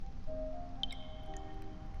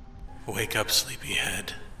Wake up,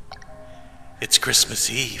 sleepyhead. It's Christmas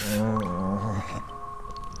Eve.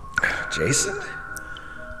 Jason?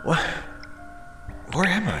 What? Where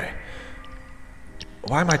am I?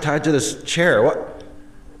 Why am I tied to this chair? What?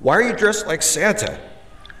 Why are you dressed like Santa?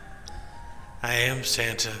 I am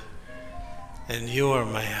Santa, and you are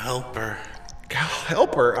my helper.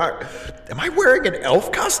 Helper? Am I wearing an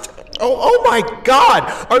elf costume? Oh my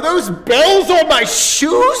God! Are those bells on my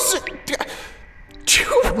shoes?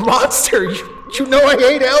 You monster! You know I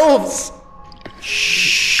hate elves!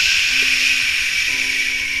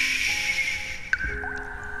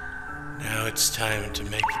 Now it's time to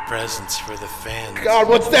make the presents for the fans. God,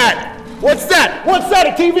 what's that? What's that? What's that?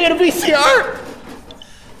 A TV and a VCR?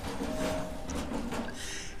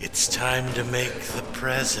 It's time to make the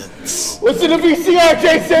presents. What's in a VCR,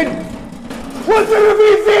 Jason? What's in a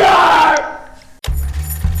VCR?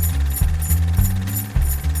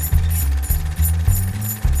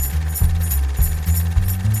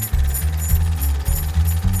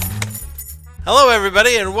 Hello,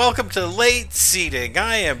 everybody, and welcome to Late Seating.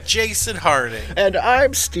 I am Jason Harding. And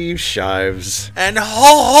I'm Steve Shives. And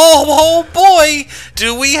ho, boy,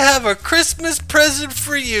 do we have a Christmas present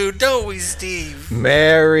for you, don't we, Steve?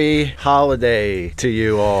 Merry holiday to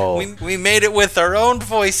you all. We made it with our own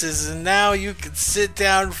voices, and now you can sit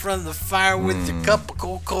down in front of the fire with your cup of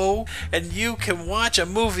cocoa, and you can watch a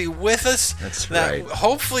movie with us. That's that right.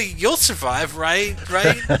 Hopefully you'll survive, right?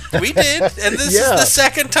 We did, and this is the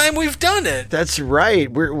second time we've done it. That's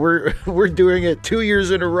right. We're doing it 2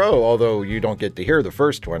 years in a row, although you don't get to hear the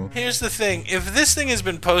first one. Here's the thing. If this thing has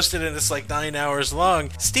been posted and it's like 9 hours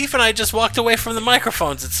long, Steve and I just walked away from the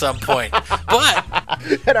microphones at some point. But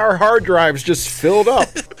And our hard drives just filled up.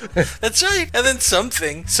 that's right. And then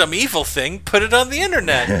some evil thing, put it on the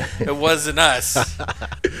internet. It wasn't us.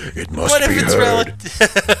 It must But be heard.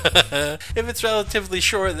 if it's relatively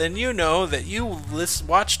short, then you know that you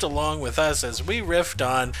watched along with us as we riffed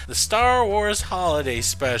on the Star Wars Holiday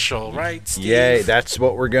Special, right, Steve? Yay, that's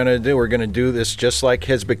what we're going to do. We're going to do this just like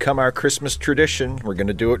has become our Christmas tradition. We're going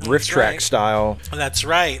to do it riff track style. That's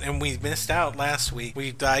right. And we missed out last week.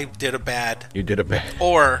 I did a bad. You did a bad.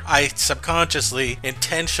 Or I subconsciously,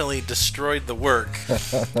 intentionally destroyed the work.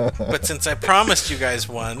 But since I promised you guys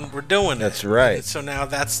one, we're doing it. That's right. And so now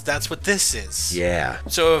that's what this is. Yeah.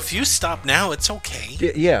 So if you stop now, it's okay.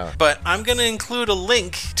 Yeah. But I'm going to include a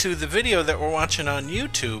link to the video that we're watching on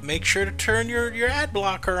YouTube. Make sure to turn your ad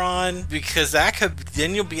blocker on, because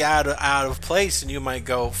then you'll be out of place and you might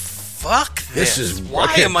go, fuck this.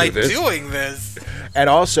 Why am I doing this? And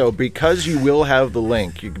also, because you will have the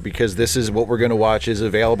link, because this is what we're going to watch is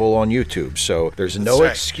available on YouTube, so there's no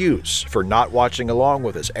excuse for not watching along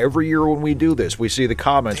with us. Every year when we do this, we see the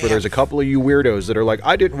comments where there's a couple of you weirdos that are like,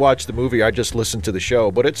 I didn't watch the movie, I just listened to the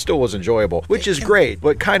show, but it still was enjoyable, which is great,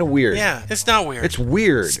 but kind of weird. Yeah, it's not weird. It's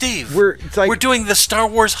weird. Steve, we're doing the Star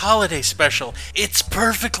Wars Holiday Special. It's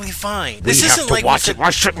perfectly fine. This isn't like watch it.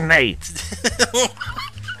 Why shouldn't they?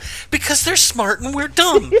 Because they're smart and we're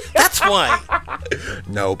dumb. That's why.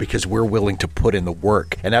 No, because we're willing to put in the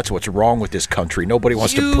work, and that's what's wrong with this country. Nobody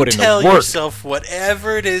wants to put in the work. You tell yourself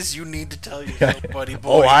whatever it is you need to tell yourself, buddy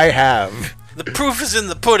boy. Oh, I have. The proof is in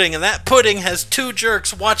the pudding, and that pudding has two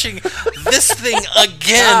jerks watching this thing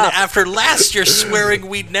again after last year swearing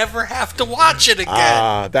we'd never have to watch it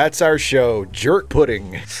again. That's our show, Jerk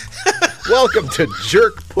Pudding. Welcome to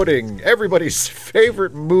Jerk Pudding, everybody's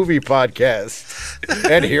favorite movie podcast.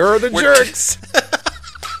 And here are the jerks.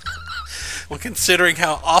 Well, considering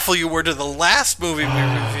how awful you were to the last movie we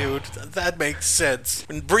reviewed, that makes sense.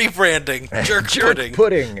 And rebranding, Jerk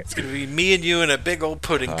Pudding. It's going to be me and you in a big old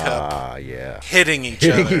pudding cup. Yeah. Hitting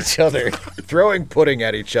each other. Throwing pudding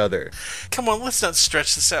at each other. Come on, let's not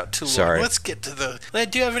stretch this out too long. Sorry. Let's get to the...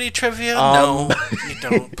 Do you have any trivia? No, you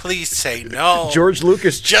don't. Please say no. George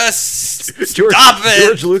Lucas... Just stop it!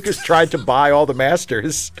 George Lucas tried to buy all the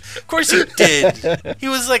masters. Of course he did. He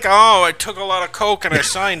was like, oh, I took a lot of coke and I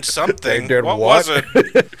signed something. They did what was it?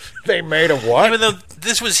 They made a what? Even though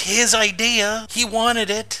this was his idea, he wanted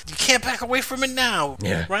it. You can't back away from it now.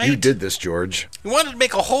 Yeah, right? You did this, George. He wanted to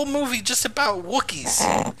make a whole movie just about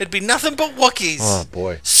Wookiees. It'd be nothing but Wookiees. Oh,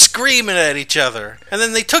 boy. Screaming at each other. And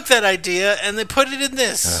then they took that idea and they put it in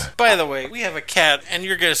this. By the way, we have a cat, and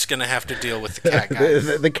you're just going to have to deal with the cat guy.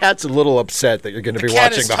 the cat's a little upset that you're going to be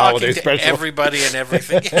watching the holiday special. To everybody and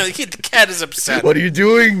everything. The cat is upset. What are you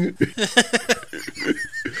doing?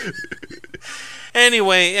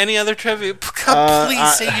 Anyway, any other trivia?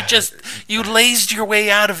 Please say you just You lazed your way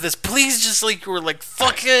out of this. Please, just like you were like,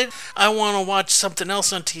 fuck it. I want to watch something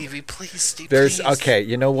else on TV. Please, Steve. Please. Okay,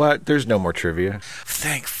 you know what? There's no more trivia.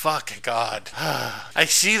 Thank fucking God. I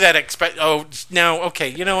see that now, okay,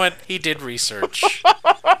 you know what? He did research.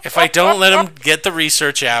 If I don't let him get the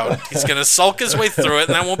research out, he's going to sulk his way through it,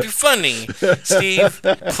 and that won't be funny. Steve,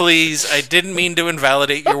 please, I didn't mean to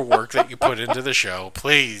invalidate your work that you put into the show.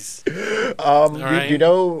 Please. Right. You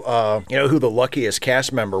know who the luckiest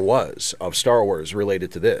cast member was of Star Wars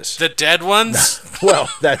related to this? The dead ones? Well,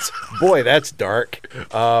 that's dark.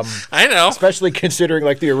 I know. Especially considering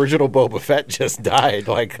like the original Boba Fett just died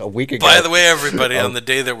like a week ago. By the way, everybody, on the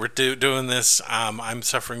day that we're doing this, I'm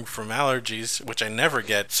suffering from allergies, which I never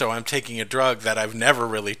get, so I'm taking a drug that I've never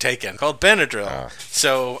really taken called Benadryl.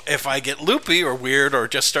 So if I get loopy or weird or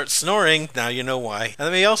just start snoring, now you know why. And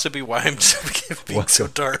that may also be why I'm being so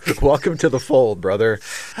dark. Welcome to the fold, brother.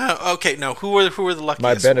 Okay, now who are the luckiest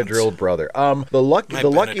My Benadryl ones? Brother. The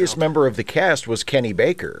luckiest member of the cast was Kenny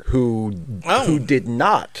Baker, who did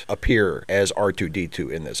not appear as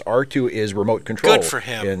R2-D2 in this. R2 is remote control. Good for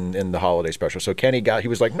him. In the holiday special. So Kenny he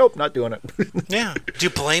was like, nope, not doing it. Yeah. Do you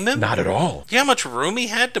blame him? Not at all. You know how much room he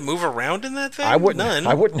had to move around in that thing? None.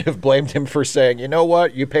 I wouldn't have blamed him for saying, you know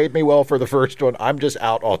what, you paid me well for the first one. I'm just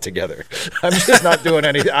out altogether. I'm just not doing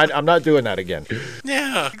anything. I'm not doing that again.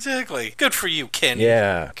 Yeah, exactly. Good for you, Kenny.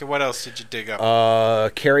 Yeah. Okay, what else did you dig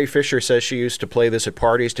up? Carrie Fisher says she used to play this at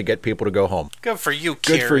parties to get people to go home. Good for you,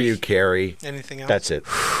 Carrie. Good for you, Carrie. Anything else? That's it.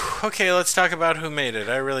 Okay, let's talk about who made it.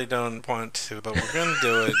 I really don't want to, but we're going to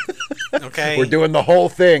do it. Okay? We're doing the whole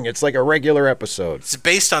thing. It's like a regular episode. It's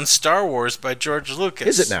based on Star Wars by George Lucas.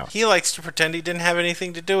 Is it now? He likes to pretend he didn't have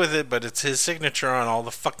anything to do with it, but it's his signature on all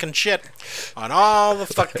the fucking shit. On all the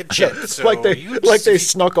fucking shit. So like they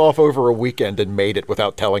snuck off over a weekend and made it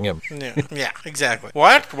without telling him. Yeah, exactly.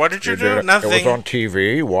 What? What did you do? Nothing. It was on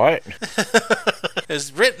TV. What?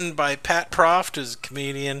 It's written by Pat Proft, who's a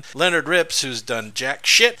comedian. Leonard Rips, who's done jack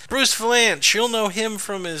shit. Bruce Valanche, you'll know him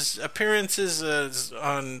from his appearances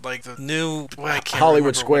on like the new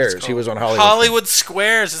Hollywood Squares. He was on Hollywood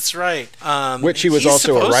Squares. That's right. Which he was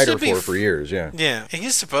also a writer for years. Yeah. Yeah,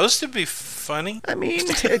 he's supposed to be funny. I mean,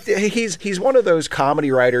 he's one of those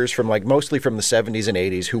comedy writers from like mostly from the 70s and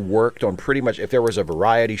 80s who worked on pretty much if there was a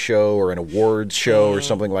variety show or an awards show or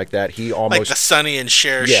something like that. He almost like the Sonny and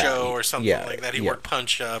Cher show or something like that. He worked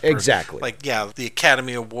Punch Up. Exactly. The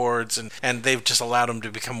Academy Awards, and they've just allowed him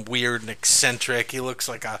to become weird and eccentric. He looks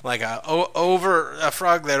like a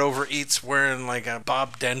frog that overeats wearing like a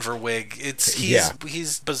Bob Denver wig.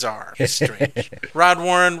 He's bizarre. He's strange. Rod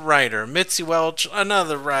Warren, writer. Mitzi Welch,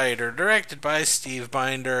 another writer. Directed by Steve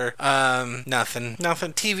Binder. Nothing.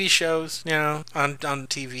 TV shows, on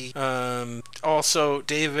TV. Also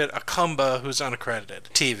David Akumba, who's unaccredited.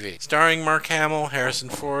 TV. Starring Mark Hamill, Harrison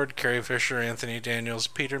Ford, Carrie Fisher, Anthony Daniels,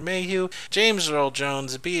 Peter Mayhew, James Earl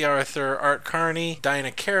Jones, B. Arthur, Art Carney,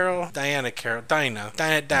 Diana Carroll. Diane.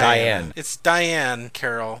 It's Diane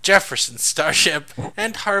Carroll, Jefferson Starship,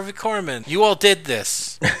 and Harvey Korman. You all did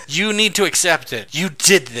this. You need to accept it. You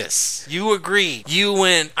did this. You agreed. You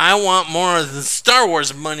went, I want more of the Star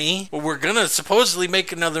Wars money. We're gonna supposedly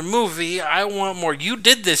make another movie. I want more. You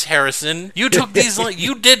did this, Harrison. You took these.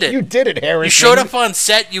 You did it. You did it, Harrison. You showed up on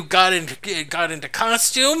set. You got into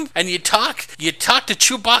costume, and you talked to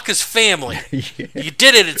Chewbacca's family. You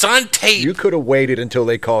did it. It's on tape. You could have waited until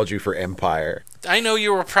they called you for Empire. I know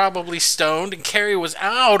you were probably stoned, and Carrie was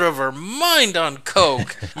out of her mind on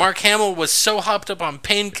coke. Mark Hamill was so hopped up on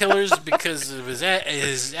painkillers because of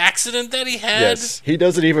his accident that he had. Yes, he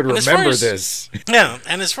doesn't even remember this. Yeah,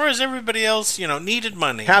 and as far as everybody else, needed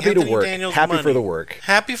money. Happy Anthony to work. Daniels Happy money. for the work.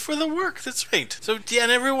 Happy for the work. That's right. So yeah,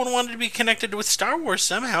 and everyone wanted to be connected with Star Wars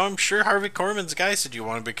somehow. I'm sure Harvey Korman's guy said, "You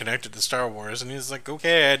want to be connected to Star Wars?" And he's like,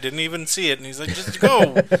 "Okay, I didn't even see it." And he's like, "Just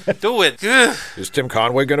go, do it." Is Tim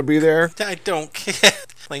Conway going to be there? I don't care.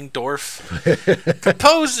 Playing Dorf.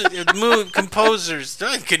 Composers.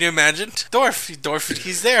 Can you imagine? Dorf,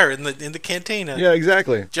 he's there in the cantina. Yeah,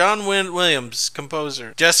 exactly. John Williams,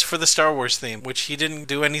 composer, just for the Star Wars theme, which he didn't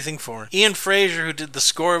do anything for. Ian Fraser, who did the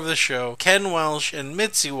score of the show. Ken Welsh and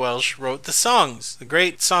Mitzi Welsh wrote the songs. The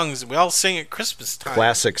great songs we all sing at Christmas time.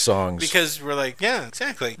 Classic songs. Because we're like, yeah,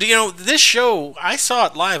 exactly. This show, I saw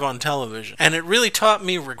it live on television, and it really taught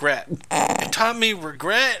me regret. It taught me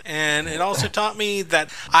regret, and it also taught me that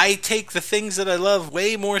I take the things that I love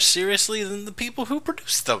way more seriously than the people who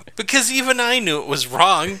produce them. Because even I knew it was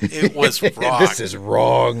wrong. It was wrong. This is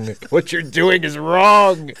wrong. What you're doing is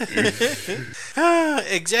wrong.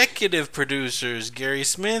 Executive producers Gary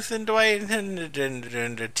Smith and Dwight and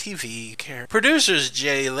TV care. Producers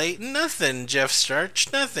Jay Layton, nothing. Jeff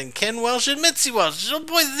Starch, nothing. Ken Welsh and Mitzi Welsh. Oh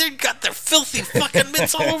boy, they got their filthy fucking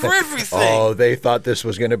mitts all over everything. Oh, they thought this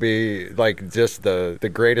was going to be like just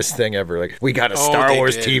the greatest thing ever. Like, we got a Star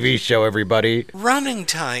Wars TV show, everybody. Running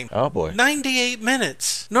time. Oh boy. 98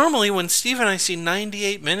 minutes. Normally when Steve and I see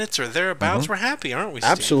 98 minutes or thereabouts, we're happy, aren't we,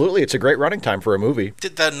 Steve? Absolutely. It's a great running time for a movie.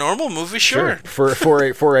 The normal movie, sure.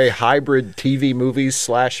 For a hybrid TV movies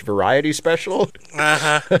 / variety special.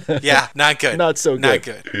 Yeah, not good. Not so good. Not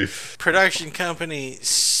good. Production company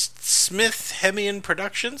Smith Hemian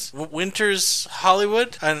Productions, Winters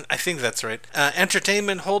Hollywood, and I think that's right.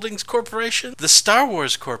 Entertainment Holdings Corporation, the Star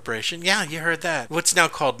Wars Corporation. Yeah, you heard that. What's now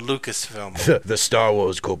called Lucasfilm. The Star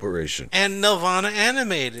Wars Corporation. And Nelvana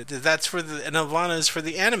Animated. That's for Nelvana is for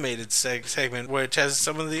the animated segment, which has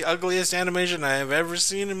some of the ugliest animation I have ever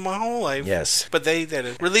seen in my whole life. Yes. But they did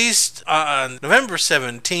it. Released on November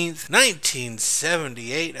 17th,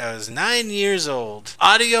 1978. I was 9 years old.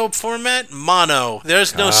 Audio format, mono.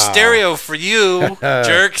 There's no stereo for you,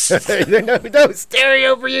 jerks. no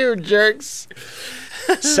stereo for you, jerks.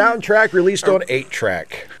 Soundtrack released on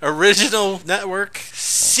 8-track. Original network,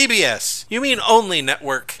 CBS. You mean only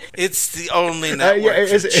network? It's the only network.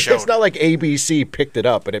 It's not like ABC picked it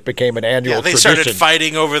up and it became an annual they tradition. Started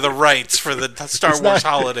fighting over the rights for the Star Wars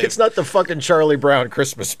holiday. It's not the fucking Charlie Brown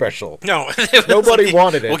Christmas special. No. Nobody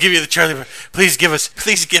wanted it. We'll give you the Charlie Brown. Please give us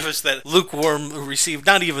that lukewarm received.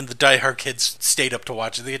 Not even the diehard kids stayed up to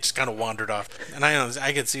watch it. They just kind of wandered off. And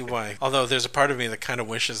I can see why. Although there's a part of me that kind of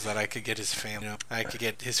wishes that I could get his family. I could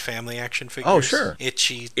get his family action figures. Oh, sure.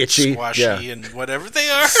 Itchy, Squashy, and whatever they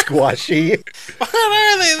are. Squashy. What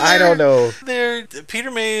are they? I don't know. They're Peter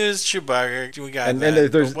Mayhew's Chewbacca. We got and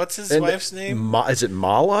that. There's, what's his wife's name? Is it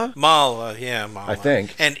Mala? Mala, yeah, Mala. I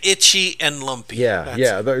think. And Itchy and Lumpy. Yeah.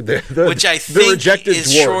 Which I think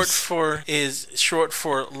is dwarves. short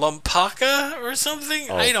for Lumpaka or something.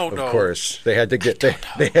 Oh, I don't know. Of course, they had to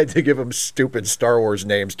they had to give him stupid Star Wars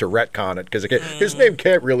names to retcon it because his name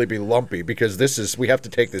can't really be Lumpy because we have to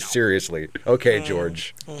take this seriously. Okay,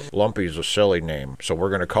 George, Lumpy's a silly name, so we're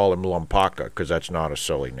going to call him Lumpaka because that's not a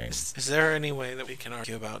silly name. Is there any way that we can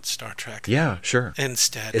argue about Star Trek? Yeah, sure.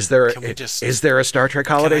 Instead, is there a Star Trek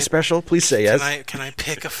holiday special? Please say yes. Can I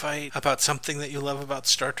pick a fight about something that you love about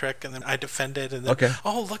Star Trek and then I defend it and then okay.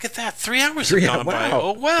 Oh, look at that! 3 hours have gone by.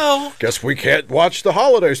 Oh well. Guess we can't watch the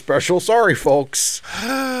holiday special. Sorry, folks.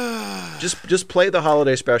 Just play the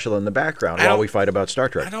holiday special in the background while we fight about Star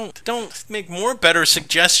Trek. Don't make more better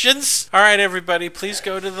suggestions. All right, everybody, please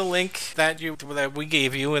go to the link that we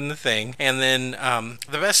gave you in the thing, and then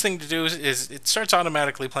the best thing to do is it starts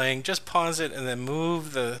automatically playing. Just pause it and then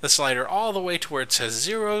move the slider all the way to where it says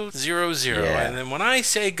 000, and then when I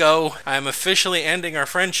say go, I'm officially ending our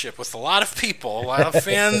friendship with a lot of people, a lot of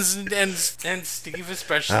fans, and Steve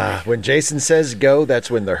especially. When Jason says go,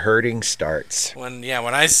 that's when the hurting starts. When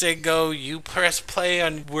I say go, you press play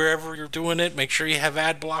on wherever you're doing it. Make sure you have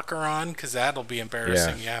ad blocker on because that'll be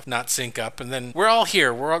embarrassing. Yeah. You have not sync up, and then we're all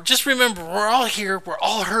here. Just remember, we're all here. We're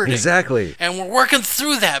all hurting. Exactly. And we're working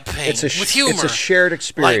through that pain with humor. It's a shared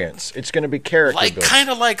experience. It's going to be character building. Kind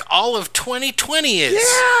of like all of 2020 is.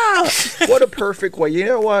 Yeah. What a perfect way. You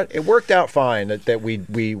know what? It worked out fine that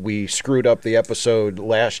we screwed up the episode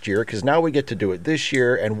last year because now we get to do it this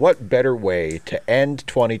year. And what better way to end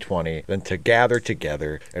 2020 than to gather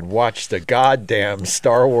together and watch the goddamn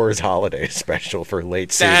Star Wars holiday special for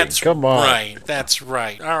late season? Come on. Right. That's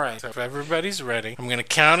right. All right. So if everybody's ready, I'm going to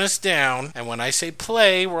count us down. And when I say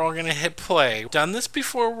play, we're all going to hit play. We've done this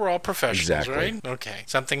before. We're all professionals, right? Okay.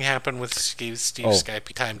 Something happened with Steve's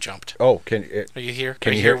Skype. Time jumped. Oh, are you here?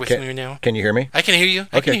 Are you here with me now? Can you hear me? I can hear you.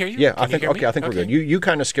 I can hear you. Yeah, I think we're good. You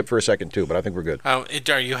kind of skipped for a second too, but I think we're good.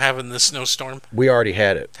 Are you having the snowstorm? We already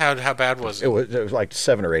had it. How bad was it? It was like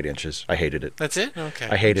 7 or 8 inches. I hated it. That's it? Okay.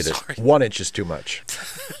 I hated it. 1 inch is too much.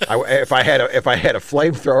 If I had a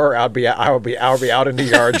flamethrower, I would be out in the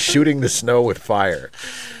yard shooting the snow with fire.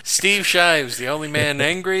 Steve Shives, the only man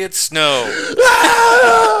angry at snow.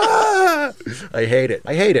 I hate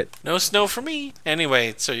it. No snow for me.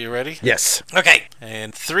 Anyway, so you ready? Yes. Okay.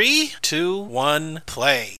 And 3, 2, 1,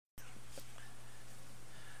 play.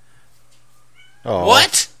 Oh.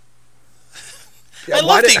 What? I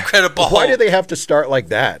love The Incredible Hulk. Why do they have to start like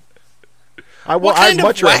that? I'd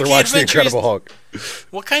much rather watch The Incredible Hulk.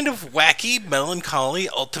 What kind of wacky, melancholy,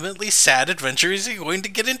 ultimately sad adventure is he going to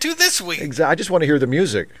get into this week? I just want to hear the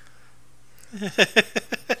music.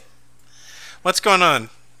 What's going on?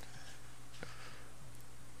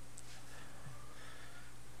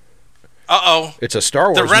 Uh-oh. It's a Star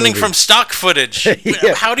Wars They're running movie. from stock footage.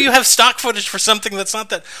 Yeah. How do you have stock footage for something that's not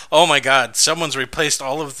that? Oh my god, someone's replaced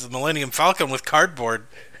all of the Millennium Falcon with cardboard.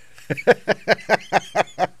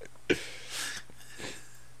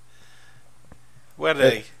 What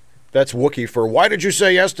a... That's Wookiee for, why did you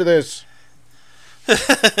say yes to this?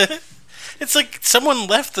 It's like someone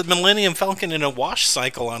left the Millennium Falcon in a wash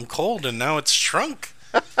cycle on cold and now it's shrunk.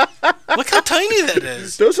 Look how tiny that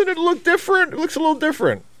is. Doesn't it look different? It looks a little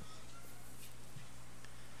different.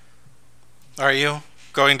 Are you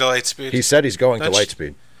going to Lightspeed? He said he's going to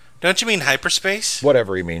Lightspeed. Don't you mean hyperspace?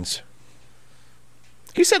 Whatever he means.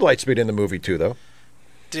 He said Lightspeed in the movie too, though.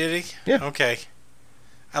 Did he? Yeah. Okay.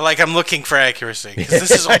 I'm looking for accuracy, because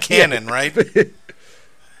this is all canon, right?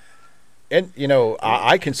 And, you know,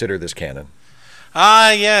 I consider this canon.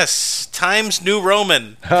 Ah, yes. Times New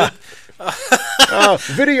Roman.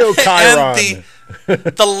 Video Chiron. And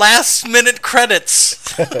the last-minute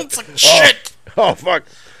credits. It's like, shit. Oh, fuck.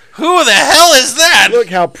 Who the hell is that? Look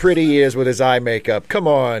how pretty he is with his eye makeup. Come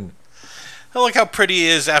on. Look how pretty he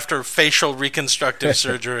is after facial reconstructive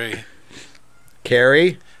surgery.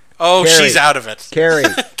 Carrie? Oh, Carrie. She's out of it. Carrie.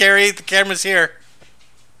 Carrie, the camera's here.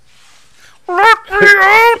 Let me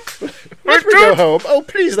out! Let me go home. Oh,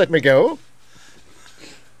 please let me go.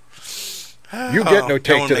 You get no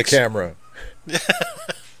take to the camera.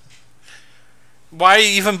 Why are you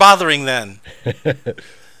even bothering then?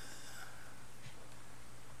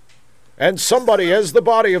 And somebody has the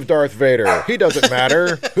body of Darth Vader. He doesn't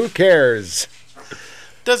matter. Who cares?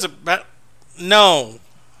 Doesn't matter. No.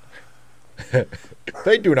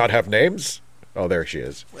 They do not have names. Oh, there she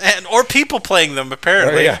is. Or people playing them,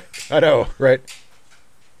 apparently. Yeah, I know, right?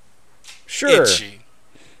 Sure. Itchy.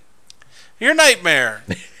 Your nightmare.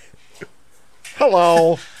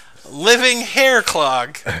 Hello. Living hair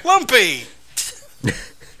clog. Lumpy.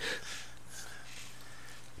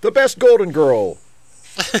 The best Golden Girl.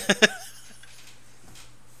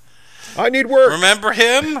 I need work. Remember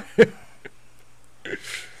him?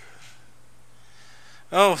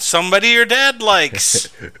 Oh, somebody your dad likes.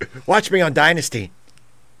 Watch me on Dynasty.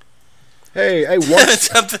 Hey, what?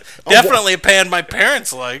 Definitely a band my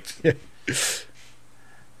parents liked.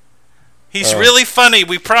 He's really funny,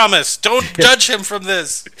 we promise. Don't judge him from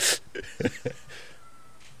this.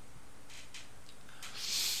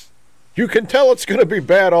 You can tell it's going to be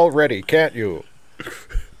bad already, can't you?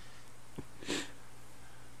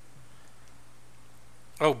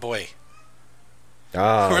 Oh, boy.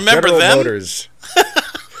 Remember General them? Motors.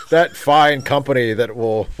 That fine company that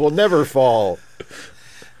will never fall.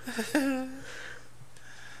 God,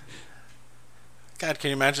 can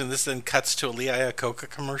you imagine this then cuts to a Lee Iacocca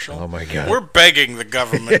commercial? Oh, my God. We're begging the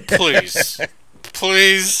government, please.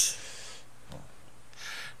 Please.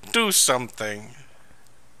 Do something.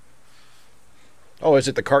 Oh, is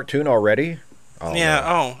it the cartoon already? Oh, yeah,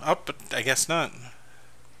 no. but I guess not.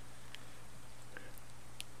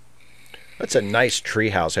 That's a nice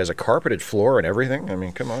treehouse. Has a carpeted floor and everything. I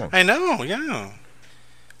mean, come on. I know, yeah.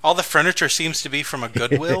 All the furniture seems to be from a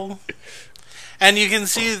Goodwill. And you can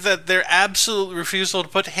see that their absolute refusal to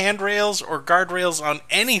put handrails or guardrails on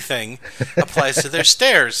anything applies to their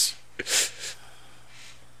stairs.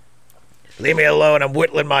 Leave me alone. I'm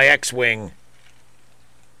whittling my X-Wing.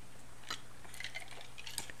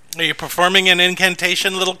 Are you performing an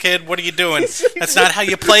incantation, little kid? What are you doing? That's not how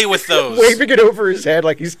you play with those. Waving it over his head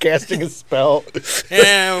like he's casting a spell.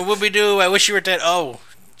 Yeah, whoopie-doo, I wish you were dead. Oh,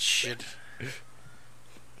 shit.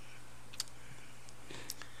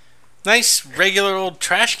 Nice, regular old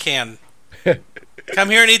trash can. Come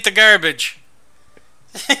here and eat the garbage.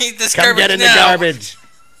 Eat this Come garbage get in now. the garbage.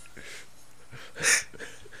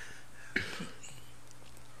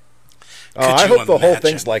 I hope the whole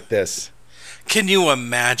thing's like this. Can you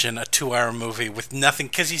imagine a 2-hour movie with nothing?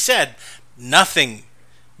 Because he said nothing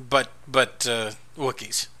but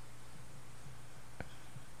Wookiees.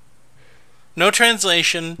 No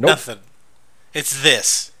translation, nope. Nothing. It's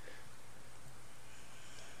this.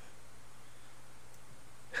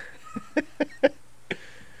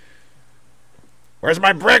 Where's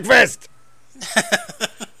my breakfast?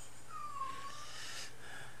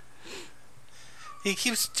 He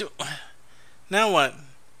keeps Now what?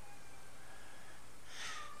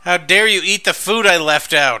 How dare you eat the food I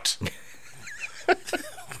left out?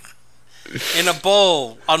 In a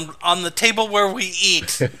bowl on the table where we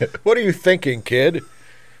eat. What are you thinking, kid?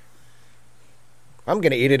 I'm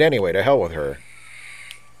going to eat it anyway. To hell with her.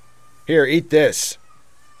 Here, eat this.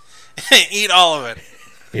 Eat all of it.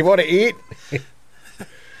 You want to eat?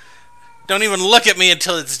 Don't even look at me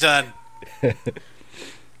until it's done.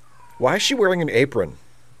 Why is she wearing an apron?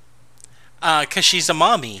 Because she's a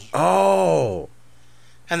mommy. Oh.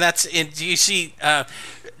 And that's you see,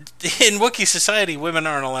 in Wookiee society, women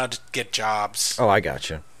aren't allowed to get jobs. Oh, I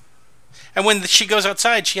gotcha. And when she goes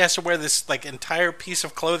outside, she has to wear this like entire piece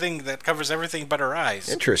of clothing that covers everything but her eyes.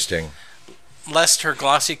 Interesting. Lest her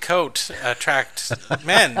glossy coat attract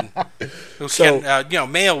men who can,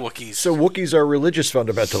 male Wookiees. So Wookiees are religious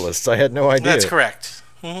fundamentalists. I had no idea. That's correct.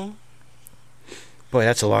 Mm-hmm. Boy,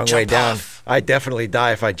 that's a long way down. Off. I'd definitely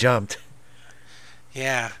die if I jumped.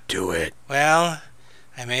 Yeah. Do it. Well,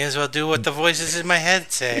 I may as well do what the voices in my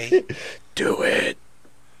head say. Do it.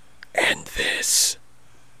 End this.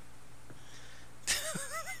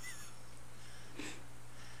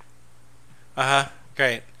 Uh-huh.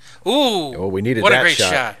 Great. Ooh. Oh, we needed what that a great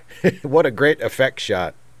shot. What a great effect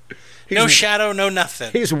shot. No shadow, no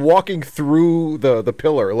nothing. He's walking through the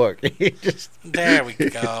pillar. Look. There we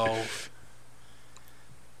go.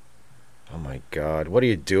 Oh, my God. What are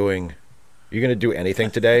you doing? Are you going to do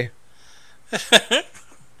anything today?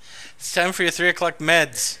 It's time for your 3 o'clock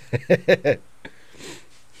meds.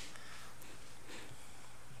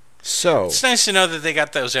 So. It's nice to know that they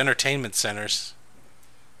got those entertainment centers.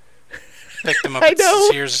 Picked them up out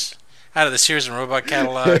of the Sears and Roebuck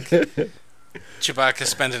catalog. Chewbacca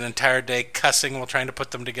spent an entire day cussing while trying to put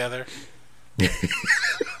them together.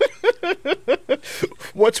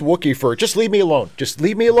 What's Wookiee for? Just leave me alone. Just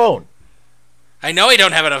leave me alone. I know I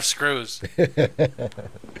don't have enough screws.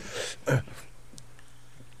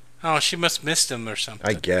 Oh, she must have missed him or something.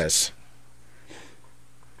 I guess.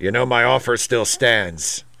 You know, my offer still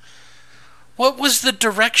stands. What was the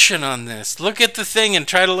direction on this? Look at the thing and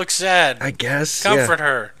try to look sad. I guess. Comfort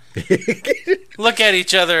her. Look at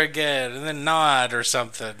each other again and then nod or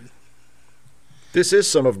something. This is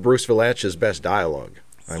some of Bruce Vilanch's best dialogue.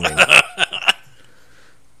 I mean...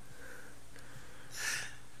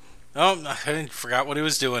 Oh, I forgot what he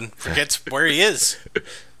was doing. Forgets where he is.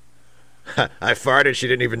 I farted, she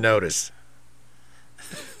didn't even notice.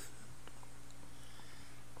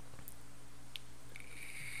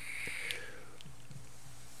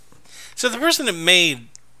 So the person that made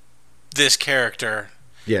this character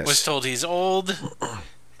was told he's old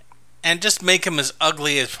and just make him as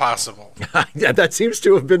ugly as possible. Yeah, that seems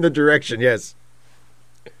to have been the direction, yes.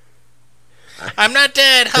 I'm not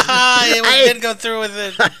dead. Ha ha. I didn't go through with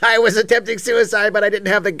it. I was attempting suicide, but I didn't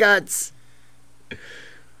have the guts.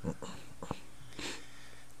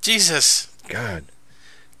 Jesus. God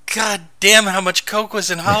damn how much coke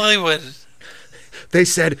was in Hollywood. They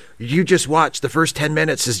said, you just watch. The first 10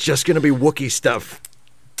 minutes is just going to be Wookiee stuff.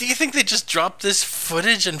 Do you think they just dropped this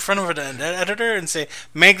footage in front of an editor and say,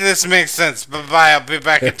 make this make sense. Bye-bye. I'll be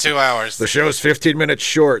back in 2 hours. The show's 15 minutes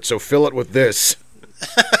short, so fill it with this.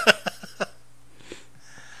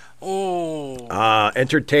 Oh.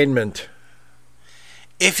 Entertainment.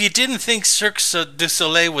 If you didn't think Cirque du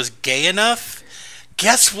Soleil was gay enough,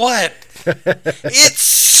 guess what? It's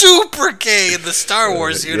super gay in the Star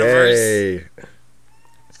Wars universe. Yay.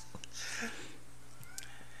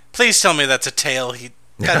 Please tell me that's a tail.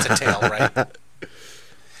 That's a tail, right?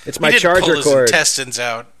 It's my he didn't charger pull his cord. Intestines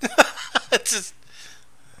out. It's just...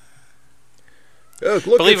 Look,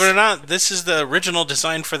 Believe it or not, this is the original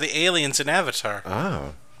design for the aliens in Avatar.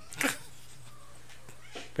 Ah.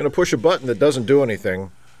 Gonna push a button that doesn't do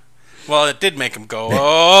anything. Well, it did make him go,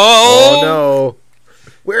 oh! Oh, no.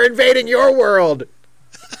 We're invading your world.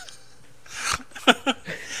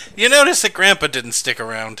 You notice that Grandpa didn't stick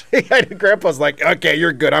around. Grandpa's like, okay,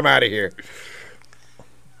 you're good. I'm out of here.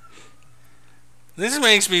 This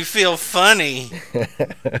makes me feel funny.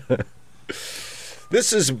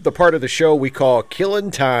 This is the part of the show we call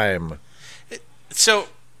Killin' Time. So,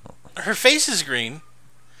 her face is green,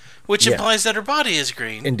 which implies that her body is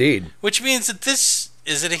green. Indeed. Which means that this...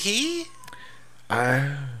 Is it a he?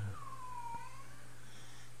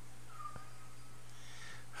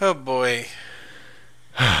 Oh, boy.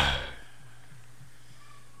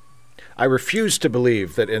 I refuse to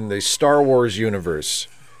believe that in the Star Wars universe,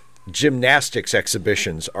 gymnastics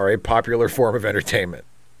exhibitions are a popular form of entertainment.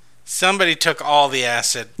 Somebody took all the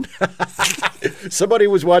acid. Somebody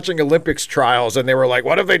was watching Olympics trials and they were like,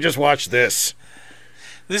 what if they just watched this?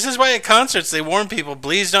 This is why at concerts they warn people,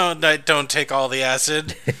 please don't take all the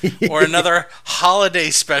acid, or another holiday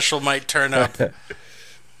special might turn up.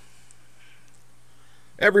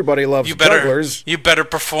 Everybody loves jugglers. You better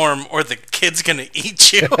perform or the kid's going to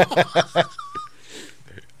eat you.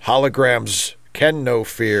 Holograms can no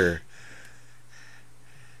fear.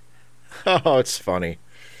 Oh, it's funny.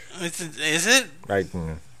 Is it?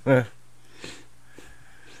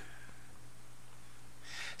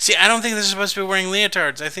 See, I don't think they're supposed to be wearing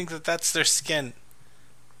leotards. I think that's their skin.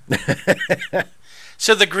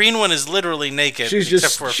 So the green one is literally naked, she's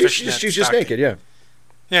just naked, yeah.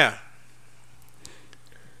 Yeah.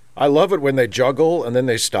 I love it when they juggle and then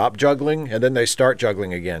they stop juggling and then they start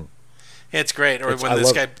juggling again. It's great. Or when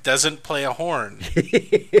this guy doesn't play a horn.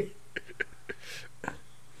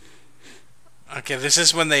 Okay, this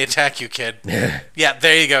is when they attack you, kid. Yeah,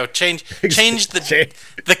 there you go. Change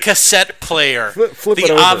the cassette player. Flip the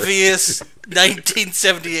it over. Obvious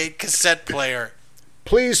 1978 cassette player.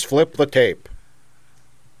 Please flip the tape.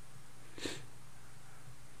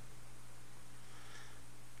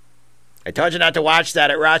 I told you not to watch that.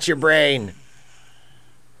 It rots your brain.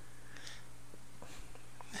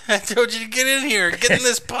 I told you to get in here. Get in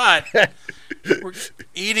this pot. We're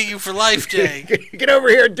eating you for life, Jay. Get over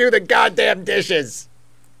here and do the goddamn dishes.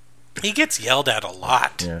 He gets yelled at a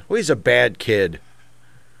lot. Yeah. Well, he's a bad kid.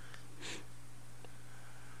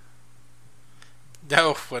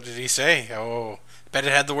 Oh, what did he say? Oh, bet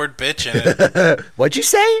it had the word bitch in it. What'd you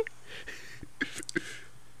say?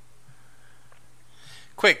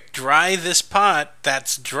 Quick, dry this pot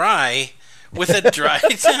that's dry with a dry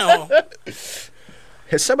towel.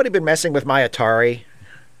 Has somebody been messing with my Atari?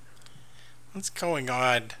 What's going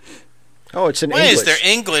on? Oh, it's in Why English. Is there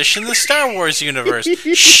English in the Star Wars universe?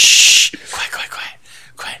 Shh!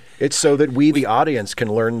 Quiet. It's so that we, the audience,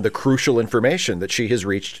 can learn the crucial information that she has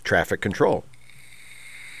reached traffic control.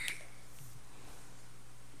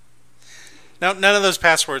 No, none of those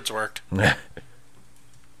passwords worked.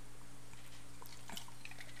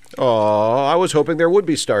 Oh, I was hoping there would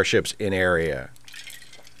be starships in area.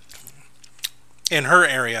 In her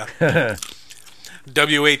area.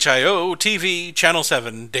 WHIO TV Channel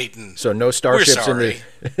 7 Dayton. So no starships in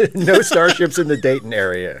the no starships in the Dayton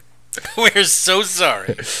area. We're so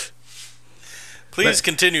sorry. Please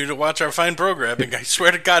continue to watch our fine programming. I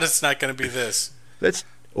swear to God, it's not going to be this.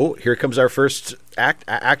 Here comes our first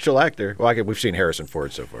actual actor. Well, we've seen Harrison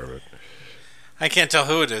Ford so far, but I can't tell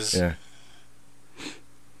who it is. Yeah.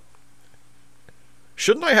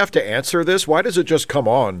 Shouldn't I have to answer this? Why does it just come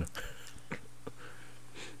on?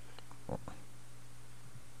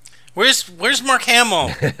 Where's Mark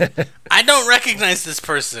Hamill? I don't recognize this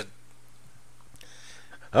person.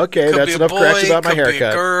 Okay, could that's enough cracks about my haircut. Could be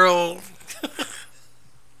a girl.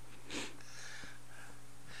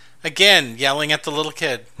 Again, yelling at the little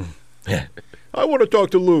kid. I want to talk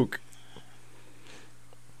to Luke.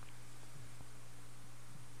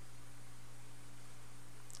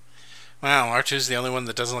 Wow, R2's the only one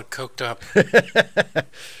that doesn't look coked up.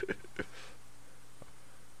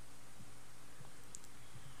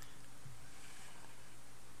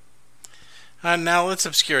 Now let's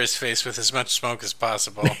obscure his face with as much smoke as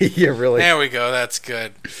possible. Yeah, really. There we go. That's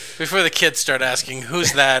good. Before the kids start asking,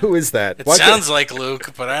 who's that? Who is that? It sounds like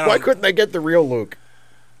Luke, but I don't... Why couldn't they get the real Luke?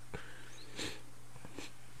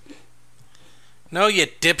 No, you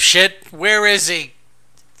dipshit. Where is he?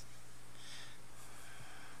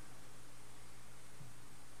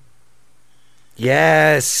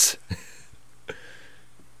 Yes.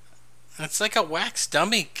 It's like a wax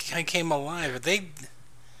dummy came alive.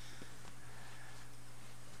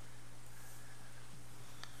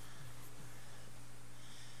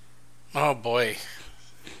 Oh boy.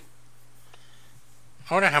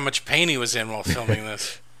 I wonder how much pain he was in while filming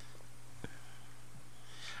this.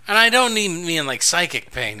 And I don't mean like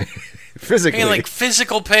psychic pain. Physically. I mean like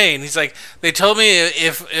physical pain. He's like, they told me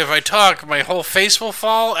if I talk, my whole face will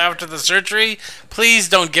fall after the surgery. Please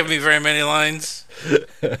don't give me very many lines.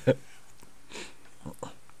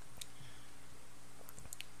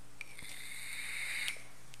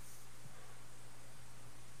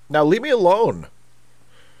 Now leave me alone.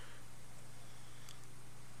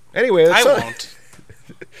 Anyway, I won't.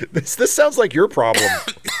 This sounds like your problem.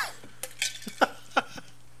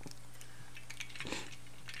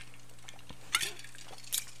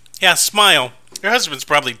 Yeah, smile. Your husband's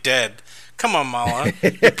probably dead. Come on, Mala.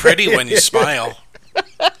 You're pretty when you smile.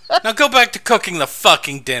 Now go back to cooking the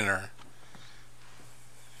fucking dinner.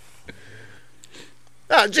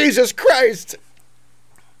 Ah, Jesus Christ!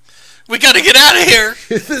 We gotta get out of here!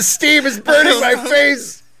 The steam is burning my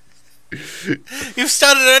face! You've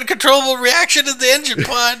started an uncontrollable reaction in the engine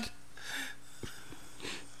pod.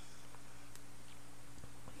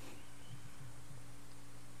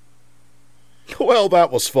 Well,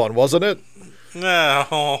 that was fun, wasn't it? No.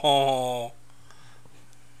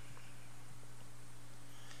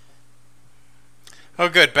 Oh,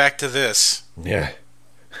 good. Back to this. Yeah.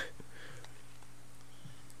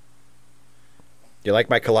 You like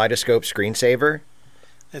my kaleidoscope screensaver?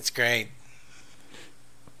 It's great.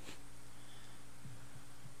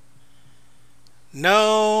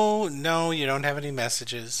 No, you don't have any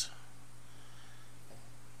messages.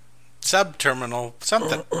 Subterminal,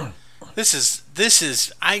 something. This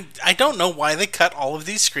is. I don't know why they cut all of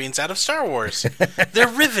these screens out of Star Wars. They're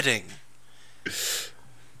riveting.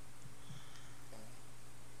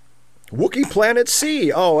 Wookiee Planet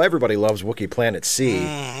C. Oh, everybody loves Wookiee Planet C.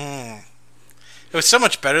 Mm-hmm. It was so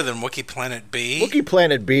much better than Wookiee Planet B. Wookiee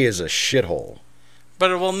Planet B is a shithole.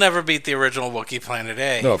 But it will never beat the original Wookiee Planet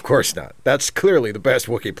A. No, of course not. That's clearly the best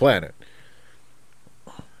Wookiee planet.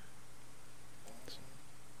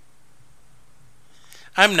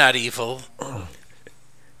 I'm not evil.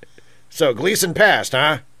 So, Gleason passed,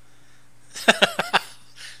 huh?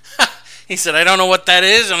 He said, I don't know what that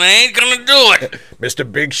is, and I ain't gonna do it. Mr.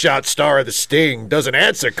 Big Shot Star of the Sting doesn't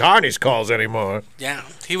answer Carney's calls anymore. Yeah,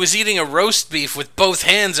 he was eating a roast beef with both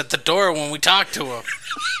hands at the door when we talked to him.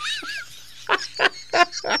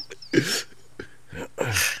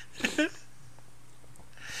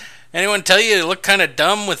 Anyone tell you look kind of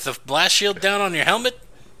dumb with the blast shield down on your helmet?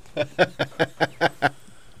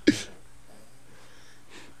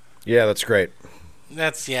 Yeah, that's great.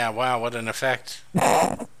 Wow, what an effect.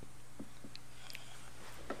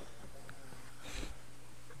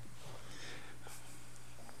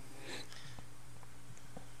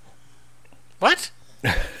 What?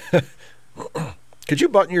 Could you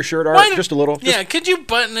button your shirt, Art, just a little? Yeah, could you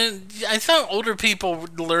button it? I thought older people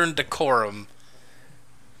would learn decorum.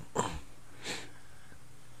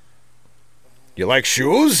 You like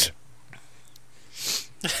shoes?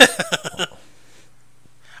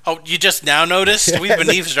 Oh, you just now noticed? We've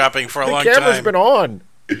been eavesdropping for a long time. The camera's been on.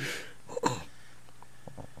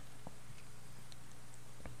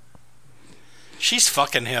 She's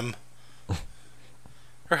fucking him.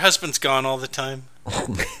 Her husband's gone all the time.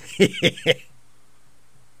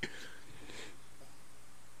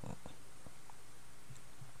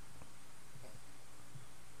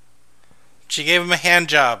 She gave him a hand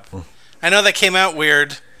job. I know that came out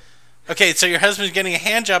weird. Okay, so your husband's getting a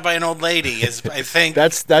hand job by an old lady. Is I think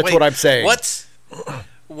that's what I'm saying.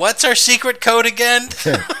 What's our secret code again?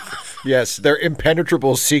 Yes, their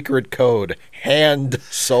impenetrable secret code: hand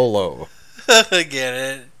solo. Get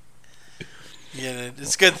it?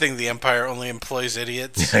 It's a good thing the Empire only employs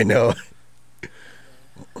idiots. I know.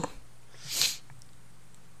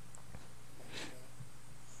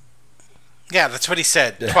 Yeah, that's what he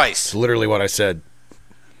said twice. It's literally what I said.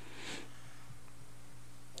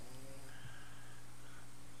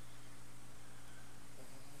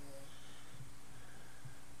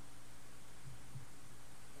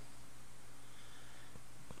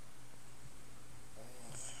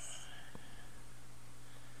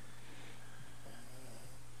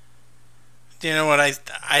 Do you know what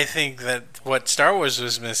I think that what Star Wars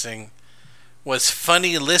was missing was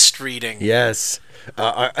funny list reading. Yes.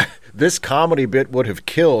 This comedy bit would have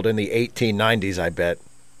killed in the 1890s, I bet.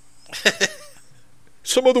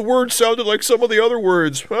 Some of the words sounded like some of the other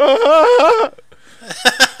words.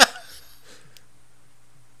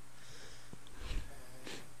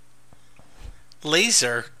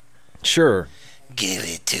 Laser? Sure. Give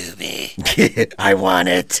it to me. I want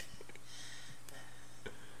it.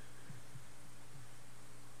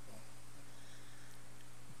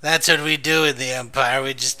 That's what we do in the Empire.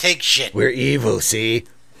 We just take shit. We're evil, see?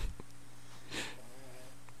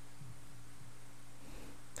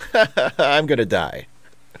 I'm gonna die.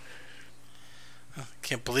 I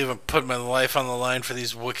can't believe I'm putting my life on the line for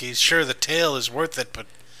these Wookiees. Sure, the tail is worth it, but...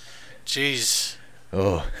 Jeez.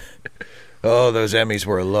 Oh, those Emmys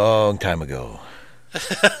were a long time ago.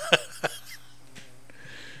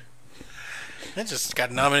 I just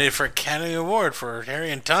got nominated for an Academy Award for Harry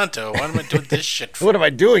and Tonto. What am I doing this shit for? What am I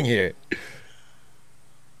doing here?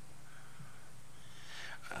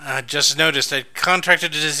 I just noticed I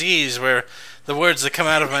contracted a disease where the words that come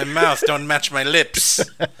out of my mouth don't match my lips.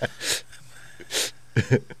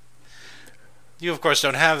 You, of course,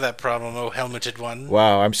 don't have that problem, oh helmeted one.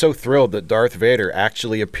 Wow, I'm so thrilled that Darth Vader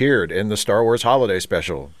actually appeared in the Star Wars Holiday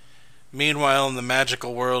Special. Meanwhile, in the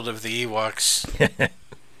magical world of the Ewoks...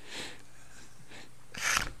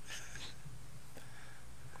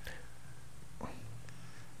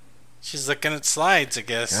 She's looking at slides, I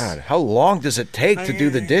guess. God, how long does it take to do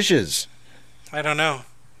the dishes? I don't know.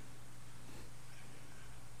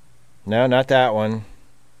 No, not that one.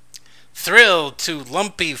 Thrilled to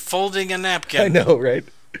Lumpy folding a napkin. I know, right?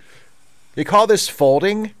 You call this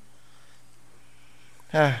folding?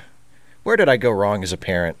 Where did I go wrong as a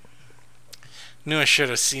parent? Knew I should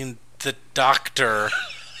have seen the doctor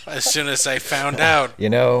as soon as I found out. You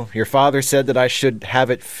know, your father said that I should have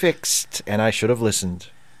it fixed, and I should have listened.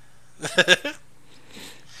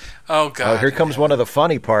 Oh, God. Oh, here comes one of the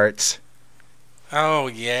funny parts. Oh,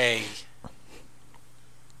 yay.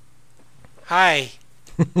 Hi.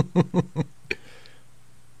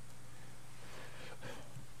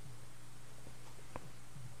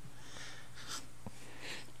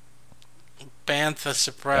 Bantha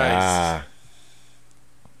surprise. Ah.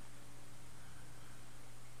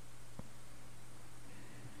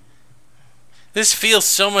 This feels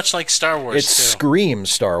so much like Star Wars, It screams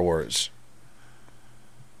Star Wars.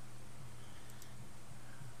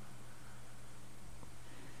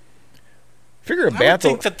 Figure a I would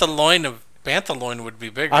think that the loin of Bantha loin would be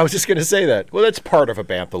bigger. I was just going to say that. Well, that's part of a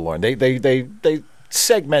Bantha loin. They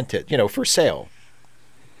segment it, for sale.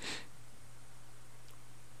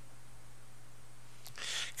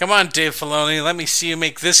 Come on, Dave Filoni. Let me see you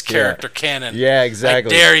make this character canon. Yeah,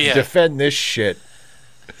 exactly. I dare you. Defend this shit.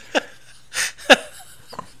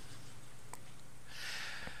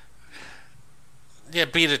 Yeah,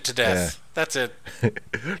 beat it to death. Yeah. That's it.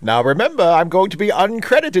 Now remember, I'm going to be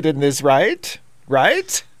uncredited in this, right?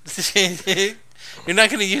 Right? You're not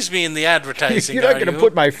going to use me in the advertising, You're not going to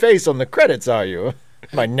put my face on the credits, are you?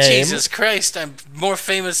 My name? Jesus Christ, I'm more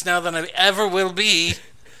famous now than I ever will be.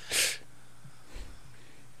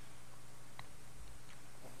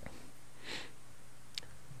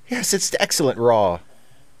 Yes, it's excellent raw.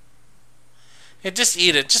 Yeah, just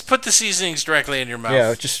eat it. Just put the seasonings directly in your mouth.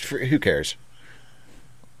 Yeah, who cares?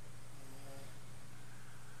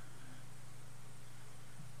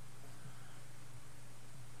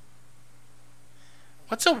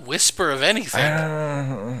 What's a whisper of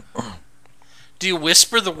anything? Do you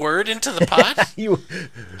whisper the word into the pot?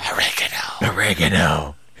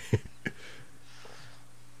 Oregano.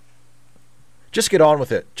 Just get on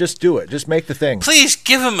with it. Just do it. Just make the thing. Please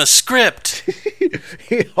give him a script.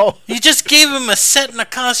 You just gave him a set and a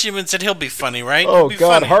costume and said he'll be funny, right? Oh, God.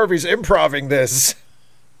 Funny. Harvey's improving this.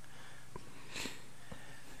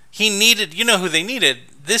 He needed... You know who they needed?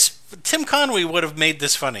 Tim Conway would have made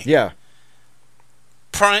this funny. Yeah.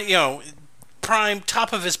 Prime,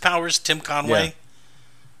 top of his powers, Tim Conway. Yeah.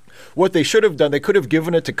 What they should have done, they could have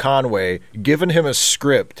given it to Conway, given him a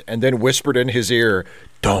script, and then whispered in his ear,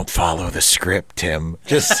 "Don't follow the script, Tim."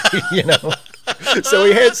 Just, so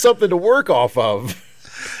he had something to work off of.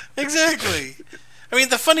 Exactly. I mean,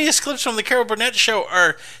 the funniest clips from the Carol Burnett show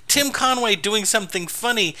are Tim Conway doing something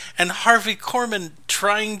funny and Harvey Korman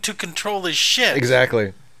trying to control his shit.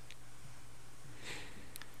 Exactly.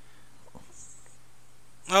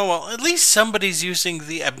 Oh, well, at least somebody's using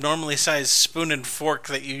the abnormally sized spoon and fork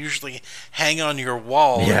that you usually hang on your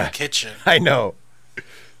wall in the kitchen. I know.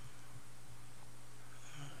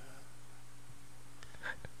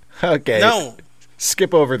 Okay. No.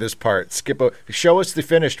 Skip over this part. Show us the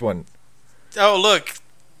finished one. Oh, look.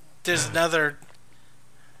 There's another.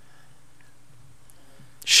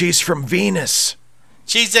 She's from Venus.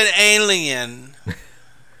 She's an alien.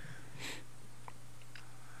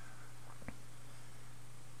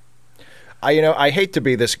 I hate to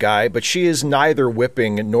be this guy, but she is neither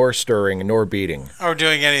whipping, nor stirring, nor beating. Or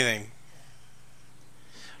doing anything.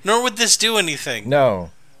 Nor would this do anything. No.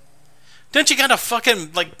 Don't you got a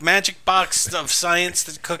fucking, magic box of science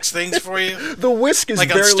that cooks things for you? The whisk is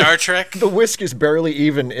like on Star Trek? The whisk is barely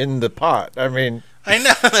even in the pot. I mean... I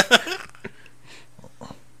know.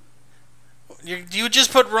 You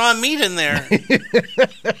just put raw meat in there.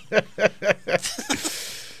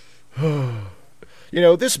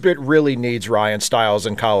 This bit really needs Ryan Stiles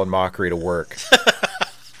and Colin Mockery to work.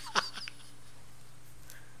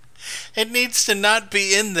 It needs to not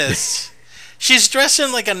be in this. She's dressed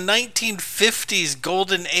in like a 1950s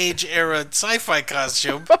golden age era sci-fi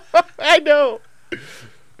costume. I know.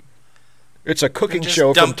 It's a cooking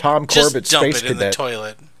show from Tom Corbett, Space Cadet. Just dump it in the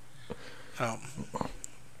toilet. Oh.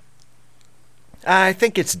 I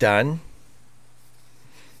think it's done.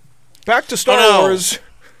 Back to Star Wars.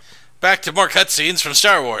 Back to more cutscenes from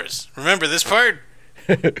Star Wars. Remember this part?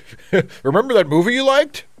 Remember that movie you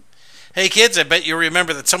liked? Hey, kids, I bet you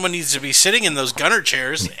remember that someone needs to be sitting in those gunner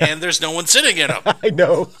chairs, and there's no one sitting in them. I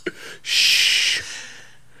know. Shh.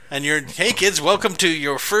 And hey, kids, welcome to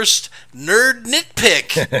your first nerd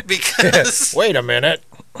nitpick, because... Wait a minute.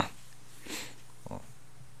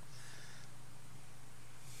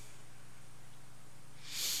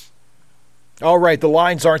 All right, the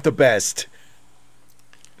lines aren't the best.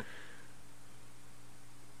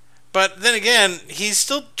 But then again, he's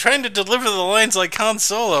still trying to deliver the lines like Han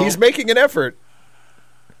Solo. He's making an effort.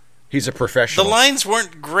 He's a professional. The lines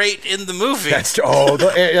weren't great in the movie. That's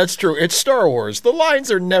true. It's Star Wars. The lines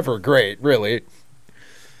are never great, really.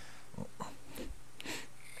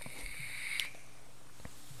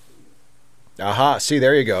 Aha, see,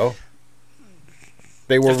 there you go.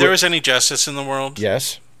 If there was any justice in the world...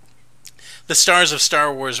 Yes. the stars of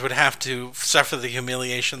Star Wars would have to suffer the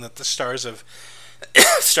humiliation that the stars of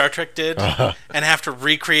Star Trek did, and have to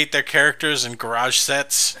recreate their characters in garage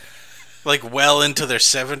sets, like well into their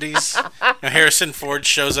 70s. Now, Harrison Ford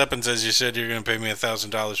shows up and says, "You said you're going to pay me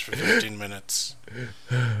 $1,000 for 15 minutes."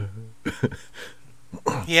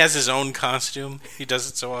 He has his own costume. He does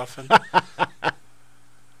it so often.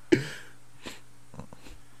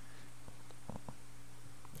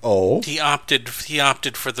 Oh. He opted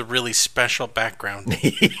for the really special background.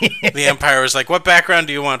 The Empire was like, "What background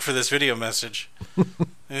do you want for this video message?" And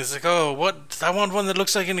he's like, "Oh, what? I want one that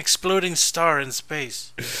looks like an exploding star in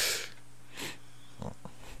space."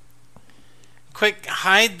 Quick,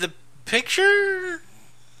 hide the picture.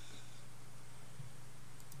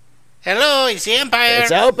 Hello, it's the Empire.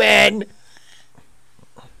 It's open.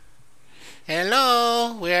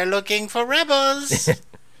 Hello, we are looking for rebels.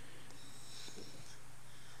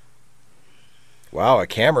 Wow, a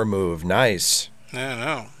camera move. Nice. I don't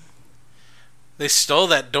know. They stole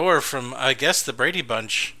that door from, I guess, the Brady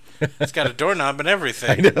Bunch. It's got a doorknob and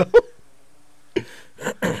everything. I know.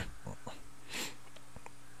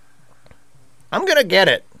 I'm going to get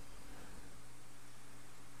it.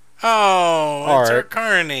 Oh, it's Art. Art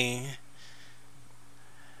Carney.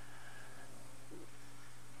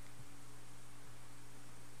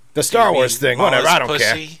 The Star Wars thing. Whatever, I don't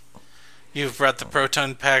care. You've brought the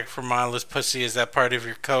proton pack for Marla's pussy. Is that part of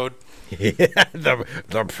your code? Yeah,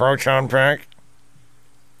 the proton pack.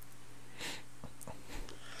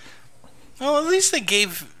 Well, at least they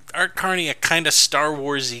gave Art Carney a kind of Star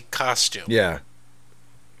Wars-y costume. Yeah.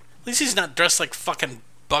 At least he's not dressed like fucking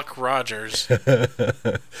Buck Rogers.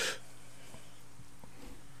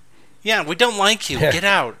 Yeah, we don't like you. Get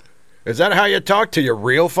out. Is that how you talk to your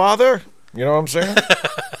real father? You know what I'm saying?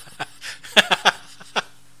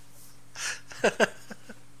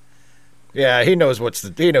 Yeah, he knows what the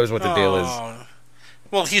deal is.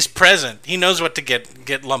 Well, he's present. He knows what to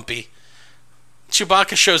get lumpy.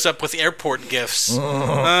 Chewbacca shows up with airport gifts.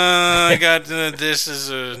 I got this is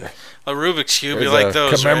a Rubik's Cube. There's You like a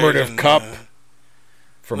those, commemorative right? cup.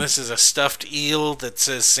 This is a stuffed eel that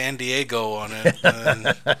says San Diego on it.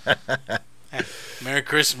 Merry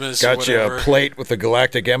Christmas. Got you a plate with the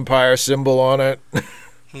Galactic Empire symbol on it.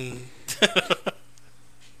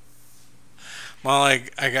 Well,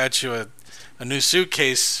 I got you a new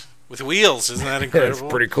suitcase with wheels. Isn't that incredible?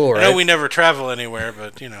 It's pretty cool, right? I know we never travel anywhere,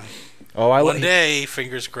 but, you know. Oh, One day,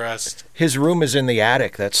 fingers crossed. His room is in the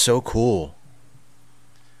attic. That's so cool.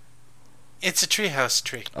 It's a treehouse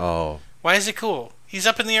tree. Oh. Why is it cool? He's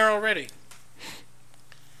up in the air already.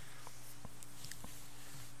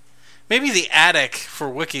 Maybe the attic for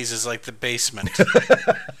Wookiees is like the basement.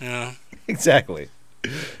 You know? Exactly.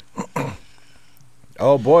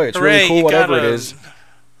 Oh boy, it's Hooray, really cool whatever it is.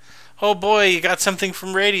 Oh boy, you got something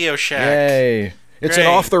from Radio Shack. Yay. It's Great.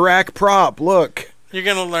 an off-the-rack prop. Look. You're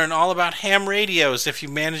going to learn all about ham radios if you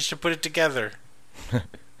manage to put it together.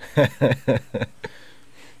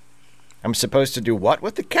 I'm supposed to do what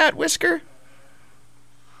with the cat whisker?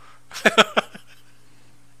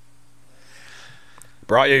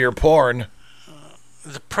 Brought you your porn.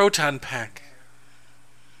 The proton pack.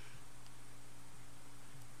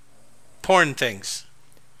 Porn things.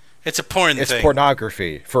 It's a porn thing. It's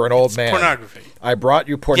pornography for an old man. Pornography. I brought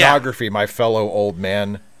you pornography, my fellow old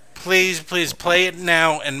man. Please play it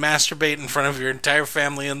now and masturbate in front of your entire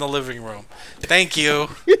family in the living room. Thank you.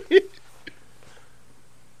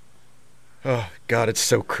 Oh, God, it's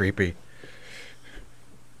so creepy.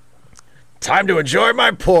 Time to enjoy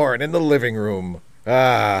my porn in the living room.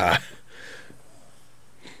 Ah.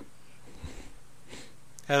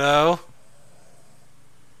 Hello?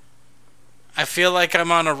 I feel like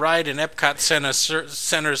I'm on a ride in Epcot Center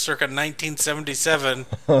circa 1977.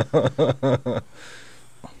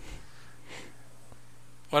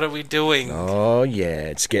 What are we doing? Oh, yeah,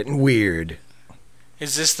 it's getting weird.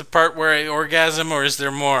 Is this the part where I orgasm, or is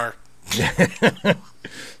there more?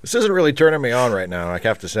 This isn't really turning me on right now, I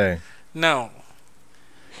have to say. No.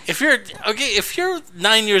 If you're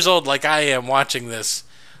 9 years old like I am watching this,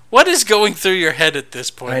 what is going through your head at this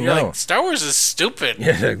point? I You're know. like, Star Wars is stupid.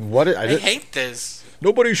 Yeah, I hate this.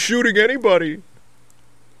 Nobody's shooting anybody.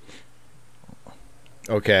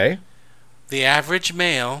 Okay. The average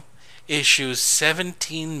male issues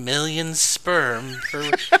 17 million sperm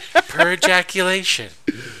per ejaculation.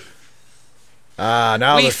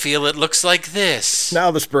 Now We feel it looks like this.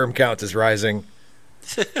 the sperm count is rising.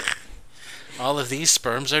 All of these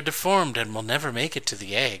sperms are deformed and will never make it to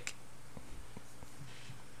the egg.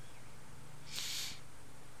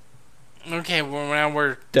 Okay, well, now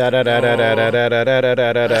we're... Da da da da da da da da da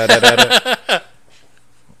da da da da.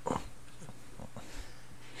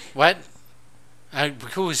 What?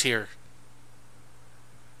 Who was here?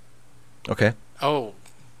 Okay. Oh.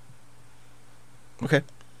 Okay.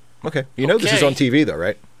 You know this is on TV, though,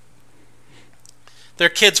 right? There are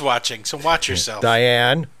kids watching, so watch yourself.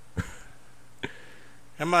 Diane.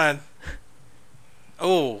 Come on.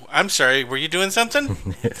 Oh, I'm sorry. Were you doing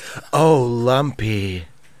something? Oh, Lumpy.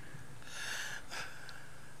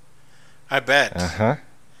 I bet. Uh-huh.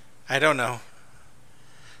 I don't know.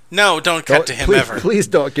 No, don't cut to him ever. Please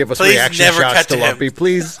don't give us reaction shots to Lumpy,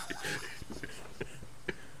 please.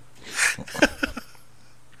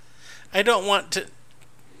 I don't want to...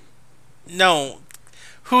 No.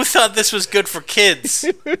 Who thought this was good for kids?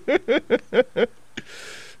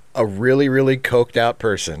 A really, really coked out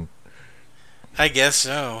person. I guess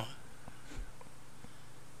so.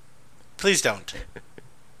 Please don't.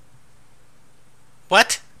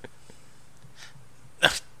 What?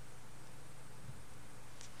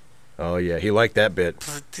 Oh, yeah, he liked that bit.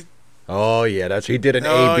 Oh, yeah, he did an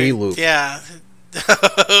Oh, A-B loop. Yeah.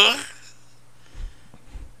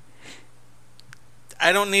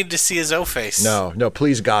 I don't need to see his O-face. No,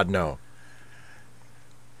 please, God, no.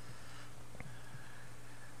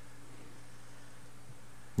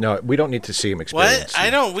 No, we don't need to see him experience.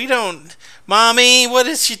 What? We don't. Mommy, what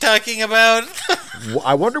is she talking about?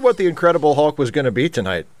 I wonder what the Incredible Hulk was going to be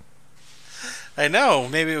tonight. I know.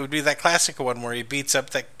 Maybe it would be that classic one where he beats up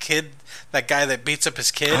that kid, that guy that beats up his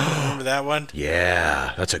kid. Remember that one?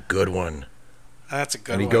 Yeah, that's a good one. That's a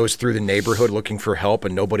good one. And he goes through the neighborhood looking for help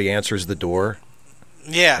and nobody answers the door.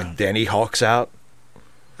 Yeah. And then he hulks out.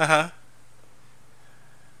 Uh-huh.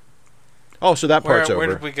 Oh, so that part's over. Where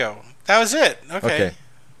did we go? That was it. Okay.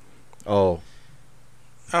 Oh,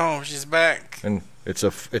 she's back. and it's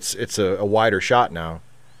a wider shot now.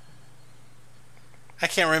 I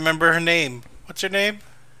can't remember her name. What's her name?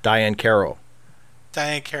 Diane Carroll.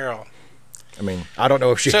 Diane Carroll. I mean, I don't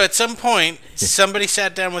know if she... So at some point, somebody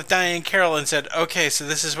sat down with Diane Carroll and said, okay, so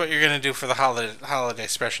this is what you're going to do for the holiday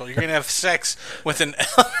special. You're going to have sex with an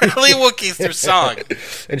elderly Wookiee through song.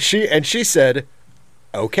 and she said,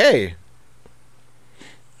 okay.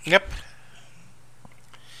 Yep.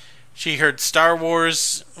 She heard Star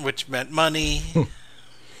Wars, which meant money.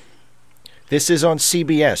 This is on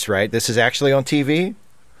CBS, right? This is actually on TV?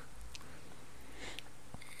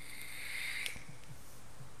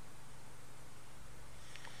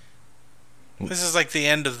 This is like the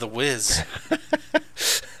end of The Wiz.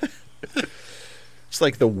 It's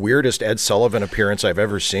like the weirdest Ed Sullivan appearance I've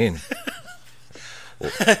ever seen.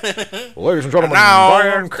 Ladies and gentlemen,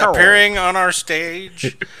 now appearing on our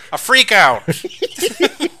stage, a freak out.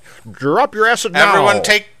 Drop your acid now. Everyone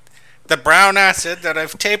take the brown acid that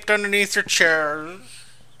I've taped underneath your chair.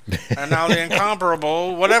 And now the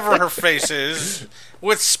incomparable, whatever her face is,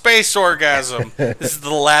 with space orgasm. This is the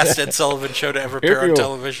last Ed Sullivan show to ever appear on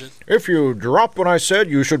television. If you dropped when I said,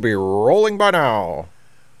 you should be rolling by now.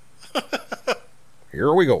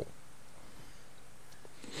 Here we go.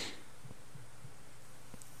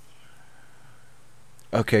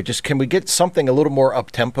 Okay, just can we get something a little more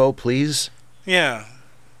up-tempo, please? Yeah.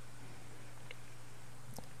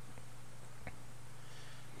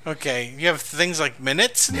 Okay, you have things like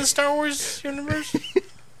minutes in the Star Wars universe?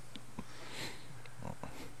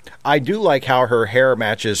 I do like how her hair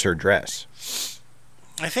matches her dress.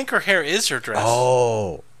 I think her hair is her dress.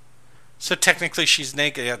 Oh. So technically she's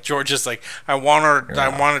naked. Yeah, George is like, I want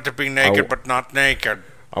it to be naked, but not naked.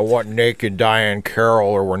 I want naked Diane Carroll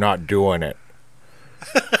or we're not doing it.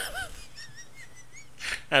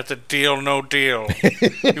 That's a deal, no deal.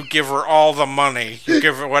 You give her all the money. You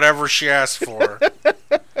give her whatever she asks for.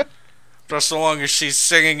 Just so long as she's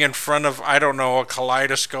singing in front of, I don't know, a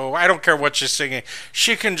kaleidoscope. I don't care what she's singing.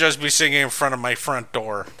 She can just be singing in front of my front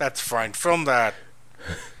door. That's fine. Film that.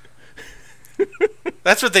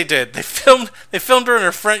 That's what they did. They filmed her in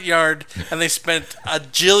her front yard, and they spent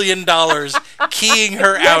 $1 jillion keying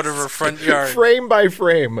her out of her front yard. Frame by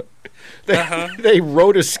frame. They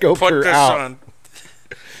rotoscoped her out.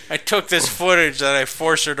 I took this footage that I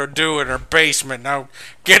forced her to do in her basement. Now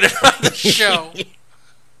get it on the show.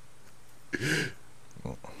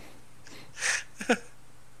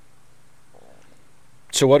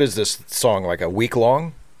 So what is this song, like a week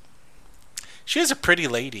long? She is a pretty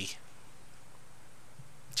lady.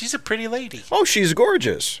 She's a pretty lady. Oh, she's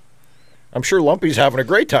gorgeous. I'm sure Lumpy's having a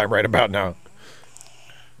great time right about now.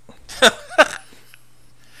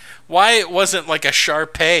 Why it wasn't like a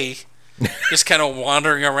Shar-Pei just kind of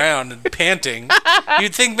wandering around and panting.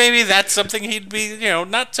 You'd think maybe that's something he'd be,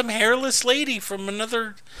 not some hairless lady from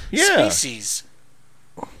another species.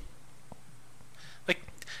 Like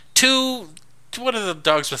what are the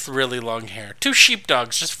dogs with really long hair? 2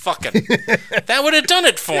 sheepdogs just fucking. That would have done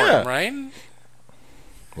it for him, right?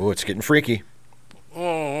 Oh, it's getting freaky.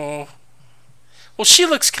 Oh. Well, she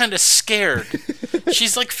looks kind of scared.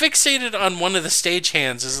 She's like fixated on one of the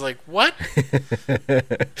stagehands. Is like, what?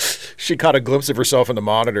 She caught a glimpse of herself in the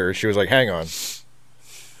monitor. She was like, hang on.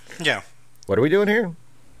 Yeah. What are we doing here?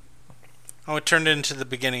 Oh, it turned into the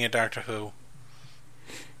beginning of Doctor Who.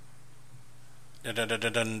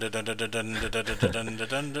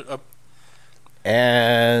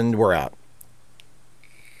 And we're out.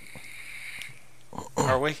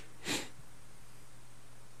 Are we?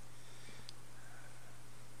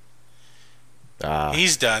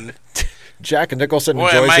 He's done. Jack Nicholson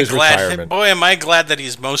enjoys his retirement. Boy, am I glad that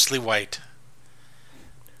he's mostly white.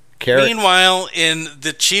 Meanwhile, in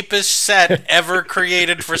the cheapest set ever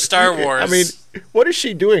created for Star Wars. I mean, what is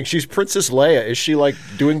she doing? She's Princess Leia. Is she like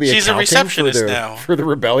doing the She's a accounting receptionist now. For the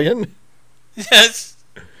rebellion? Yes.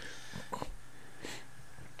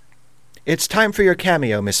 It's time for your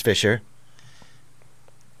cameo, Miss Fisher.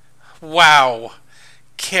 Wow.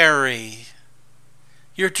 Carrie.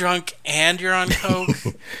 You're drunk and you're on coke?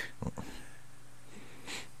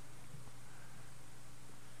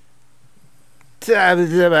 I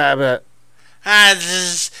don't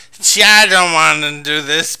want to do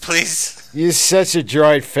this, please. You're such a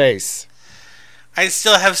droid face. I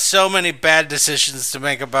still have so many bad decisions to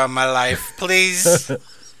make about my life. Please.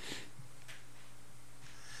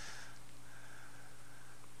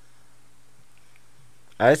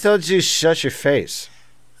 I told you shut your face.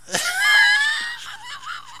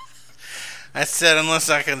 I said unless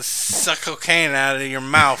I can suck cocaine out of your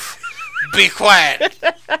mouth. Be quiet,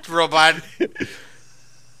 robot.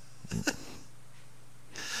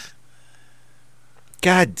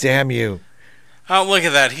 God damn you. Oh, look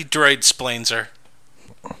at that. He droid-splains her.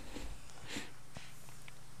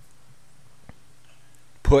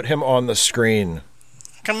 Put him on the screen.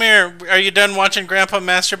 Come here. Are you done watching Grandpa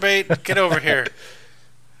masturbate? Get over here.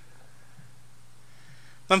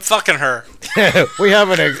 I'm fucking her. We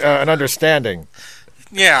have an understanding.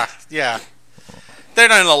 Yeah. They're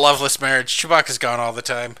not in a loveless marriage. Chewbacca's gone all the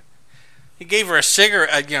time. He gave her a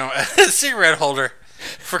cigarette, a cigarette holder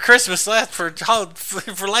for Christmas for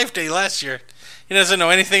Life Day last year. He doesn't know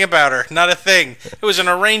anything about her. Not a thing. It was an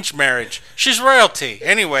arranged marriage. She's royalty.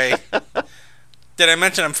 Anyway, did I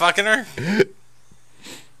mention I'm fucking her?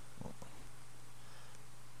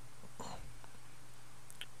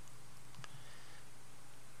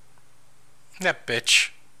 That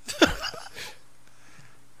bitch.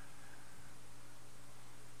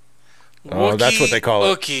 Oh, that's what they call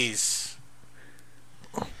it. Wookiees.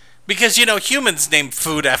 Because, humans name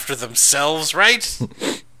food after themselves, right?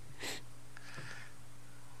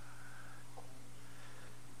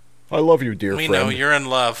 I love you, dear friend. We know, you're in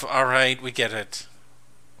love. All right, we get it.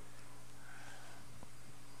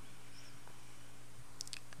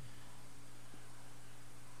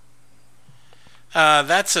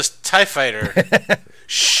 That's a TIE fighter.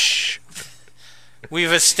 Shh.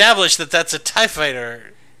 We've established that that's a TIE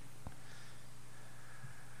fighter.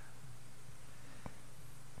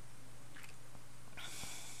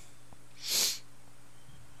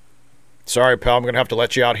 Sorry, pal. I'm going to have to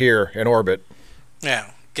let you out here in orbit.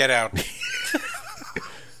 Yeah, get out.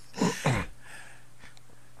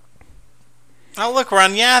 Oh, look, we're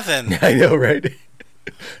on Yavin. I know, right?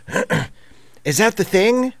 Is that the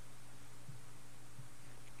thing?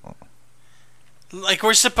 Like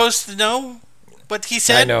we're supposed to know what he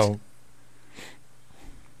said? I know.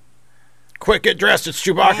 Quick, get dressed. It's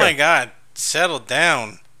Chewbacca. Oh, my God. Settle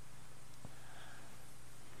down.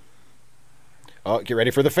 Oh, get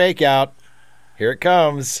ready for the fake out. Here it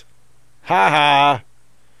comes. Ha ha.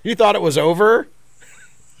 You thought it was over?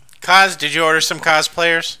 Cos, did you order some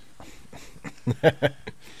cosplayers?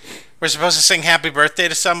 We're supposed to sing happy birthday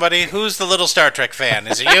to somebody. Who's the little Star Trek fan?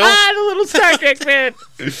 Is it you? The little Star Trek fan.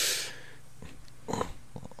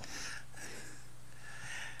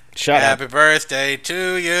 Shut Happy up. birthday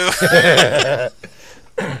to you.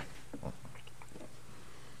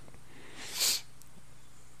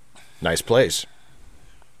 Nice place.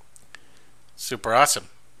 Super awesome.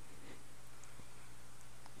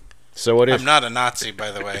 So what is? I'm not a Nazi,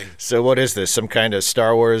 by the way. So what is this? Some kind of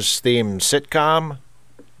Star Wars themed sitcom?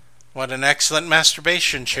 What an excellent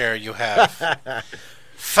masturbation chair you have.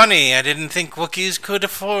 Funny, I didn't think Wookiees could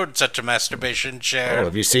afford such a masturbation chair. Oh,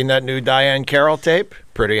 have you seen that new Diane Carroll tape?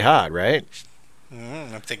 Pretty hot, right?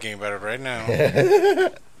 I'm thinking about it right now.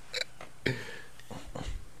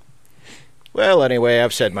 Well, anyway,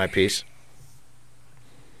 I've said my piece.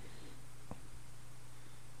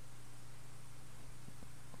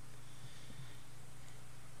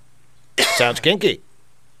 Sounds kinky.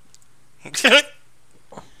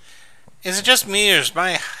 Is it just me, or is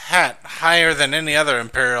my hat higher than any other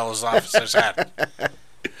Imperial officer's hat?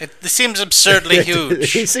 It seems absurdly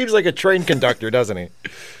huge. He seems like a train conductor, doesn't he?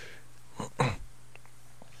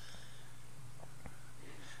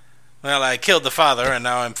 Well, I killed the father, and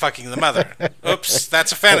now I'm fucking the mother. Oops,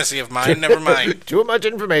 that's a fantasy of mine. Never mind. Too much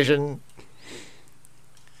information.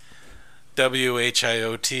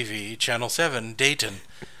 WHIO-TV, Channel 7, Dayton,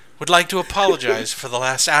 would like to apologize for the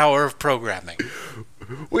last hour of programming.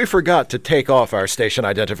 We forgot to take off our station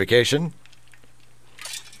identification.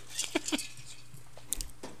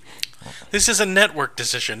 This is a network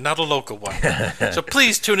decision, not a local one. So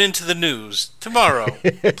please tune into the news tomorrow.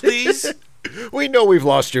 Please? We know we've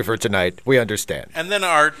lost you for tonight. We understand. And then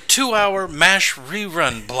our 2-hour MASH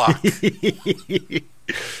rerun block.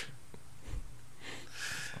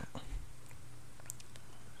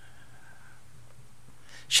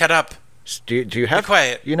 Shut up. Do you have... Be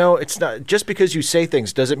quiet. You know, it's not... Just because you say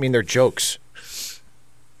things doesn't mean they're jokes.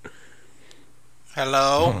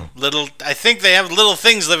 Hello? I think they have little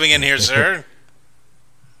things living in here, sir.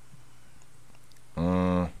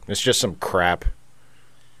 It's just some crap.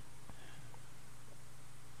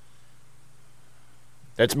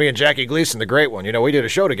 That's me and Jackie Gleason, the great one. You know, we did a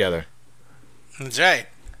show together. That's right.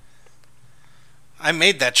 I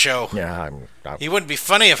made that show. Yeah, It wouldn't be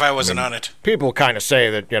funny if I wasn't on it. People kind of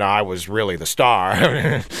say that, you know, I was really the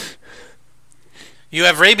star. You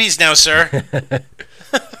have rabies now, sir.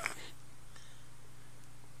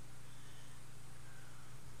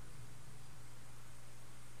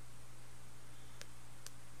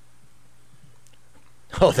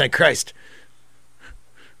 Oh, thank Christ.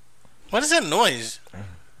 What is that noise?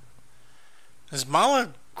 Is Mala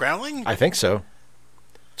growling? I think so.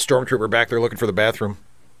 Stormtrooper back there looking for the bathroom.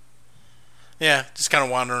 Yeah, just kind of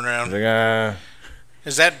wandering around. Like,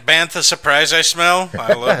 Is that Bantha Surprise I smell?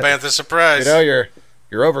 I love Bantha Surprise. You know, you're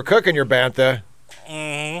overcooking your Bantha.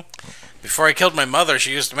 Mm-hmm. Before I killed my mother,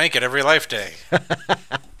 she used to make it every life day.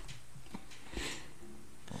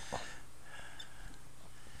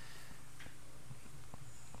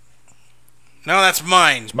 No, that's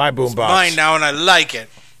mine. It's my boombox. It's mine now, and I like it.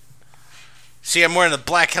 See, I'm wearing the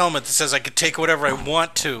black helmet that says I can take whatever I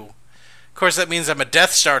want to. Of course, that means I'm a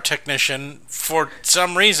Death Star technician. For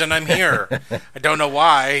some reason, I'm here. I don't know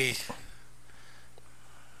why.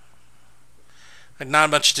 Had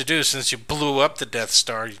not much to do since you blew up the Death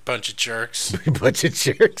Star, you bunch of jerks. Bunch of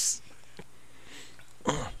jerks.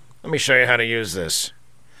 Let me show you how to use this.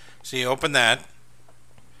 So you open that,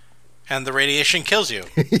 and the radiation kills you.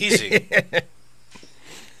 Easy.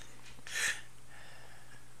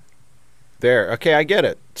 There. Okay, I get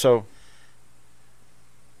it. So.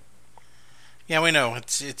 Yeah, we know.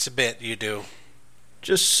 It's a bit you do.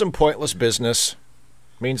 Just some pointless business.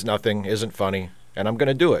 Means nothing. Isn't funny. And I'm going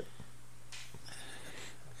to do it.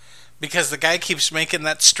 Because the guy keeps making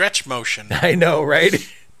that stretch motion. I know,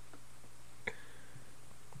 right?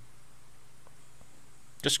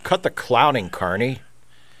 Just cut the clowning, Carney.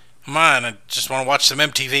 Come on, I just want to watch some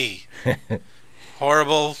MTV.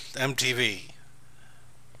 Horrible MTV.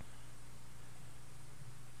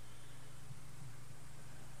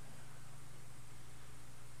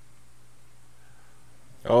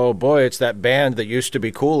 Oh boy, it's that band that used to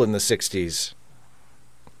be cool in the 60s.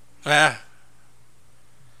 Yeah.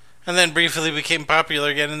 And then briefly became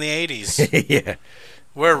popular again in the 80s. Yeah.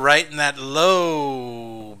 We're right in that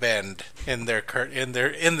low bend in their chart.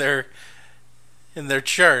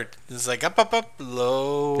 It's like up,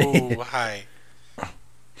 low, high.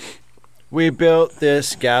 We built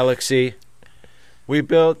this galaxy. We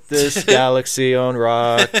built this galaxy on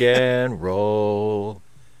rock and roll.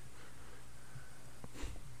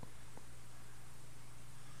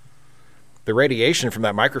 The radiation from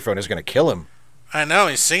that microphone is going to kill him. I know,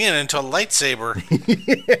 he's singing into a lightsaber.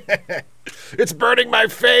 It's burning my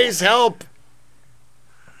face, help!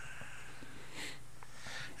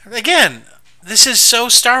 Again, this is so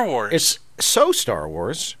Star Wars. It's so Star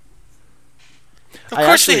Wars. Of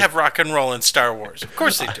course they have rock and roll in Star Wars. Of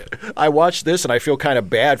course they do. I watched this and I feel kind of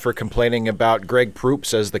bad for complaining about Greg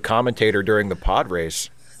Proops as the commentator during the pod race.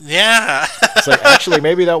 Yeah. It's like, actually,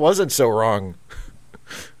 maybe that wasn't so wrong.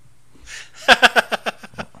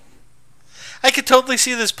 I could totally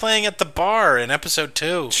see this playing at the bar in episode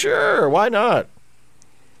 2. Sure, why not?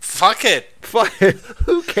 Fuck it. Fuck it.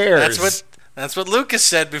 Who cares? That's what Lucas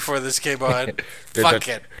said before this came on. Fuck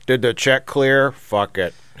it. Did the check clear? Fuck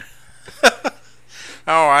it.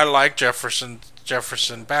 Oh, I like Jefferson.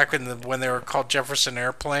 Back when they were called Jefferson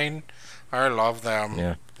Airplane. I love them.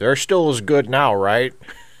 Yeah. They're still as good now, right?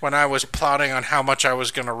 when I was plotting on how much I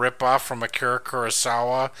was going to rip off from Akira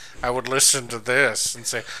Kurosawa, I would listen to this and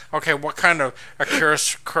say, okay, what kind of Akira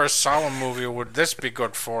Kurosawa movie would this be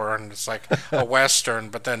good for? And it's like a Western,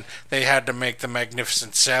 but then they had to make The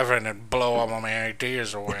Magnificent Seven and blow all my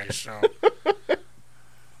ideas away, so...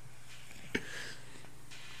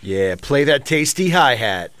 Yeah, play that tasty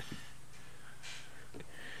hi-hat.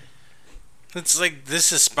 It's like,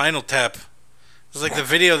 this is Spinal Tap. It's like the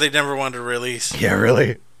video they never wanted to release. Yeah,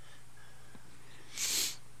 really?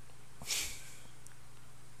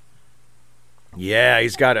 Yeah,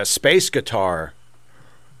 he's got a space guitar.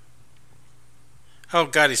 Oh,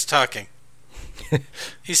 God, he's talking.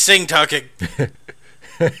 He's sing-talking.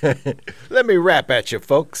 Let me rap at you,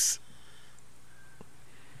 folks.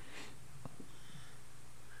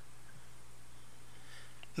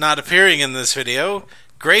 Not appearing in this video,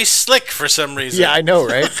 Grace Slick for some reason. Yeah, I know,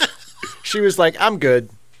 right? She was like, I'm good.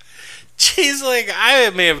 She's like, I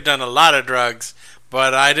may have done a lot of drugs,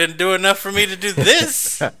 but I didn't do enough for me to do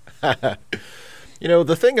this. You know,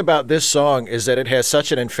 the thing about this song is that it has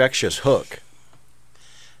such an infectious hook.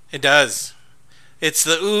 It does. It's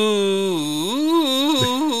the ooh.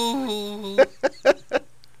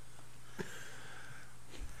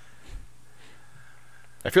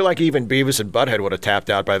 I feel like even Beavis and Butthead would have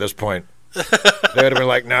tapped out by this point. They would have been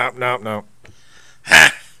like, no.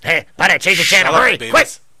 Hey, Butthead, change the channel, hurry, quick!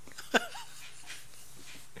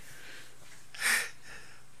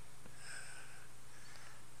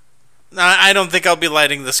 No, I don't think I'll be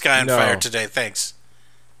lighting the sky on fire today, thanks.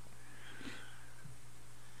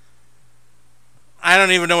 I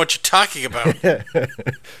don't even know what you're talking about. The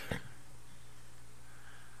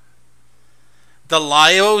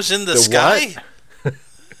Lios in the sky? What? I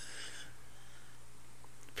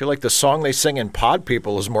feel like the song they sing in Pod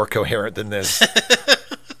People is more coherent than this.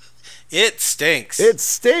 It stinks. It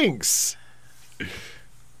stinks.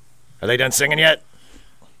 Are they done singing yet?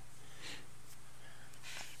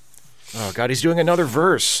 Oh God, he's doing another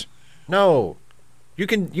verse. No, you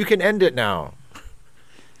can end it now.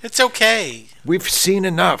 It's okay. We've seen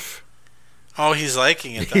enough. Oh, he's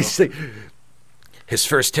liking it though. His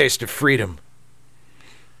first taste of freedom.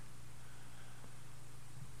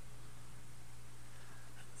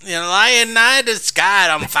 You know, lion night is sky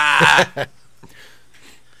on fire.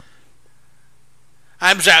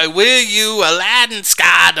 I'm sorry, will you Aladdin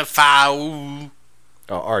sky to fire? Ooh.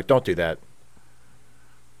 Oh, Art, don't do that.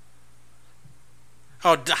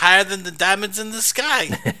 Oh, higher than the diamonds in the sky.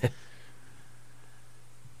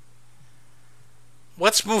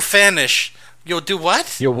 What's move vanish? You'll do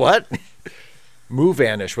what? You'll what? Move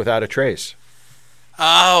vanish without a trace.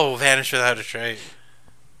 Oh, vanish without a trace.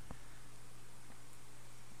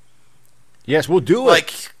 Yes, we'll do it.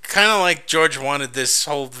 Like, kind of like George wanted this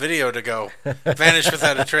whole video to go. Vanish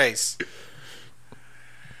without a trace.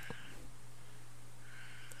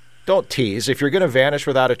 Don't tease. If you're going to vanish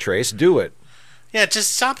without a trace, do it. Yeah,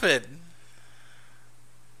 just stop it.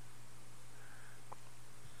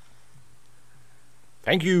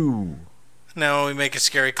 Thank you. Now we make a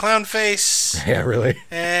scary clown face. Yeah, really?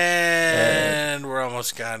 And we're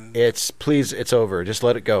almost done. Please, it's over. Just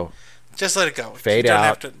let it go. Just let it go. Fade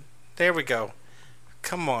out. There we go.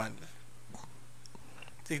 Come on.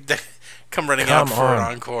 Come running out for an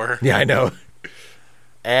encore. Yeah, I know.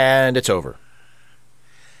 And it's over.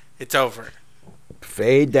 It's over.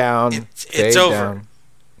 Fade down. It's over. Down.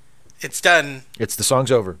 It's done. The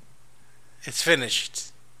song's over. It's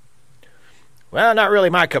finished. Well, not really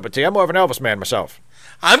my cup of tea. I'm more of an Elvis man myself.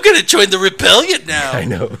 I'm going to join the rebellion now. I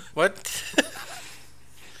know. What?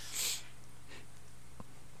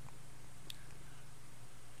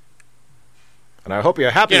 And I hope you're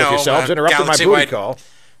happy with yourselves interrupting my booty call.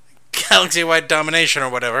 Galaxy-wide domination or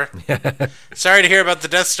whatever. Sorry to hear about the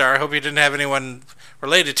Death Star. I hope you didn't have anyone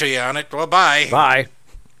related to you on it. Well, bye. Bye.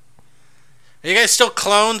 Are you guys still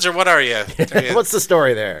clones, or what are you? What's the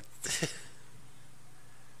story there?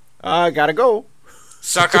 I gotta go.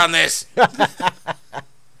 Suck on this.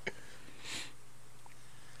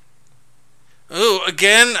 Ooh,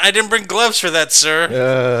 again? I didn't bring gloves for that,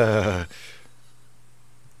 sir.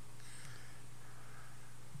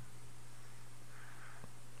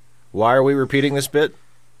 Why are we repeating this bit?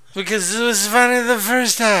 Because it was funny the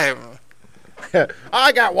first time.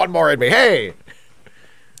 I got one more in me. Hey!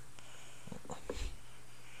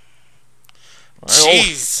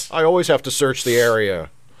 Jeez. I always have to search the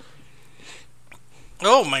area.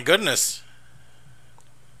 Oh, my goodness.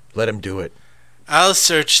 Let him do it. I'll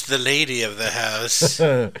search the lady of the house.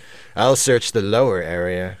 I'll search the lower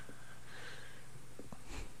area.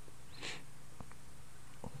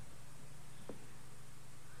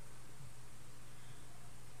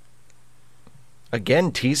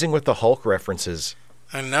 Again, teasing with the Hulk references.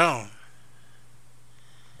 I know.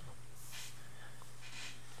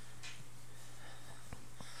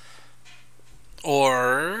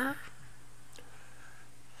 Or...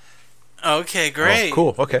 Okay, great. Oh,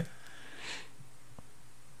 cool, okay.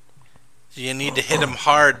 You need to hit him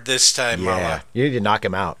hard this time, Mama. You need to knock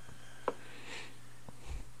him out.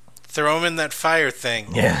 Throw him in that fire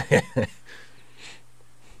thing. Yeah.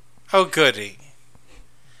 Oh, goody.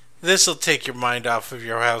 This'll take your mind off of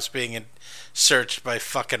your house being searched by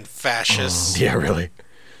fucking fascists. Yeah, really.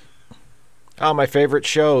 Oh, my favorite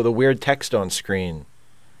show, the weird text on screen.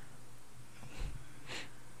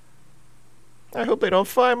 I hope they don't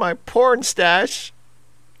find my porn stash.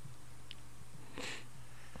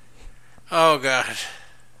 Oh, God.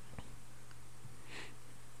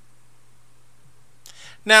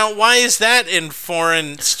 Now, why is that in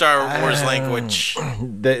foreign Star Wars language?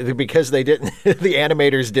 Because they didn't. The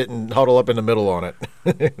animators didn't huddle up in the middle on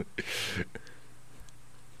it.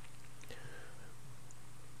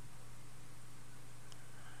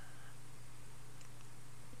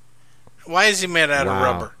 Why is he made out of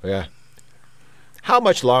rubber? Yeah. How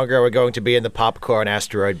much longer are we going to be in the popcorn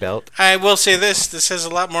asteroid belt? I will say this. This has a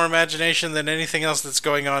lot more imagination than anything else that's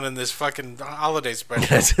going on in this fucking holiday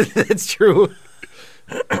special. That's true.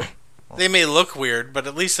 They may look weird, but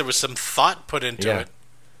at least there was some thought put into it.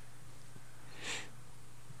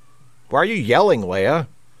 Why are you yelling, Leia?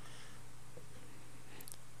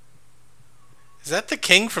 Is that the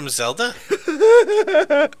king from Zelda?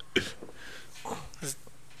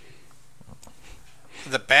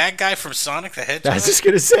 The bad guy from Sonic the Hedgehog? I was just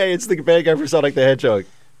going to say, it's the bad guy from Sonic the Hedgehog.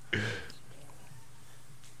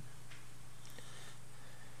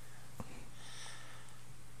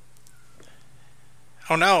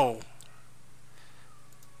 Oh, no.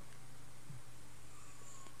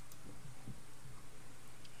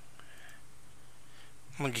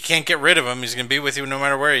 Well, you can't get rid of him. He's going to be with you no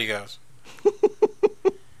matter where he goes.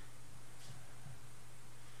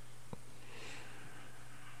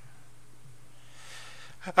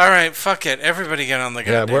 All right, fuck it. Everybody get on the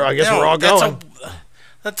gun. Yeah, I guess we're all going.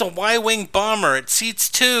 That's a Y-wing bomber. It seats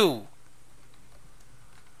 2.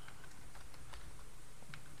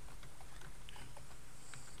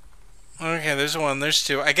 Okay, there's 1. There's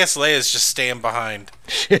 2. I guess Leia's just staying behind.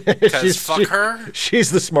 Because fuck her.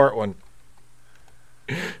 She's the smart one.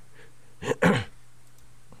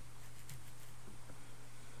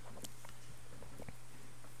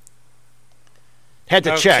 Had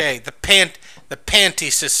to check. Okay, the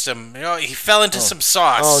panty system. You know, he fell into some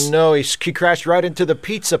sauce. Oh no, he crashed right into the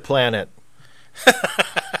pizza planet.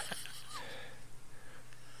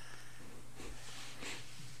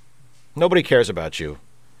 Nobody cares about you.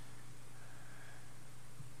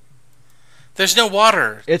 There's no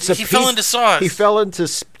water. He fell into sauce. He fell into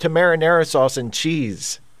marinara sauce and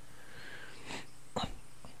cheese.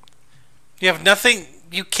 You have nothing.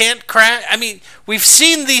 You can't crash. I mean, we've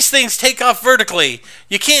seen these things take off vertically.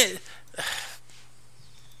 You can't.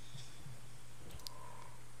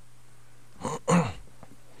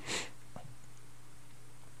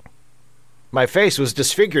 My face was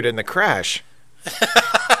disfigured in the crash.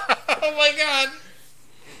 Oh my God.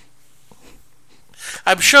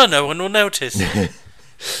 I'm sure no one will notice.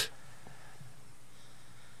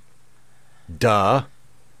 Duh.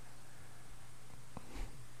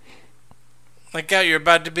 Like, God, you're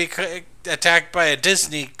about to be attacked by a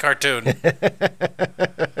Disney cartoon.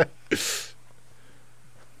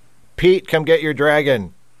 Pete, come get your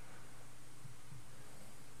dragon.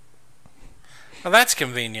 Well, that's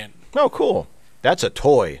convenient. Oh, cool. That's a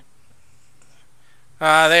toy.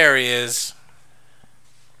 Ah, there he is.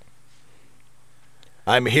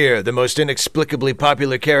 I'm here, the most inexplicably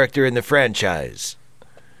popular character in the franchise.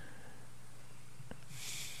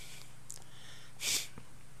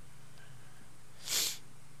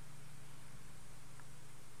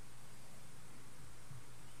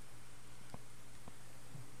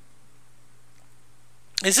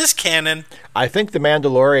 Is this canon? I think The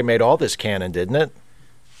Mandalorian made all this canon, didn't it?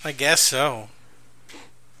 I guess so.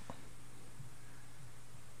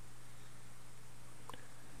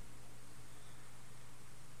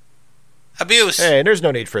 Abuse. Hey, there's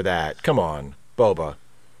no need for that. Come on, Boba.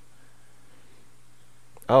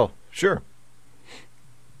 Oh, sure.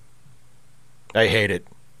 I hate it.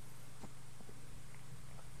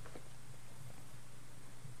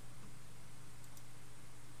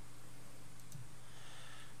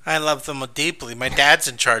 I love them deeply. My dad's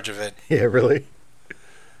in charge of it. Yeah, really?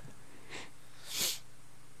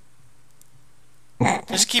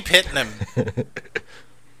 Just keep hitting him.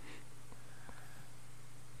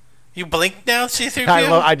 You blink now,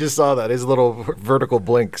 C-3PO? I just saw that. His little vertical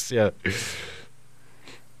blinks, yeah.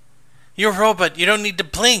 You're a robot. You don't need to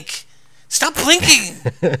blink. Stop blinking.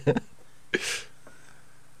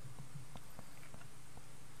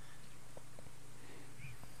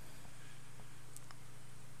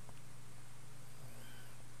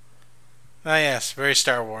 Ah, yes. Very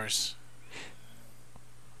Star Wars.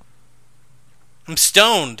 I'm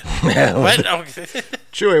stoned. What? Oh.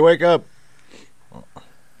 Chewie, wake up.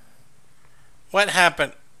 What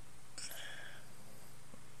happened?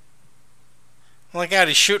 Oh my God,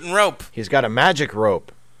 he's shooting rope. He's got a magic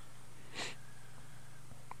rope.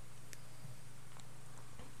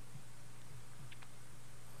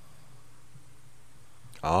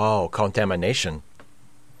 Oh, contamination.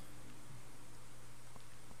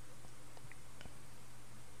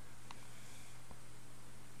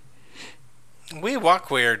 We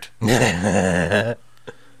walk weird.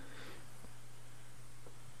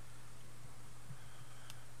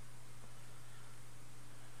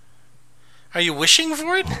 Are you wishing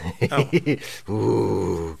for it? Oh.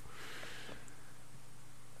 Ooh.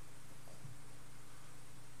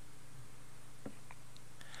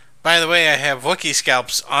 By the way, I have Wookiee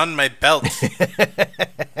scalps on my belt.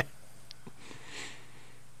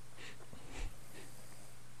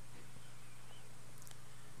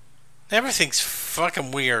 Everything's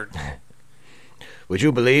fucking weird. Would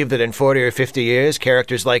you believe that in 40 or 50 years,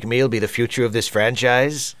 characters like me will be the future of this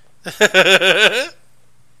franchise?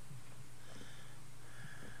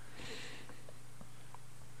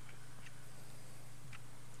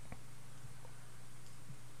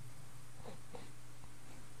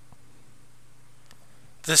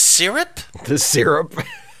 The syrup? The syrup?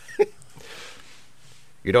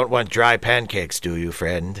 You don't want dry pancakes, do you,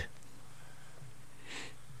 friend?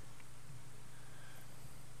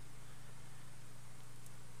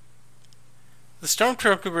 The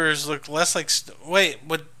stormtroopers look less like... Wait,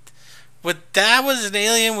 what that was an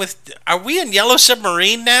alien with... Are we in Yellow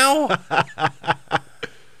Submarine now?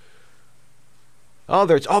 Oh,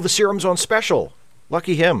 the serum's on special.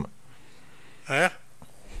 Lucky him. Huh?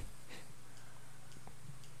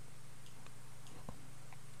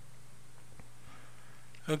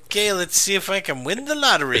 Okay, let's see if I can win the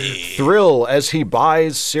lottery. Thrill as he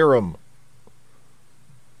buys serum.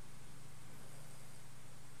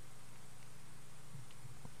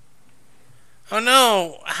 Oh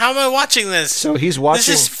no, how am I watching this? So he's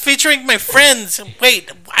watching... This is featuring my friends. Wait,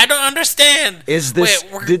 I don't understand. Is this...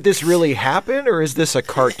 Did this really happen, or is this a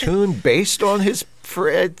cartoon based on his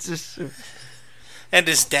friends? And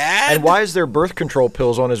his dad? And why is there birth control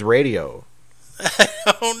pills on his radio?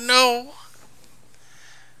 Oh no.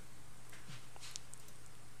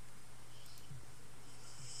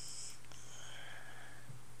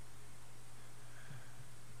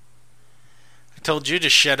 I told you to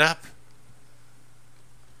shut up.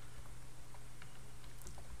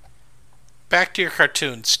 Back to your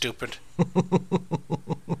cartoon, stupid.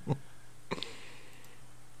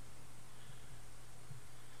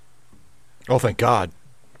 Oh, thank God.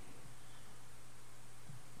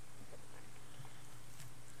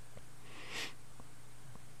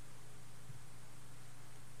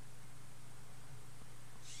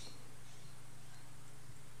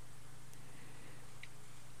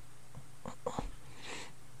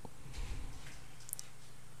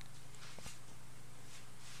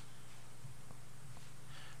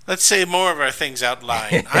 Let's say more of our things out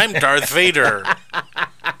loud. I'm Darth Vader.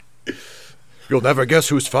 You'll never guess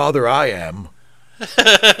whose father I am.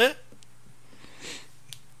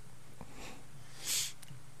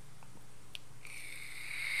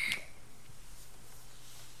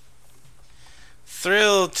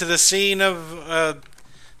 Thrilled to the scene of a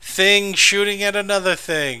thing shooting at another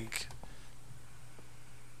thing.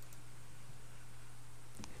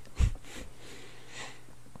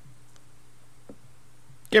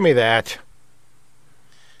 Give me that.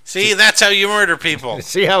 See, that's how you murder people.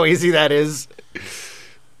 See how easy that is?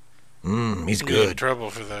 He's You're good. in trouble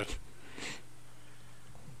for that.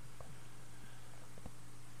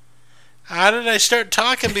 How did I start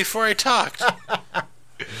talking before I talked?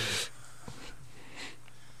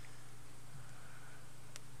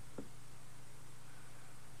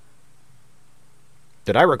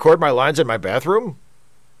 Did I record my lines in my bathroom?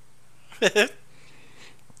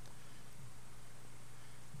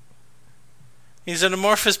 He's an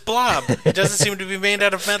amorphous blob. He doesn't seem to be made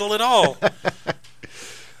out of metal at all.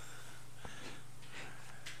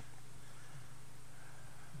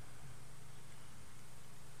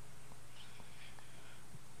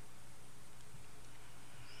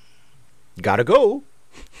 Gotta go.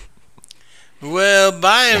 Well,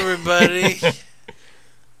 bye, everybody.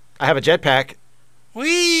 I have a jetpack.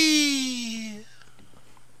 Whee!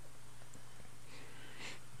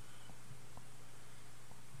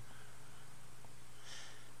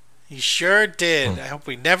 He sure did. I hope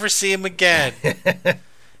we never see him again.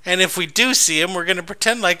 And if we do see him, we're going to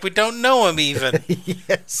pretend like we don't know him even.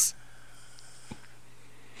 Yes.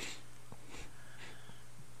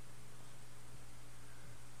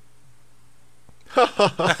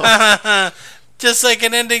 Just like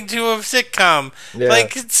an ending to a sitcom. Yeah.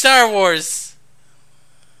 Like Star Wars.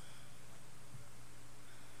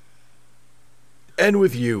 And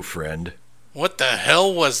with you, friend. What the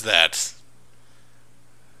hell was that?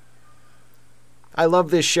 I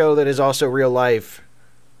love this show that is also real life.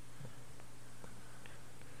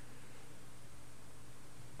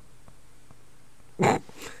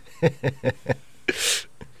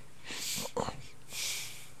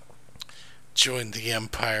 Join the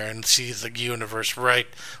Empire and see the universe right.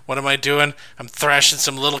 What am I doing? I'm thrashing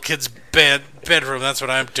some little kid's bedroom. That's what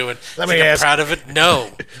I'm doing. Let Think me I'm ask- proud of it?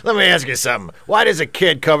 No. Let me ask you something. Why does a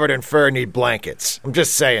kid covered in fur need blankets? I'm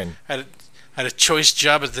just saying. Had a choice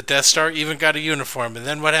job at the Death Star, even got a uniform. And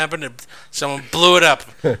then what happened? Someone blew it up.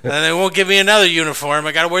 And then they won't give me another uniform.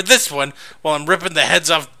 I gotta wear this one while I'm ripping the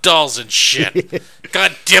heads off dolls and shit.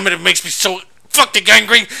 God damn it, it makes me so fucking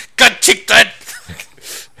angry. God, take that.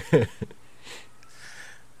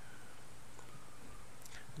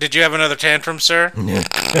 Did you have another tantrum, sir?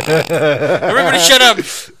 Everybody shut up.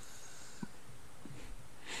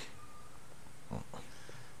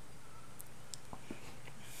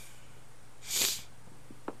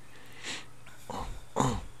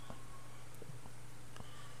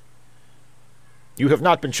 You have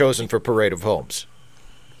not been chosen for Parade of Homes.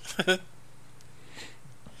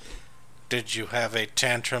 Did you have a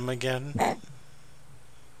tantrum again?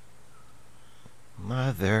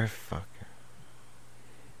 Motherfucker.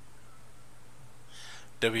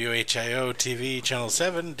 WHIO TV Channel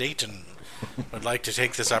 7, Dayton. Would like to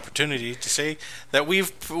take this opportunity to say that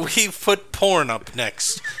we've put porn up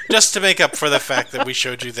next, just to make up for the fact that we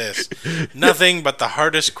showed you this. Nothing but the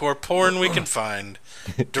hardest core porn we can find,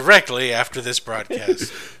 directly after this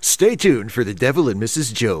broadcast. Stay tuned for The Devil and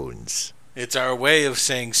Mrs. Jones. It's our way of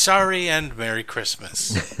saying sorry and Merry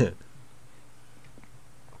Christmas.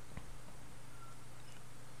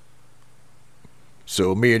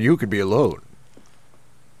 So me and you could be alone.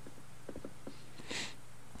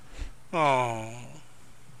 Oh.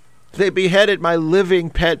 They beheaded my living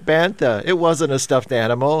pet bantha. It wasn't a stuffed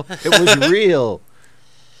animal. It was real.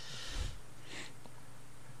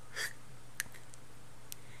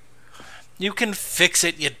 You can fix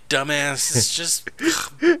it, you dumbass. It's just...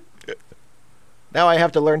 Now I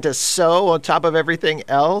have to learn to sew on top of everything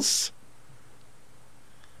else?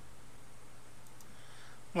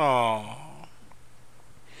 Oh.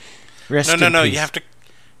 Rest No. in You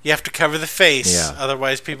have to cover the face. Yeah.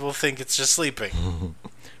 Otherwise, people think it's just sleeping.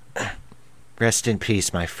 Rest in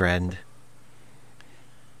peace, my friend.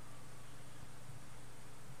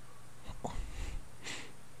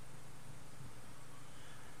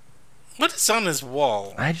 What is on his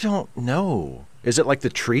wall? I don't know. Is it like the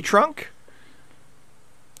tree trunk?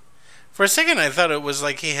 For a second, I thought it was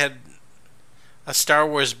like he had a Star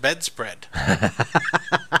Wars bedspread.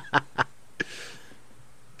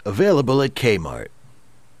 Available at Kmart.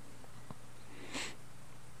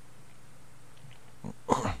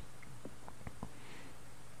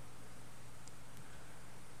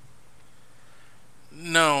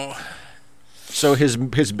 No. So his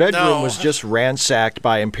bedroom No. was just ransacked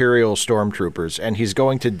by Imperial stormtroopers, and he's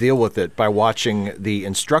going to deal with it by watching the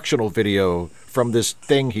instructional video from this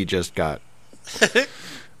thing he just got.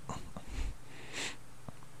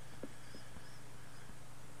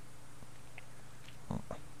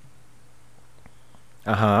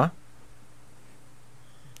 Uh-huh.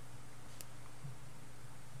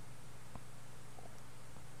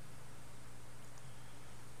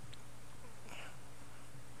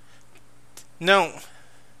 No.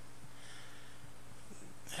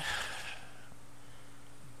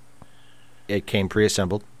 It came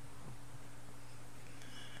pre-assembled.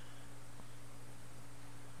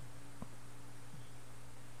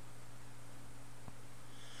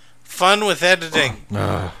 Fun with editing.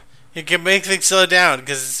 Ugh. You can make things slow down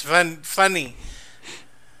because it's funny.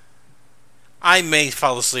 I may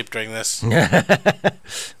fall asleep during this.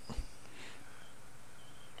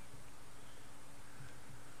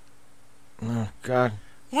 Oh, God.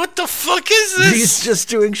 What the fuck is this? He's just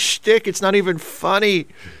doing shtick. It's not even funny.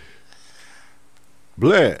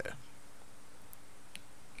 Bleh.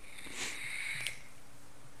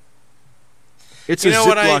 It's You a know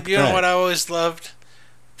what Ziploc you know bag. what I always loved?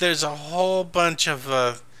 There's a whole bunch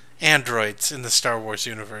of androids in the Star Wars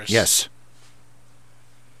universe. Yes.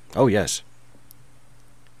 Oh, yes.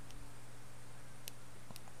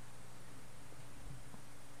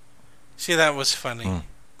 See, that was funny.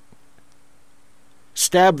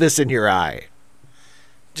 Stab this in your eye.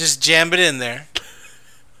 Just jam it in there.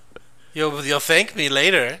 You'll thank me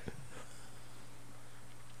later.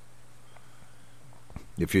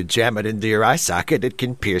 If you jam it into your eye socket, it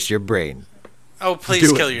can pierce your brain. Oh,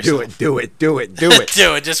 please kill yourself. Do it. Do it.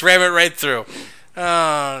 Just ram it right through.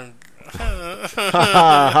 Ha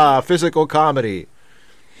ha ha. Physical comedy.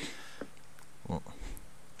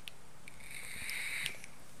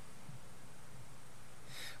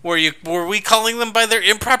 Were we calling them by their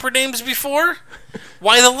improper names before?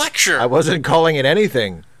 Why the lecture? I wasn't calling it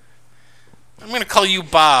anything. I'm going to call you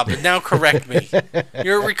Bob, and now correct me.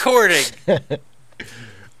 You're recording.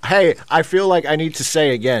 Hey, I feel like I need to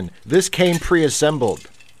say again, this came pre-assembled.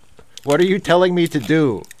 What are you telling me to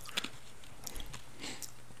do?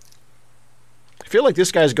 I feel like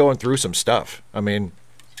this guy's going through some stuff. I mean...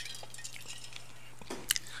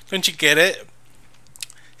 Don't you get it?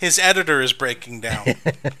 His editor is breaking down.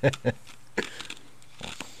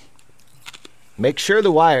 Make sure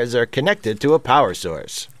the wires are connected to a power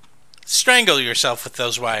source. Strangle yourself with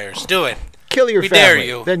those wires. Do it. Kill your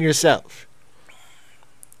family, then yourself.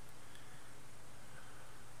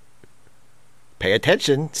 Pay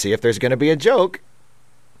attention. See if there's going to be a joke.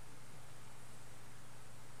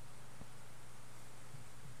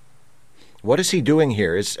 What is he doing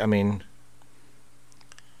here? It's a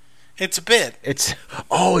bit. It's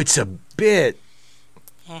a bit.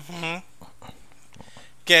 Mm-hmm.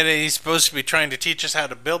 Get it? He's supposed to be trying to teach us how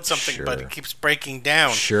to build something, Sure. but it keeps breaking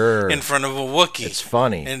down. Sure. In front of a Wookiee. It's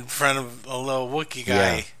funny. In front of a little Wookiee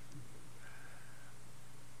guy. Yeah.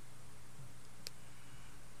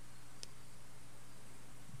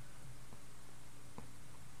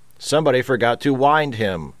 Somebody forgot to wind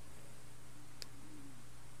him.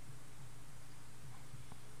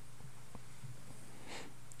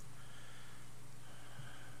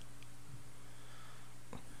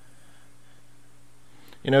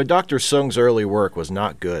 You know, Dr. Sung's early work was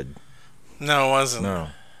not good. No, it wasn't. No.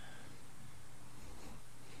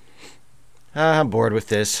 I'm bored with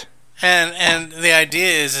this. And the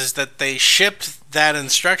idea is that they shipped that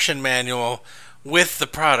instruction manual with the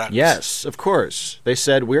product. Yes, of course. They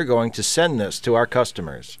said, we're going to send this to our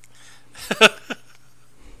customers.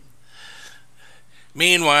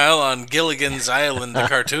 Meanwhile, on Gilligan's Island, the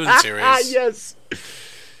cartoon series. Yes.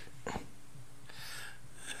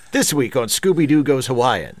 This week on Scooby-Doo Goes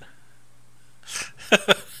Hawaiian.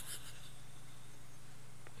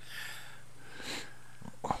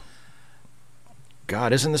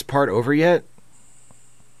 God, isn't this part over yet?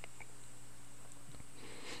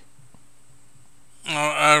 Oh,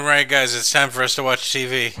 all right, guys, it's time for us to watch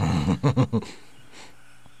TV.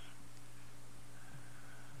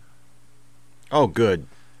 Oh, good.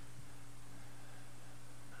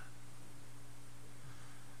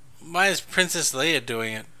 Why is Princess Leia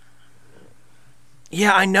doing it?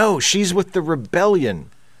 Yeah, I know. She's with the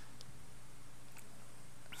rebellion.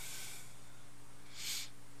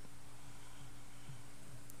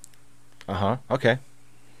 Uh-huh. Okay.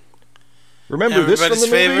 Remember this from the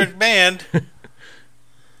movie? Everybody's favorite band.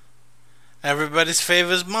 Everybody's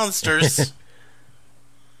favorite monsters.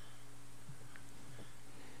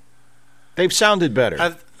 They've sounded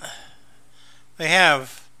better. They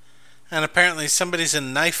have. And apparently somebody's a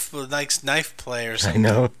knife play or something. I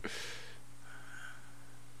know.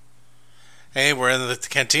 Hey, we're in the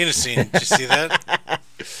cantina scene. Did you see that?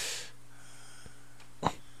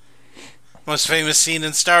 Most famous scene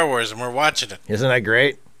in Star Wars, and we're watching it. Isn't that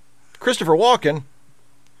great? Christopher Walken.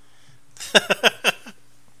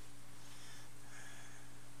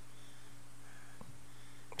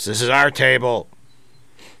 This is our table.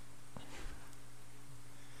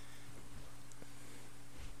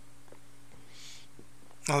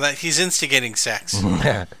 Oh, that he's instigating sex.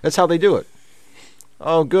 That's how they do it.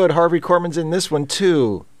 Oh, good. Harvey Korman's in this one,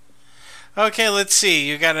 too. Okay, let's see.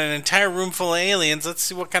 You got an entire room full of aliens. Let's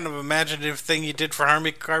see what kind of imaginative thing you did for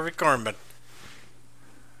Harvey Korman.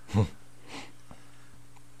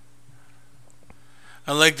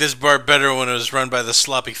 I like this bar better when it was run by the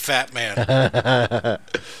sloppy fat man.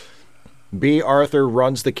 B. Arthur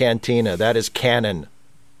runs the cantina. That is canon.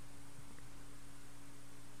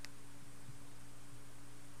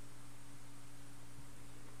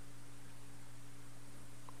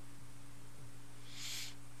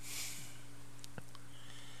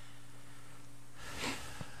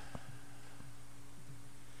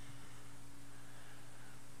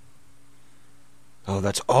 Oh,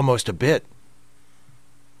 that's almost a bit.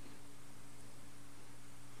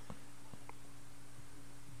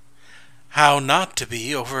 How not to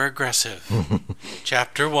be over-aggressive.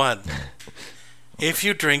 Chapter 1. If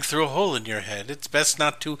you drink through a hole in your head, it's best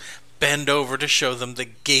not to bend over to show them the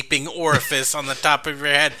gaping orifice on the top of your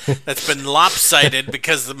head that's been lopsided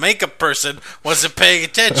because the makeup person wasn't paying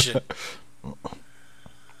attention.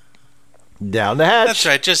 Down the hatch. That's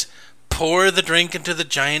right. Just pour the drink into the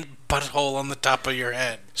giant butthole on the top of your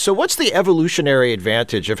head. So what's the evolutionary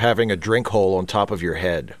advantage of having a drink hole on top of your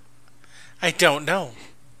head? I don't know.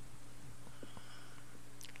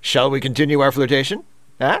 Shall we continue our flirtation?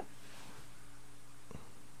 Huh?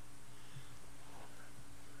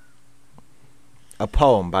 A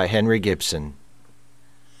poem by Henry Gibson.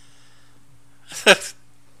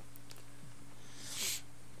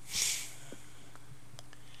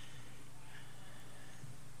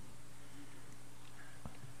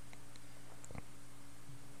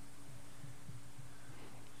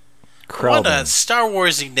 What a Star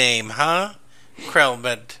Warsy name, huh?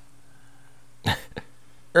 Krellman.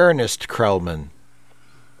 Ernest Krellman.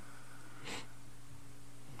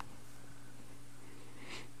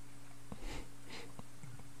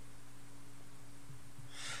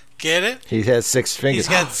 Get it? He has 6 fingers.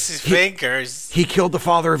 He's got 6 fingers. He killed the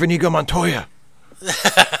father of Inigo Montoya.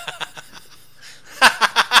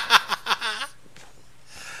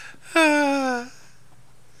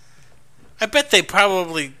 I bet they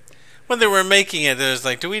probably, when they were making it, it was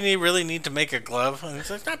like, do we really need to make a glove? And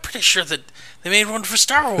it's like, I'm pretty sure that they made one for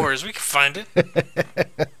Star Wars. We can find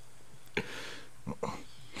it.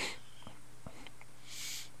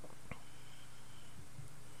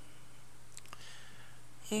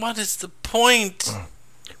 What is the point?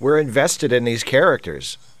 We're invested in these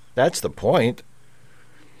characters. That's the point.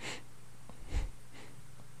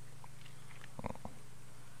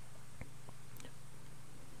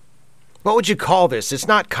 What would you call this? It's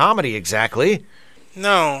not comedy exactly.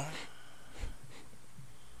 No.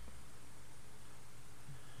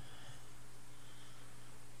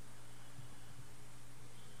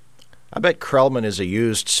 I bet Krellman is a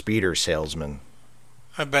used speeder salesman.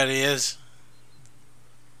 I bet he is.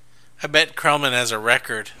 I bet Krellman has a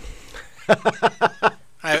record.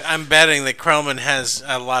 I'm betting that Krellman has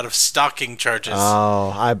a lot of stalking charges.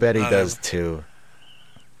 Oh, I bet he does too.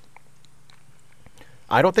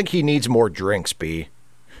 I don't think he needs more drinks, B.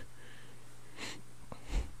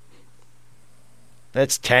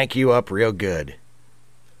 Let's tank you up real good.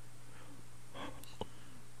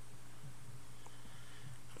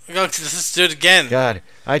 Let's do it again. God,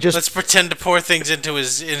 let's pretend to pour things into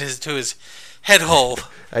his head hole.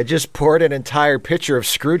 I just poured an entire pitcher of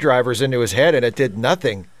screwdrivers into his head and it did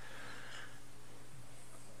nothing.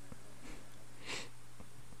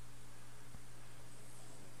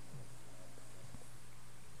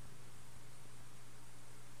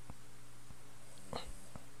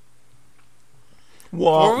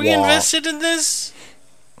 Were we invested in this?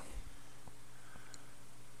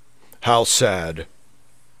 How sad.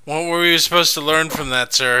 What were we supposed to learn from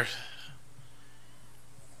that, sir?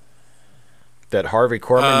 That Harvey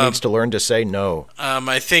Korman needs to learn to say no.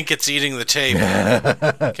 I think it's eating the tape.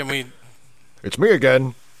 Can we... It's me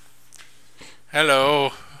again.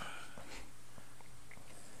 Hello.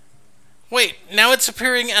 Wait, now it's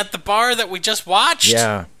appearing at the bar that we just watched?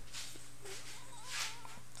 Yeah.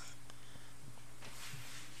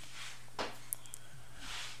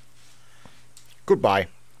 Goodbye.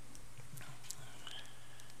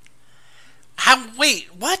 Wait,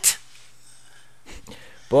 what?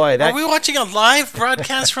 Boy, Are we watching a live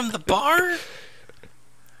broadcast from the bar?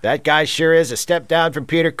 That guy sure is a step down from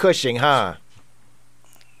Peter Cushing, huh?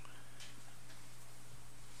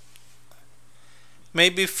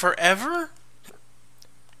 Maybe forever?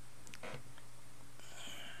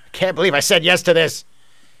 Can't believe I said yes to this.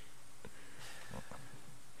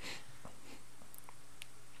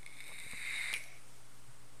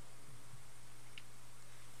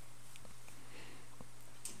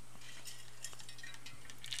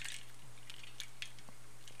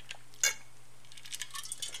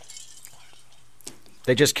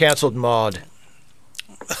 They just canceled Maude.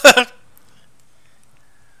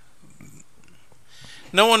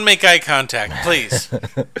 No one make eye contact, please.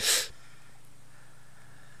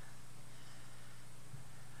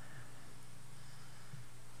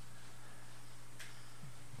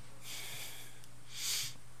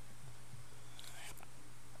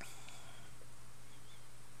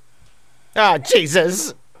 Ah,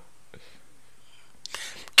 Jesus.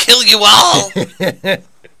 Kill you all.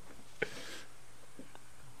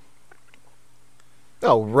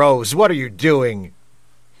 Oh, Rose, what are you doing?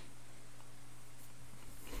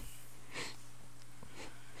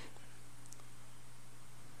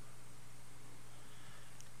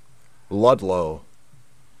 Ludlow.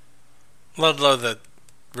 Ludlow, the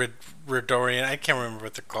Redorian. I can't remember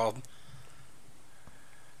what they're called.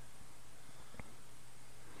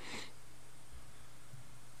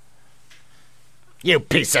 You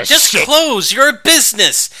piece of Just shit. close. You're a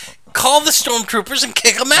business. Call the stormtroopers and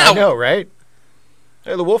kick them out. I know, right?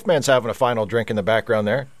 Hey, the Wolfman's having a final drink in the background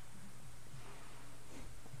there.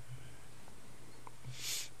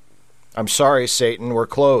 I'm sorry, Satan. We're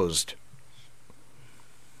closed.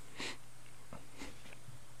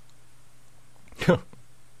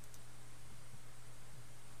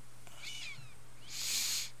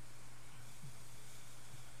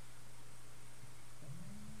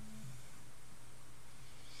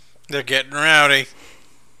 They're getting rowdy.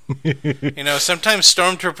 You know, sometimes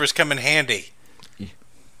stormtroopers come in handy.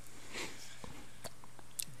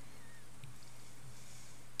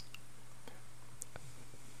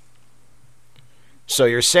 So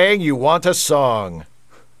you're saying you want a song?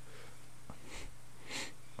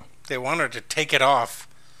 They want her to take it off.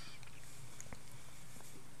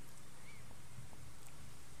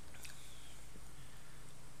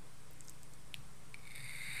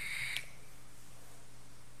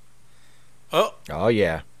 Oh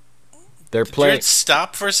yeah. They're Did playing. you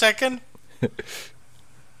stop for a second?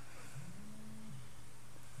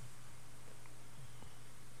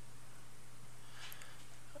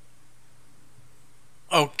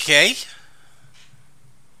 Okay.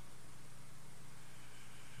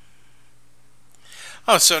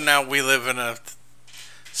 Oh, so now we live in a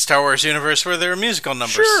Star Wars universe where there are musical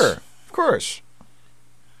numbers. Sure, of course.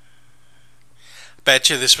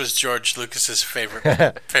 Bet you this was George Lucas's favorite part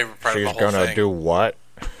of the whole thing. She's gonna do what?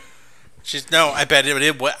 I bet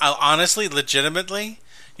it. Honestly, legitimately,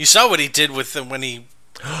 you saw what he did with them when he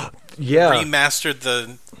remastered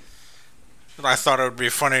the. I thought it would be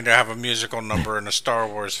funny to have a musical number in a Star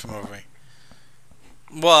Wars movie.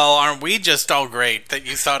 Well, aren't we just all great that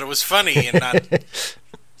you thought it was funny and not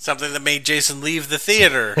something that made Jason leave the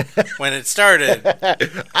theater when it started?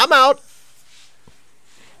 I'm out.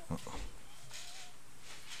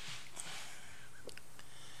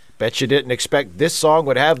 Bet you didn't expect this song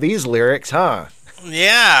would have these lyrics, huh?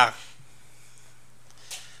 Yeah.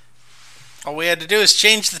 All we had to do is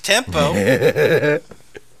change the tempo.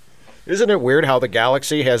 Isn't it weird how the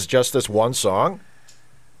galaxy has just this one song?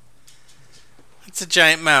 It's a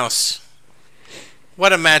giant mouse.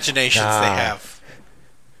 What imaginations they have.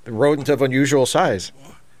 The rodent of unusual size.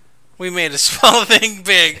 We made a small thing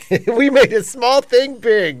big. We made a small thing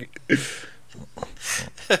big.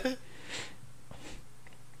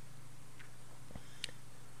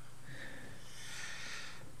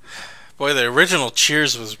 Boy, the original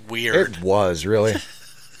Cheers was weird. It was, really.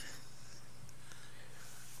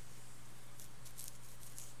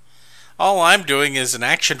 All I'm doing is an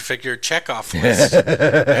action figure checkoff list. Yeah,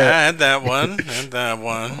 I had that one. And that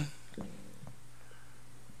one.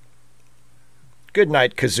 Good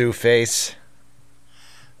night, Kazoo Face.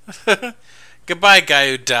 Goodbye,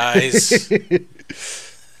 guy who dies.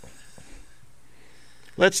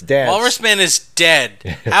 Let's dance. Walrus Man is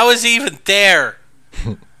dead. How is he even there?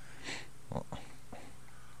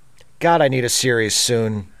 God, I need a series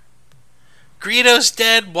soon. Greedo's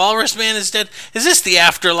dead. Walrus Man is dead. Is this the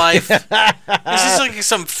afterlife? Is this like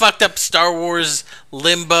some fucked up Star Wars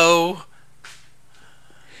limbo?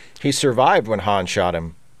 He survived when Han shot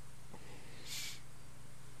him.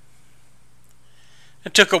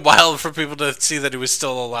 It took a while for people to see that he was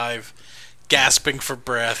still alive, gasping for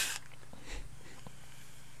breath.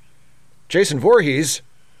 Jason Voorhees.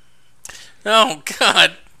 Oh,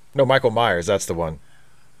 God. No, Michael Myers. That's the one.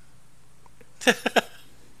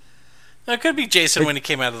 That could be Jason when he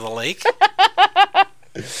came out of the lake.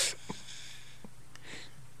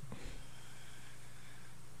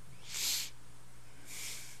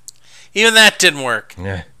 Even that didn't work.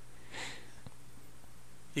 Yeah.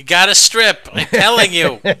 You gotta strip. I'm telling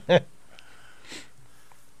you.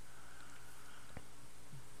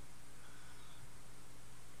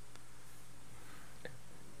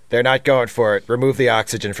 They're not going for it. Remove the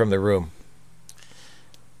oxygen from the room.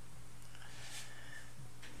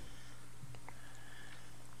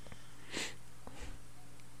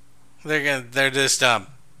 They're just dumb.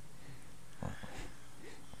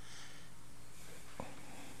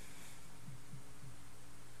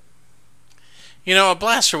 You know, a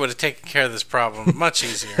blaster would have taken care of this problem much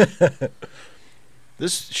easier.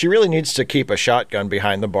 She really needs to keep a shotgun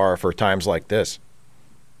behind the bar for times like this.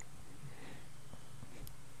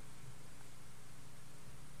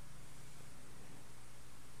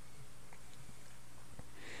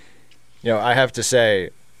 You know, I have to say,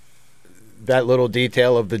 that little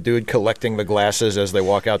detail of the dude collecting the glasses as they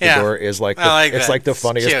walk out the door is like, it's like the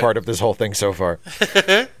funniest part of this whole thing so far.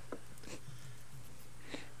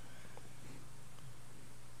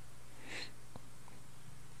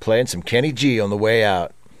 Playing some Kenny G on the way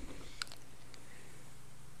out.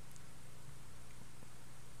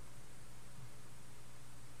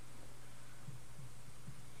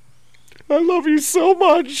 I love you so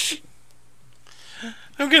much.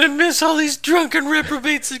 I'm gonna miss all these drunken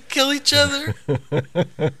reprobates that kill each other.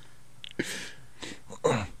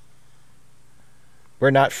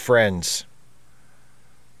 We're not friends.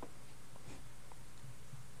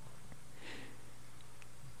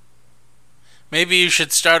 Maybe you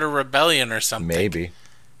should start a rebellion or something. Maybe.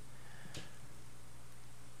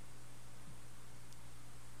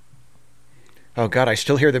 Oh God, I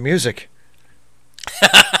still hear the music.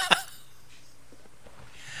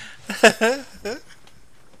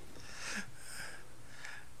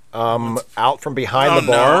 Out from behind the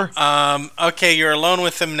bar. No. Okay, you're alone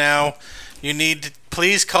with him now. You need to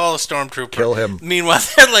please call a stormtrooper. Kill him. Meanwhile,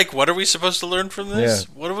 they're like, what are we supposed to learn from this?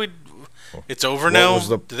 Yeah. What do we... It's over now? Was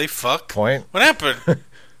the Do they fuck? Point? What happened?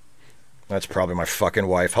 That's probably my fucking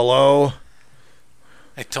wife. Hello?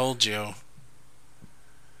 I told you.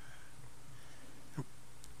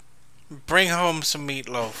 Bring home some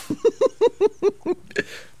meatloaf.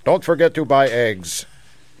 Don't forget to buy eggs.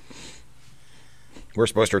 We're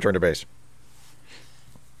supposed to return to base.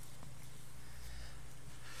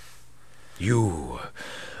 You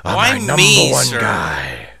are Why my number me, one sir?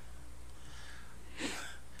 guy.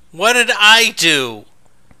 What did I do?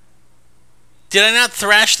 Did I not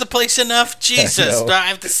thrash the place enough? Jesus, do I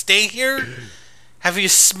have to stay here? Have you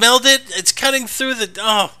smelled it? It's cutting through the...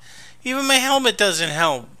 Oh, even my helmet doesn't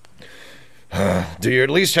help. Do you at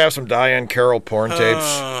least have some Diane Carroll porn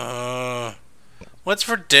tapes? What's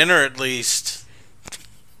for dinner, at least?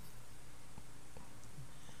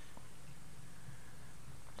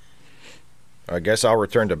 I guess I'll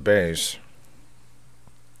return to base.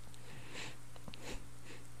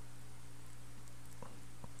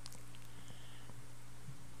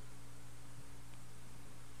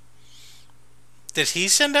 Did he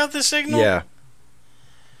send out the signal? Yeah.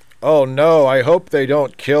 Oh no, I hope they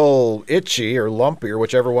don't kill Itchy or Lumpy or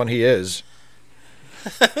whichever one he is.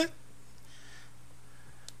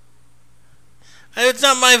 It's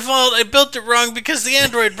not my fault. I built it wrong because the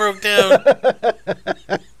android broke down.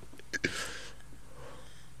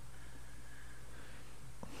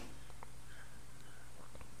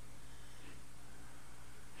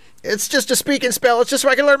 It's just a speaking spell. It's just so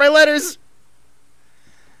I can learn my letters.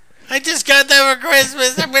 I just got that for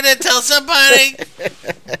Christmas. I'm going to tell somebody.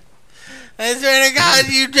 I swear to God,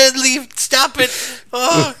 you just leave. Stop it.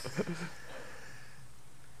 Oh,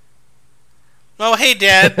 oh hey,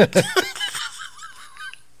 Dad.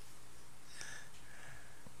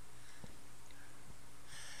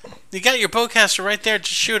 You got your bowcaster right there.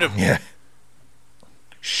 Just shoot him. Yeah.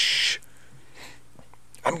 Shh.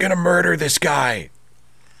 I'm going to murder this guy.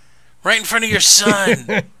 Right in front of your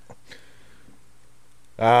son.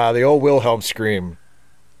 The old Wilhelm scream.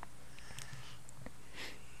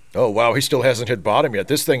 Oh, wow, he still hasn't hit bottom yet.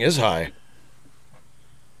 This thing is high.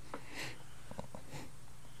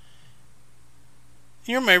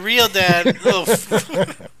 You're my real dad.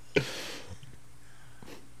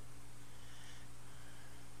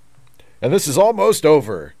 And this is almost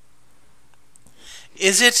over.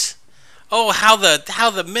 Is it? Oh, how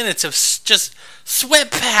the minutes have just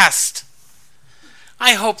swept past.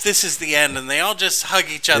 I hope this is the end, and they all just hug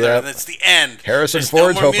each other, and it's the end. Harrison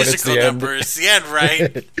Ford's no more hoping it's the number. end. It's the end,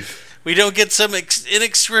 right? We don't get some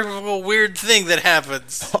inexplicable weird thing that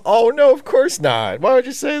happens. Oh, no, of course not. Why would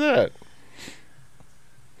you say that?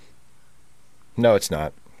 No, it's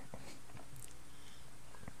not.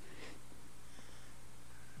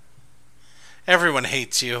 Everyone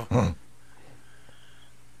hates you.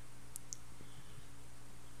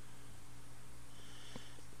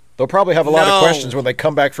 They'll probably have a lot of questions when they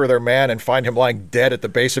come back for their man and find him lying dead at the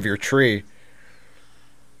base of your tree.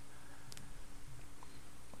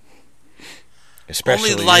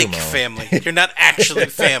 Especially only like you, Mo. family. You're not actually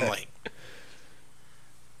family.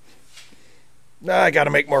 I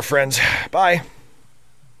gotta make more friends. Bye.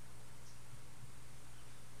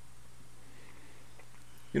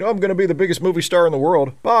 You know I'm gonna be the biggest movie star in the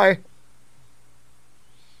world. Bye.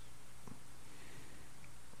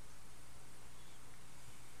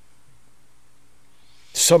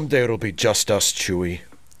 Someday it'll be just us, Chewie.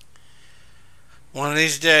 One of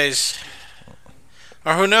these days.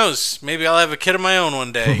 Or who knows? Maybe I'll have a kid of my own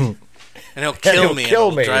one day. And he'll kill me and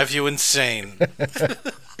it'll drive you insane.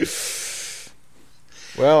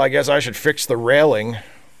 Well, I guess I should fix the railing.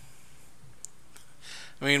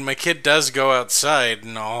 I mean, my kid does go outside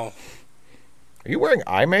and all. Are you wearing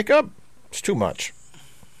eye makeup? It's too much.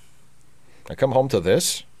 I come home to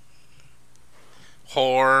this?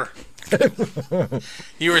 Whore.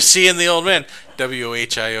 You were seeing the old man.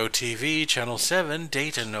 WHIO-TV, Channel 7,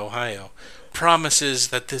 Dayton, Ohio. Promises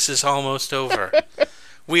that this is almost over.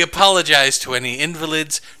 We apologize to any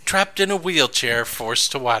invalids trapped in a wheelchair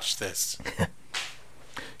forced to watch this.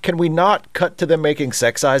 Can we not cut to them making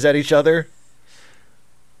sex eyes at each other?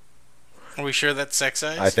 Are we sure that's sex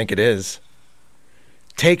eyes? I think it is.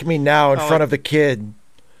 Take me now in front of the kid.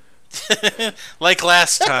 Like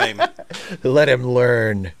last time. Let him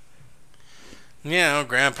learn.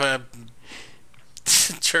 Grandpa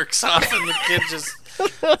jerks off and the kid just...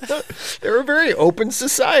 They're a very open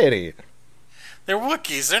society. They're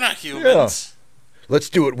Wookiees. They're not humans. Yeah. Let's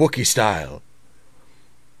do it Wookiee style.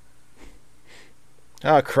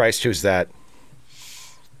 Oh, Christ, who's that?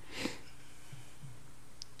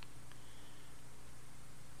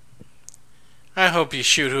 I hope you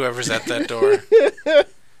shoot whoever's at that door.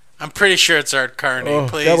 I'm pretty sure it's Art Carney,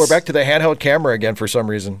 please. God, we're back to the handheld camera again for some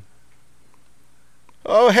reason.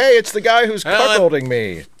 Oh, hey, it's the guy who's cuckolding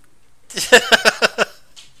me.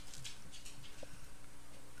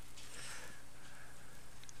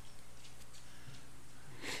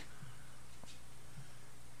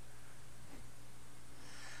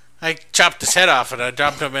 I chopped his head off and I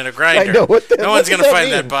dropped him in a grinder. I know, no one's going to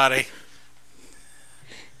find that body.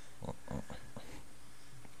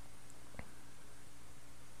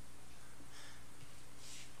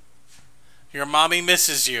 Your mommy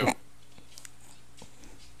misses you.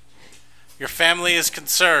 Your family is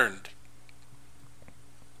concerned.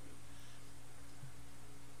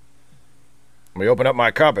 Let me open up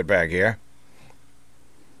my carpet bag here.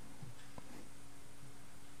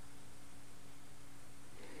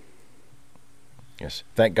 Yes,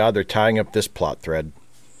 thank God they're tying up this plot thread.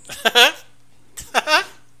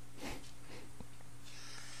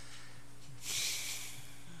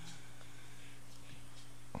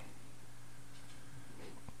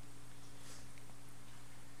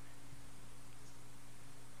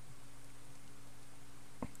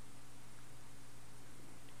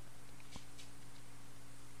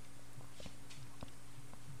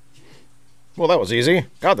 Well, that was easy.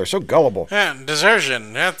 God, they're so gullible. Yeah,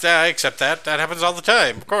 desertion. I accept that. That happens all the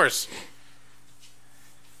time, of course.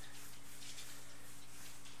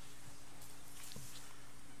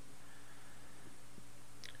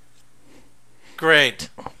 Great.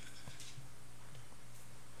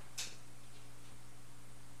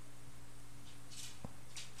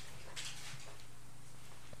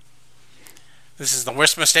 This is the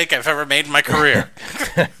worst mistake I've ever made in my career.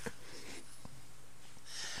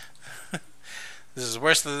 This is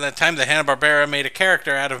worse than that time that Hanna-Barbera made a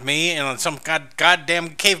character out of me on some goddamn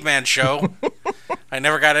caveman show. I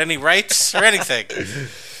never got any rights or anything.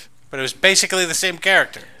 But it was basically the same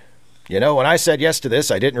character. You know, when I said yes to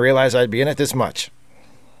this, I didn't realize I'd be in it this much.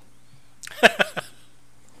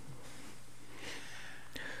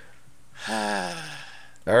 All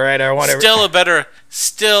right, I want to...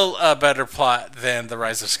 Still a better plot than The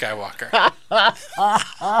Rise of Skywalker.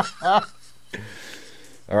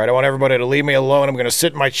 All right, I want everybody to leave me alone. I'm going to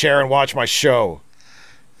sit in my chair and watch my show.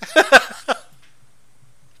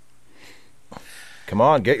 Come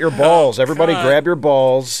on, get your balls. Everybody grab your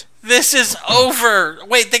balls. This is over.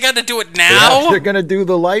 Wait, they got to do it now? They're going to do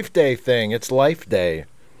the Life Day thing. It's Life Day.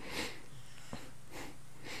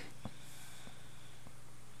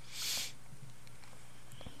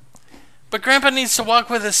 But Grandpa needs to walk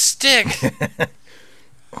with a stick.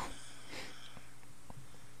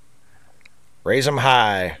 Raise them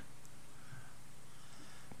high.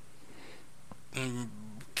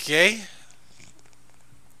 Okay.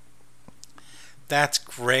 That's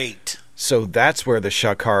great. So that's where the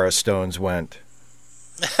Shakara stones went.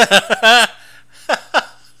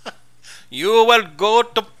 You will go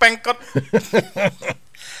to Pankot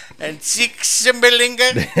and seek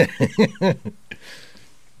Simbalinga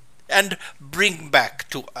and bring back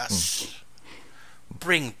to us.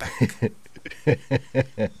 Bring back.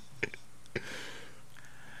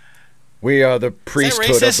 We are the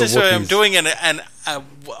priesthood of the Wookiees. I'm doing a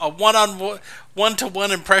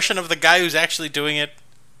one-to-one impression of the guy who's actually doing it.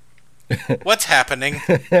 What's happening?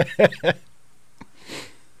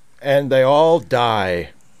 And they all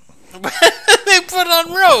die. They put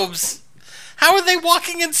on robes. How are they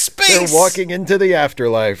walking in space? They're walking into the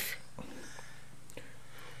afterlife.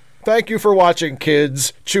 Thank you for watching,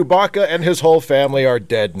 kids. Chewbacca and his whole family are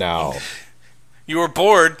dead now. You were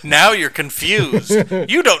bored, now you're confused.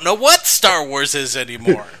 You don't know what Star Wars is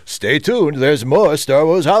anymore. Stay tuned, there's more Star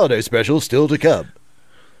Wars holiday specials still to come.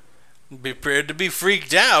 Be prepared to be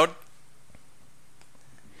freaked out.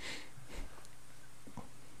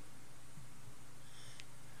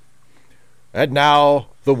 And now,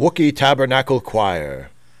 the Wookiee Tabernacle Choir.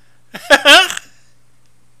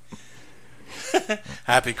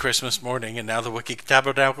 Happy Christmas morning, and now the Wookiee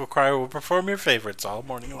Tabernacle Choir will perform your favorites all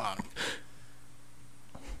morning long.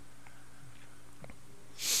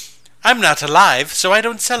 I'm not alive, so I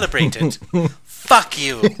don't celebrate it. Fuck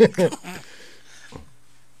you.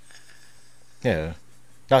 Yeah.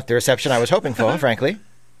 Not the reception I was hoping for, frankly.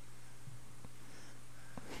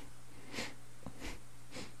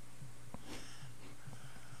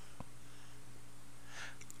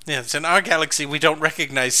 Yes, in our galaxy, we don't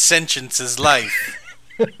recognize sentience as life.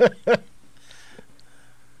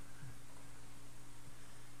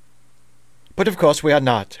 But of course we are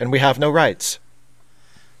not, and we have no rights.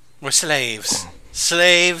 We're slaves.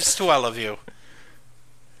 Slaves to all of you.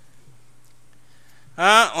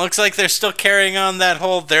 Looks like they're still carrying on that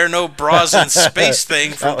whole "there are no bras in space"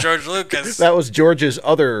 thing from George Lucas. That was George's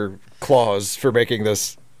other clause for making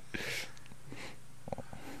this.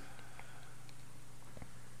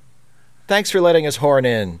 Thanks for letting us horn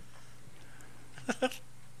in.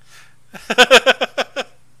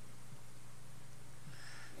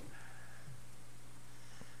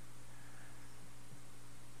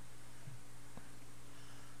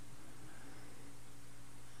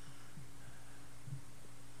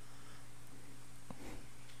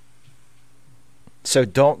 So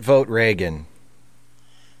don't vote Reagan.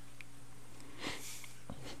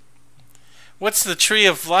 What's the tree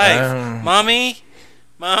of life? Mommy?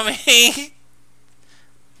 Mommy?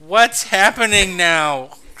 What's happening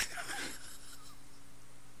now?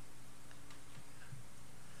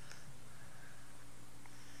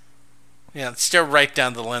 Yeah, stare right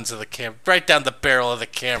down the lens of the camera. Right down the barrel of the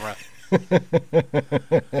camera.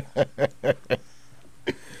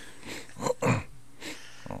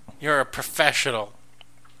 You're a professional.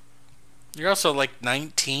 You're also like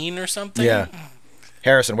 19 or something? Yeah.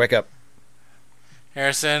 Harrison, wake up.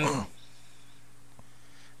 Harrison.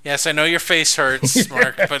 Yes, I know your face hurts,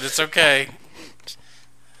 Mark, but it's okay.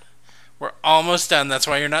 We're almost done. That's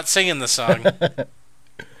why you're not singing the song.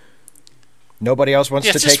 Nobody else wants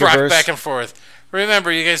to take a verse? Just rock back and forth.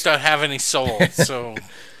 Remember, you guys don't have any soul, so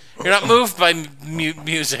you're not moved by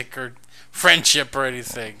music or friendship or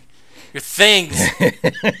anything. Your things.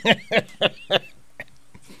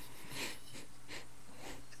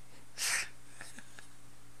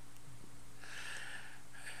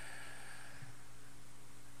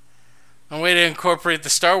 I'm waiting to incorporate the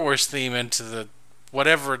Star Wars theme into the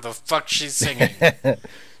whatever the fuck she's singing.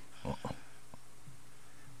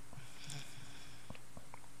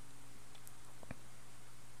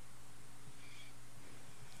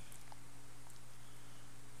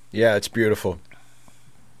 Yeah, it's beautiful.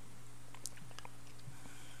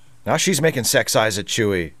 Now she's making sex eyes at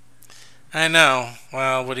Chewie. I know.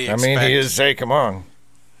 Well, what do you expect? I mean, he is, hey, come on.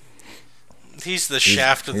 He's the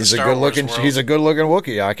shaft of the Star Wars world. He's a good-looking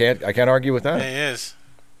Wookiee. I can't argue with that. Yeah, he is.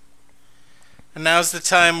 And now's the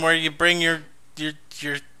time where you bring your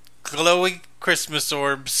glowy Christmas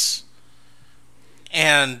orbs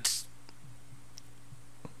and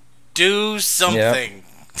do something.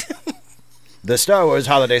 Yep. The Star Wars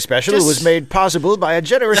Holiday Special was made possible by a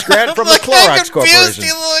generous grant from the Clorox Corporation.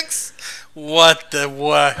 He looks. What?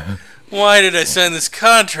 Why did I sign this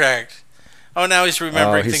contract? Oh, now he's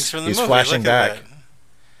remembering things from the movie. He's flashing back.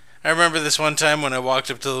 I remember this one time when I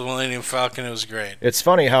walked up to the Millennium Falcon. It was great. It's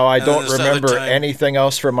funny how I don't remember anything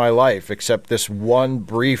else from my life except this one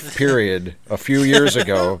brief period a few years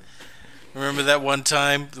ago. Remember that one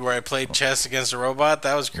time where I played chess against a robot?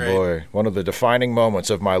 That was great. Boy, one of the defining moments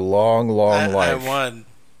of my long life.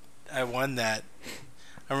 I won that.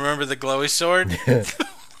 I remember the glowy sword.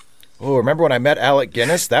 Oh, remember when I met Alec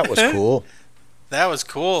Guinness? That was cool. That was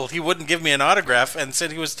cool. He wouldn't give me an autograph and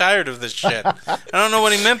said he was tired of this shit. I don't know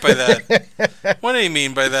what he meant by that. What did he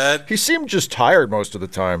mean by that? He seemed just tired most of the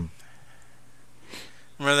time.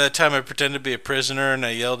 Remember that time I pretended to be a prisoner and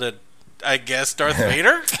I yelled at, I guess, Darth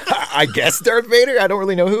Vader? I guess Darth Vader? I don't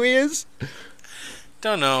really know who he is.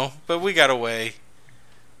 Don't know, but we got away.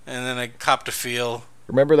 And then I copped a feel.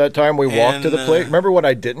 Remember that time we walked to the place? Remember when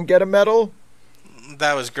I didn't get a medal?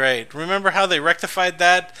 That was great. Remember how they rectified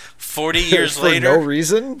that 40 years later? For no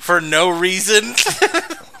reason? For no reason?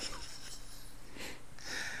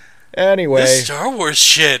 Anyway. This Star Wars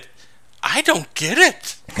shit, I don't get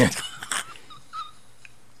it.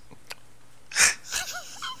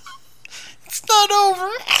 It's not over.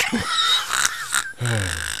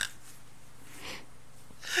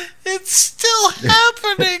 It's still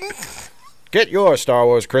happening. Get your Star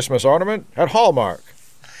Wars Christmas ornament at Hallmark.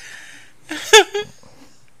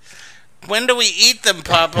 When do we eat them,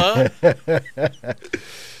 Papa?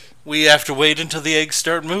 We have to wait until the eggs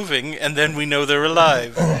start moving, and then we know they're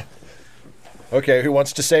alive. Okay, who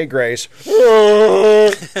wants to say grace?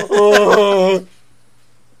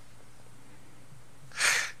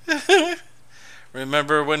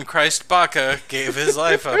 Remember when Christ Baca gave his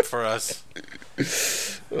life up for us?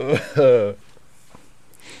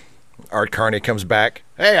 Art Carney comes back.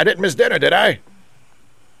 Hey, I didn't miss dinner, did I?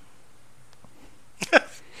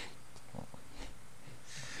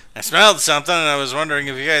 I smelled something, and I was wondering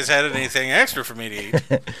if you guys had anything extra for me to eat.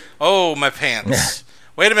 Oh, my pants.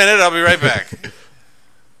 Wait a minute, I'll be right back.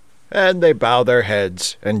 And they bow their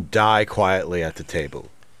heads and die quietly at the table.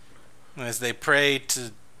 As they pray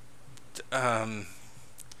to the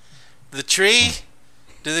tree.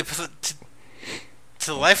 Do they put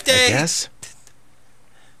to Life Day? I guess.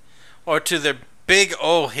 Or to their big,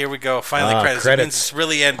 oh, here we go, finally credits. It means it's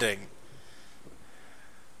really ending.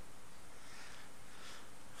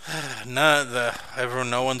 No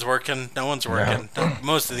one's working. No.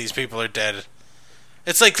 Most of these people are dead.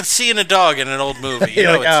 It's like seeing a dog in an old movie. You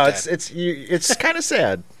know, like, it's kind of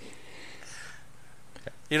sad.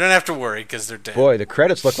 You don't have to worry because they're dead. Boy, the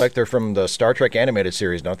credits look like they're from the Star Trek animated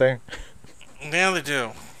series, don't they? Yeah, they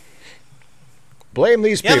do. Blame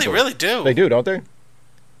these people. Yeah, they really do. They do, don't they?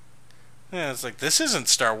 Yeah, it's like, this isn't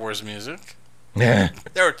Star Wars music. Yeah.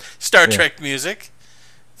 Or Star Trek music.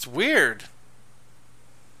 It's weird.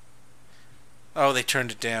 Oh, they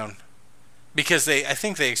turned it down. Because I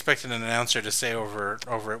think they expected an announcer to say over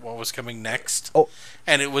it what was coming next. Oh.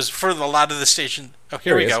 And it was for a lot of the station. Oh,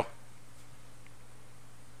 here we go.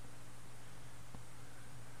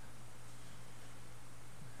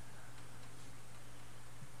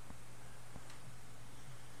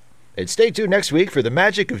 And stay tuned next week for the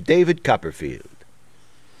magic of David Copperfield.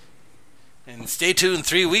 And stay tuned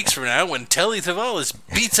 3 weeks from now when Telly Savalas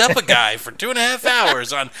beats up a guy for 2.5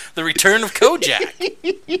 hours on The Return of Kojak.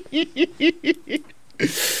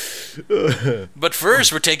 But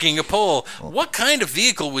first, we're taking a poll. What kind of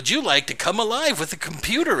vehicle would you like to come alive with a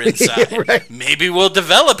computer inside? Right. Maybe we'll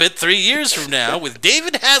develop it 3 years from now with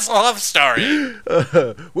David Hasselhoff starring.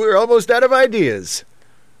 We're almost out of ideas.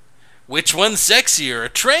 Which one's sexier, a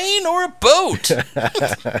train or a boat?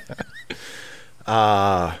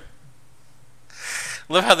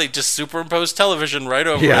 Love how they just superimpose television right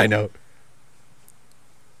over it. Yeah, I know.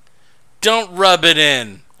 Don't rub it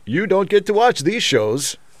in. You don't get to watch these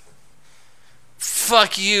shows.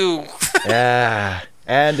 Fuck you.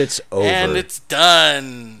 And it's over. And it's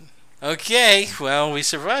done. Okay, well, we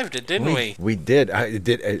survived it, didn't we? We did.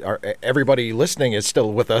 Everybody listening is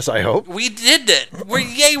still with us, I hope. We did it.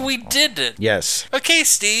 We did it. Yes. Okay,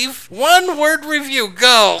 Steve. 1 word review.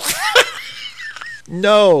 Go.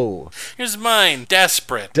 No. Here's mine.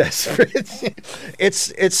 Desperate.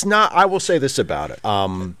 It's not. I will say this about it.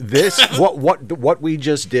 What we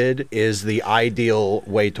just did is the ideal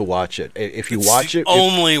way to watch it. If you watch it,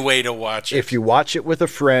 only way to watch it. If you watch it with a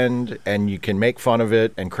friend and you can make fun of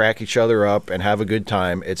it and crack each other up and have a good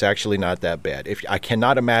time, it's actually not that bad. I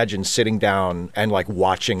cannot imagine sitting down and like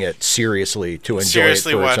watching it seriously to enjoy it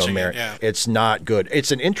for its own merit. Yeah. It's not good.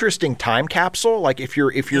 It's an interesting time capsule. Like if you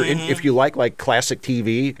like classic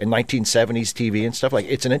TV and 1970s TV and stuff, like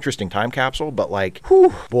it's an interesting time capsule, but like,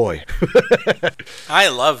 whew, boy. I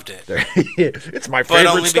loved it. It's my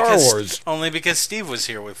favorite Star Wars. Only because Steve was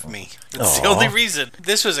here with me. That's the only reason.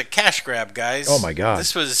 This was a cash grab, guys. Oh my God.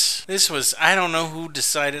 This was I don't know who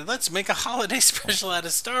decided, let's make a holiday special out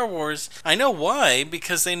of Star Wars. I know why,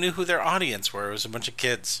 because they knew who their audience were. It was a bunch of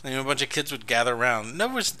kids. They knew a bunch of kids would gather around. There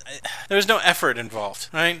was no effort involved,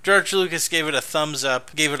 right? George Lucas gave it a thumbs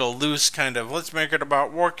up, gave it a loose kind of, let's make it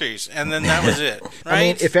about Wookiees, and then that was it, right? I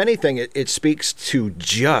mean, if anything, it speaks to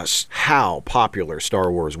just how popular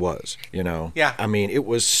Star Wars was, you know? Yeah. I mean, it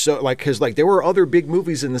was so, like, because, like, there were other big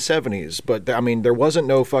movies in the 70s, but, I mean, there wasn't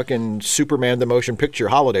no fucking Superman the Motion Picture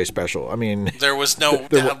holiday special. I mean... There was no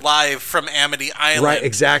live from Amity Island. Right,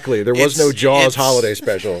 exactly. There was no Jaws holiday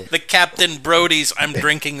special. The Captain Brody's I'm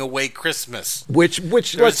Drinking Away Christmas. Which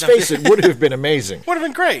let's face it, would have been amazing. Would have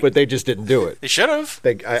been great. But they just didn't do it. They should have.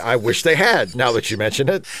 I wish they had, now that you mention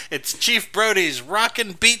it. It's Chief Brody's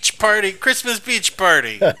Rockin' Beach Party, Christmas Beach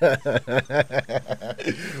Party.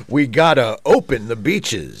 We gotta open the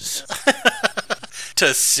beaches.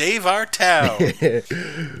 To save our town.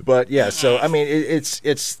 But yeah, so I mean,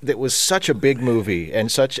 it was such a big movie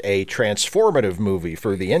and such a transformative movie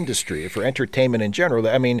for the industry, for entertainment in general.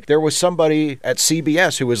 I mean, there was somebody at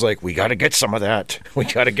CBS who was like, "We got to get some of that. We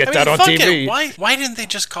got to get that on TV." Why didn't they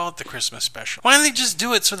just call it the Christmas special? Why didn't they just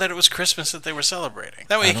do it so that it was Christmas that they were celebrating?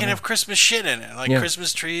 That way you can have Christmas shit in it, like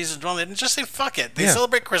Christmas trees and all that, and just say fuck it. They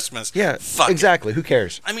celebrate Christmas. Yeah, fuck exactly. It. Who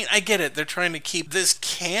cares? I mean, I get it. They're trying to keep this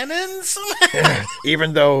canon somehow.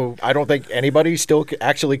 even though I don't think anybody still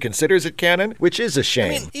actually considers it canon, which is a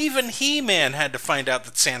shame. I mean, even He-Man had to find out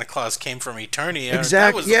that Santa Claus came from Eternia. Exactly.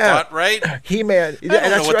 That was the plot, right? He-Man. I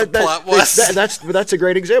don't know what the plot was. That's a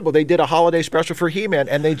great example. They did a holiday special for He-Man,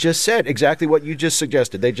 and they just said exactly what you just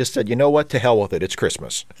suggested. They just said, you know what? To hell with it. It's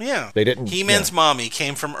Christmas. Yeah. They didn't. He-Man's mommy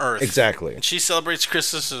came from Earth. Exactly. And she celebrates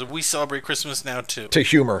Christmas, so we celebrate Christmas now, too. To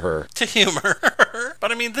humor her.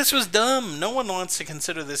 But, I mean, this was dumb. No one wants to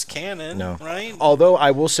consider this canon, right? Although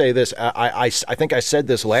I will say this, I think I said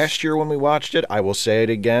this last year when we watched it. I will say it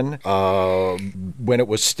again. When it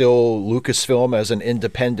was still Lucasfilm as an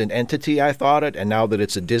independent entity, I thought it. And now that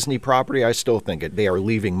it's a Disney property, I still think it. They are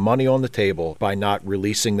leaving money on the table by not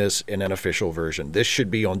releasing this in an official version. This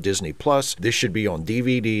should be on Disney Plus. This should be on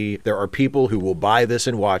DVD. There are people who will buy this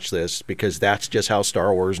and watch this because that's just how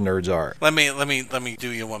Star Wars nerds are. Let me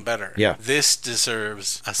do you one better. Yeah. This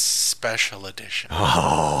deserves a special edition.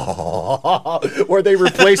 Or they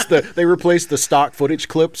replace the stock footage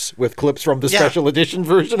clips with clips from the special edition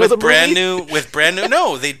version with of the movie. With brand new.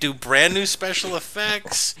 No, they do brand new special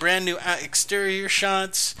effects, brand new exterior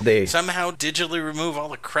shots. They somehow digitally remove all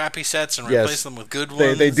the crappy sets and replace them with good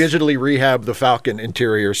ones. They digitally rehab the Falcon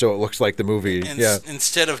interior so it looks like the movie.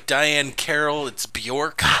 Instead of Diane Carroll, it's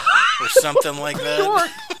Bjork or something like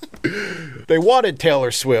that. They wanted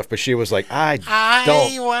Taylor Swift, but she was like, I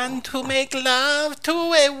want to make love to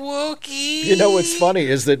a Wookiee. You know what's funny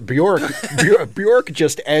is that Bjork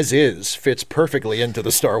just as is fits perfectly into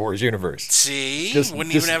the Star Wars universe. See?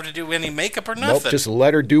 Wouldn't even have to do any makeup or nothing. Nope, just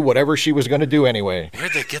let her do whatever she was going to do anyway.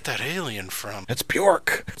 Where'd they get that alien from? It's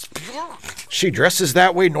Bjork. She dresses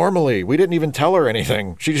that way normally. We didn't even tell her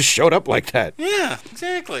anything. She just showed up like that. Yeah,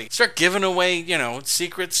 exactly. Start giving away,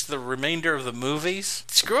 secrets to the remainder of the movies.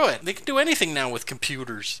 Screw it. They can do anything now with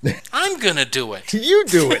computers. I'm going to do it. You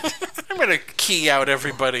do it. I'm going to key out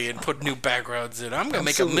everybody and put new backgrounds in. I'm going to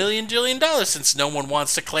make $1 million since no one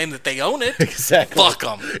wants to claim that they own it. Exactly. Fuck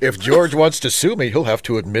them. If George wants to sue me, he'll have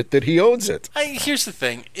to admit that he owns it. Here's the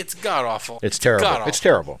thing. It's god-awful. It's terrible. God-awful. It's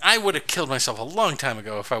terrible. I would have killed myself a long time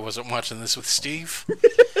ago if I wasn't watching this with Steve.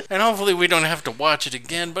 And hopefully we don't have to watch it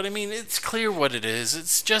again, but I mean, it's clear what it is.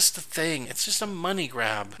 It's just a thing. It's just a money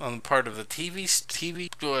grab on the part of the TV,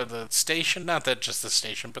 or the station. Not that just the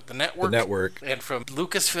station, but the network. The network. And from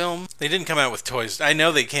Lucasfilm, they didn't come out with toys. I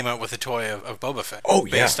know they came out with a toy of Boba Fett. Oh,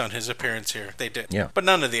 yeah. Based on his appearance here. They did. Yeah. But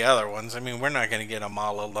none of the other ones. I mean, we're not going to get a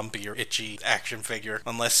Mala, lumpy, or itchy action figure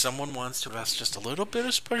unless someone wants to invest just a little bit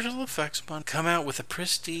of special effects money. Come out with a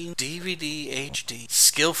pristine DVD HD.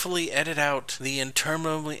 Skillfully edit out the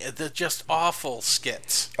just awful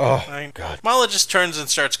skits. Oh, right? God. Mala just turns and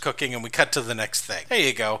starts cooking, and we cut to the next thing. There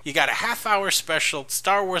you go. You got a half-hour special,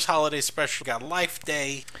 Star Wars holiday special, you got Life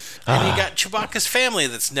Day, and you got Chewbacca's family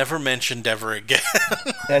that's never mentioned ever again.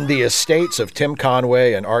 And the estates of Tim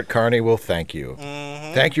Conway and Art Carney will thank you.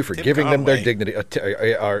 Mm-hmm. Thank you for giving them their dignity.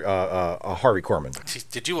 Harvey Korman.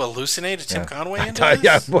 Did you hallucinate a Tim Conway into this?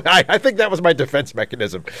 Yeah, I think that was my defense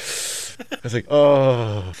mechanism. I was like,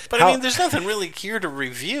 oh. But I mean, there's nothing really here to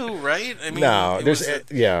review, right? I mean, no, there's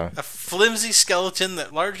a flimsy skeleton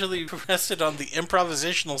that largely rested on the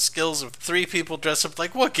improvisational skills of three people dressed up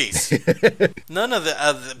like Wookiees. None of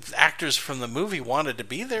the actors from the movie wanted to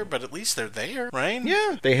be there, but at least they're there, right?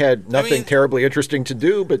 Yeah, they had nothing terribly interesting to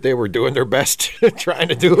do, but they were doing their best trying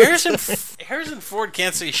to do it. Harrison Ford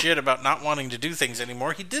can't say shit about not wanting to do things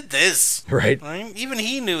anymore. He did this. Right. Even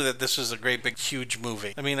he knew that this was a great, big, huge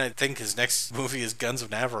movie. I mean, I think his next movie is Guns of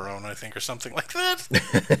Navarone, I think, or something like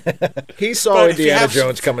that. He saw Indiana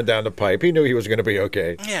Jones coming down the pipe. He knew he was going to be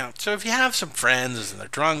okay. Yeah, so if you have some friends and they're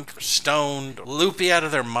drunk, or stoned, or loopy out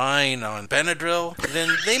of their mind on Benadryl, then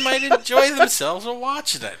they might enjoy themselves while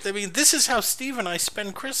watching it. I mean, this is how Steve and I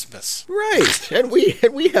spend Christmas. Right, and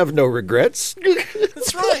we have no regrets.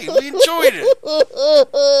 That's right, we enjoyed it.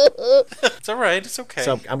 It's all right, it's okay.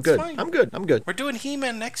 So I'm good. I'm good. We're doing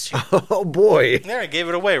He-Man next year. Oh, boy. There, I gave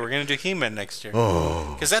it away. We're going to do He-Man next year.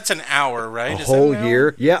 Oh. Because that's an hour, right? A whole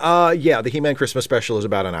year? Yeah, the He-Man Christmas special is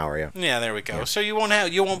about an hour, yeah. Yeah, there we go. Yeah. So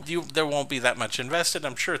there won't be that much invested.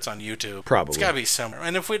 I'm sure it's on YouTube. Probably. It's got to be somewhere.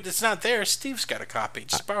 And if it's not there, Steve's got a copy.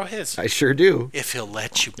 Just borrow his. I sure do. If he'll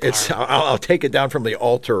let you borrow. I'll take it down from the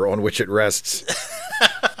altar on which it rests.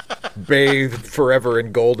 Bathed forever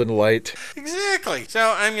in golden light. Exactly.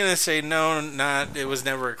 So I'm going to say no, it was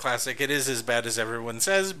never a classic. It is as bad as everyone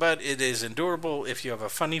says, but it is endurable if you have a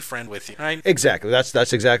funny friend with you, right? Exactly.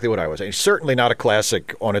 That's exactly what I was saying. Certainly not a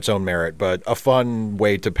classic on its own merit, but a fun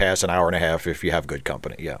way to pass an hour and a half if you have good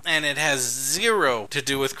company, yeah. And it has zero to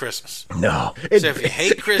do with Christmas. No. So if you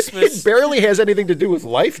hate Christmas... It barely has anything to do with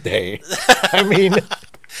Life Day. I mean...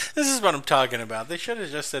 This is what I'm talking about. They should have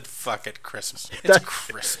just said, fuck it, Christmas. It's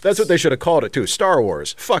Christmas. That's what they should have called it, too. Star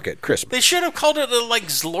Wars. Fuck it, Christmas. They should have called it like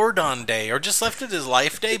Zlordon Day, or just left it as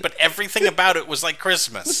Life Day, but everything about it was like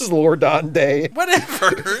Christmas. This is Zlordon Day.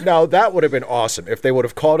 Whatever. Now, that would have been awesome if they would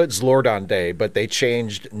have called it Zlordon Day, but they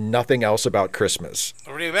changed nothing else about Christmas.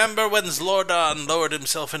 Remember when Zlordon lowered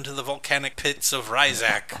himself into the volcanic pits of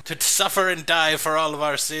Ryzak to suffer and die for all of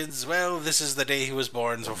our sins? Well, this is the day he was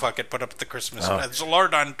born, so fuck it, put up the Christmas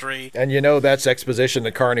Zlordon tree. And that's exposition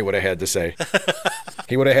that Carney would have had to say.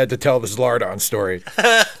 He would have had to tell the Zlordon story.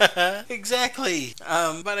 Exactly.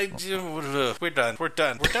 But we're done. We're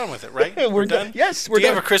done with it, right? We're done. Yes, we're done. Do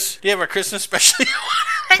you have a Christmas special you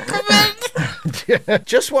want to recommend?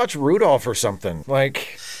 Just watch Rudolph or something.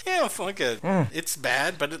 Yeah, fuck it. It's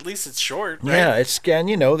bad, but at least it's short. Right? Yeah,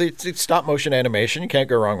 it's stop motion animation. You can't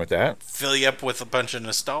go wrong with that. Fill you up with a bunch of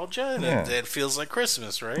nostalgia, and it feels like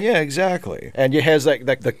Christmas, right? Yeah, exactly. And it has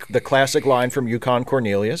the classic line from Yukon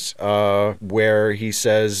Cornelius, where he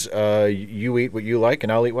says, "You eat what you like,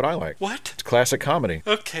 and I'll eat what I like." What? It's classic comedy.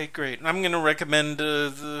 Okay, great. I'm going to recommend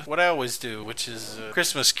what I always do, which is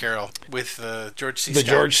Christmas Carol with George C. Scott. The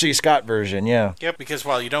George C. Scott version, yeah. Yep, because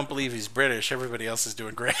while you don't believe he's British, everybody else is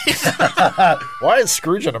doing great. Why is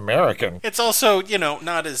Scrooge an American? It's also,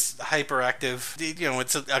 not as hyperactive.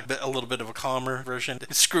 It's a little bit of a calmer version.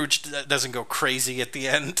 Scrooge doesn't go crazy at the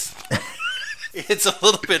end. It's a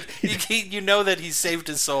little bit, you know that he's saved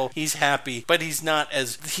his soul, he's happy, but he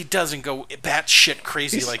doesn't go batshit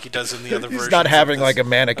crazy like he does in the other versions. He's not having like a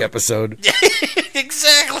manic episode.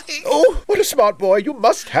 Exactly. Oh, what a smart boy, you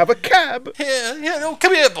must have a cab. Yeah, no,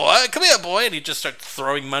 come here, boy, and he just starts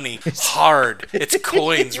throwing money hard. It's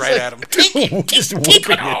coins right at him. Take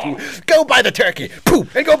it all. Go buy the turkey,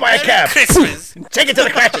 poof, and go buy a cab. Christmas. Poof. Take it to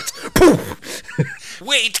the Cratchits, poof.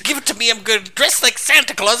 Wait, give it to me. I'm going to dress like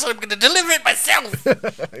Santa Claus. I'm going to deliver it myself.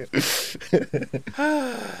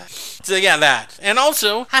 So yeah, that. And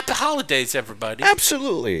also, happy holidays, everybody.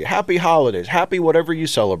 Absolutely. Happy holidays. Happy whatever you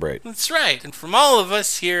celebrate. That's right. And from all of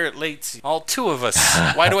us here at Late Scene, all two of us.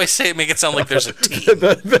 Why do I say it? Make it sound like there's a team.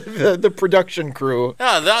 the production crew.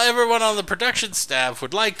 Everyone on the production staff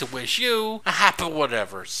would like to wish you a happy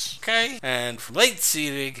whatevers. Okay? And from Late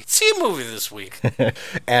Seating, see a movie this week.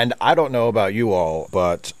 And I don't know about you all,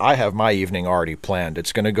 but I have my evening already planned.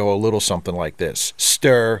 It's going to go a little something like this.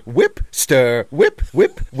 Stir, whip,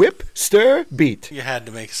 whip, whip, stir, beat. You had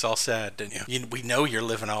to make us all sad, didn't you? We know you're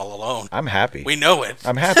living all alone. I'm happy. We know it.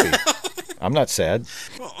 I'm happy. I'm not sad.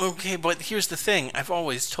 Well, okay, but here's the thing. I've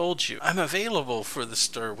always told you. I'm available for the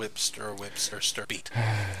stir, whip, stir, beat.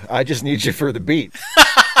 I just need you for the beat.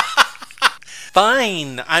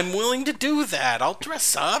 Fine, I'm willing to do that. I'll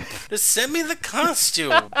dress up. Just send me the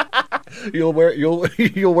costume. You'll wear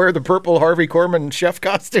the purple Harvey Korman chef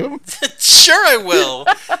costume? Sure I will.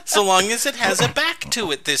 So long as it has a back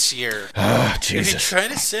to it this year. Oh, Jesus. If you try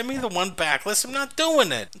to send me the one backless, I'm not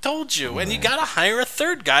doing it. I told you. And you gotta hire a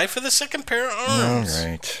third guy for the second pair of arms. All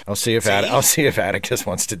right. I'll see if Atticus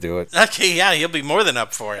wants to do it. Okay, yeah, he'll be more than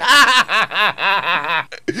up for it.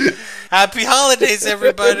 Happy holidays,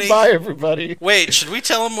 everybody. Bye, everybody. Wait, should we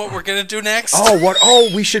tell him what we're gonna do next?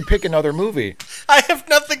 Oh, we should pick another movie. I have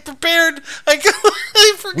nothing prepared. I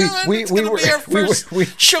forgot. It's gonna be our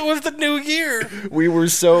first show of the new year. We were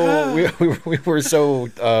so we were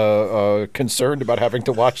so concerned about having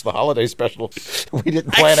to watch the holiday special. We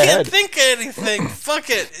didn't plan ahead. I can't think of anything.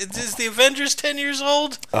 Fuck it. Is the Avengers 10 years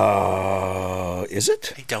old? Is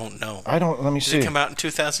it? I don't know. Let me see. Did it come out in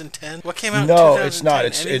 2010? What came out in 2010? No, it's not.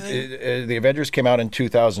 The Avengers came out in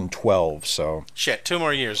 2012, so. Shit, 2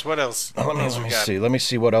 more years. What else? Let me see. Let me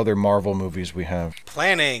see what other Marvel movies we have.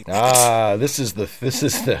 Planning. This is the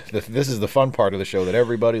fun part of the show that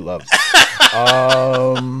everybody loves.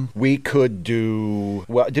 We could do.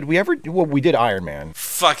 Well, did we ever? Well, we did Iron Man.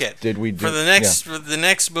 Fuck it. Did we do? For the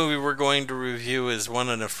next movie we're going to review is one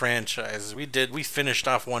of the franchises. We finished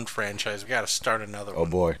off one franchise. We got to start another one. Oh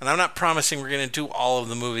boy. And I'm not promising we're going to do all of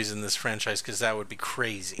the movies in this franchise because that would be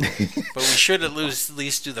crazy. But we should at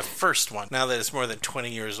least do the first one now that it's more than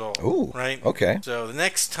 20 years old. Ooh. Right? Okay. So the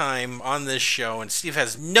next time on this show, and Steve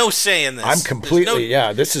has no say in this. I'm completely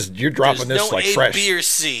you're dropping this like fresh. There's no A, B, or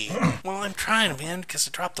C. Well, I'm trying, man, because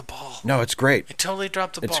I dropped the ball. No, it's great. I totally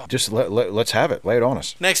dropped the ball. Just let's have it. Lay it on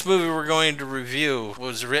us. Next movie we're going to review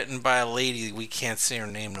was written by a lady we can't say her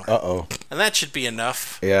name no more. Uh-oh. And that should be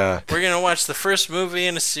enough. Yeah. We're going to watch the first movie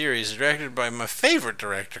in a series directed by my favorite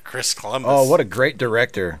director, Chris Columbus. Oh, what a great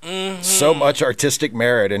director. Mm-hmm. So much artistic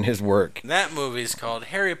merit in his work. That movie is called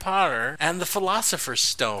Harry Potter and the Philosopher's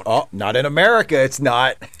Stone. Oh, not in America, it's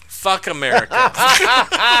not. Fuck America.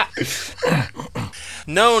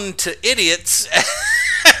 Known to idiots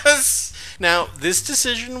Now, this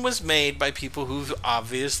decision was made by people who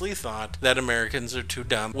obviously thought that Americans are too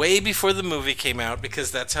dumb way before the movie came out, because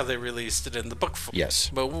that's how they released it in the book form. Yes.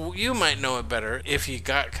 But you might know it better if you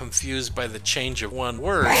got confused by the change of one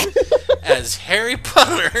word as Harry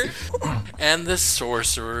Potter and the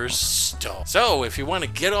Sorcerer's Stone. So, if you want to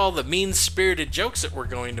get all the mean-spirited jokes that we're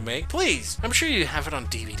going to make, please, I'm sure you have it on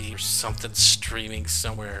DVD or something streaming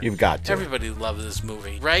somewhere. You've got to. Everybody loves this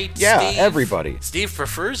movie, right? Yeah, Steve? everybody. Steve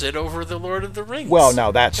prefers it over The Lord of the Rings. Well,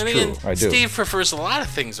 now that's and true. again, I do. Steve prefers a lot of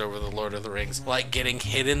things over The Lord of the Rings, like getting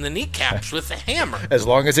hit in the kneecaps with a hammer. As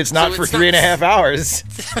long as it's not So for it's 3.5 hours.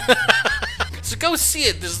 So go see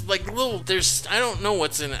it. I don't know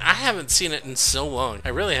what's in it. I haven't seen it in so long. I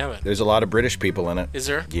really haven't. There's a lot of British people in it. Is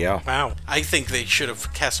there? Yeah. Wow. I think they should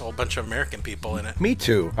have cast a whole bunch of American people in it. Me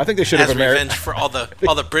too. I think they should have As revenge for all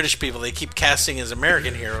the British people they keep casting as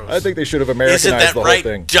American heroes. I think they should have Americanized Isn't that the right,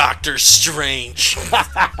 whole thing. Doctor Strange?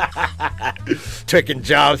 Taking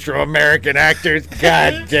jobs from American actors.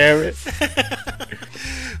 God damn it.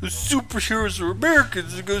 The superheroes are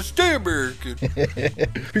Americans. They're going to stay American.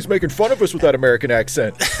 He's making fun of us with that American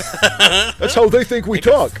accent. That's how they think we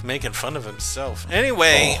talk. Making fun of himself.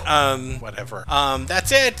 Anyway, whatever.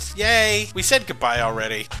 That's it. Yay. We said goodbye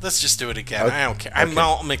already. Let's just do it again. Okay. I don't care. I'm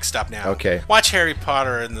all mixed up now. Okay. Watch Harry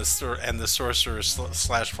Potter and the Sorcerer /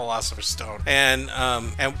 Philosopher's Stone. And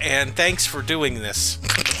thanks for doing this.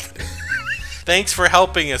 Thanks for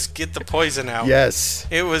helping us get the poison out. Yes.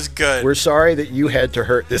 It was good. We're sorry that you had to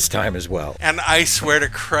hurt this time as well. And I swear to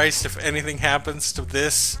Christ, if anything happens to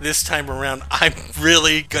this time around, I'm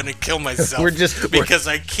really gonna kill myself. Because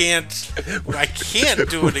I can't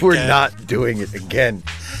do it again. We're not doing it again.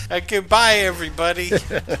 Okay, bye everybody.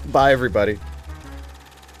 Bye everybody.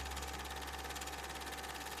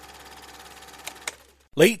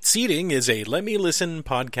 Late Seating is a Let Me Listen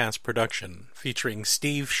podcast production featuring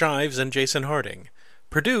Steve Shives and Jason Harding.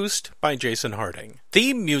 Produced by Jason Harding.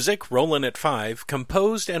 Theme music, Rollin' at 5,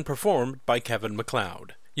 composed and performed by Kevin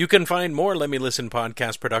MacLeod. You can find more Let Me Listen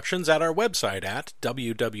podcast productions at our website at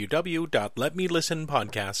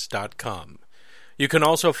www.letmelistenpodcasts.com. You can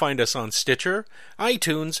also find us on Stitcher,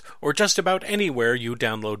 iTunes, or just about anywhere you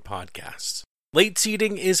download podcasts. Late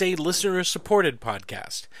Seating is a listener-supported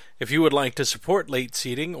podcast. If you would like to support Late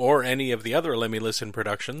Seating or any of the other Let Me Listen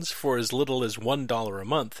productions for as little as $1 a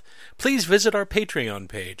month, please visit our Patreon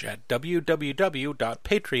page at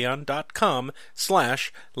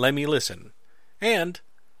www.patreon.com/LetMeListen. And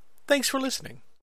thanks for listening.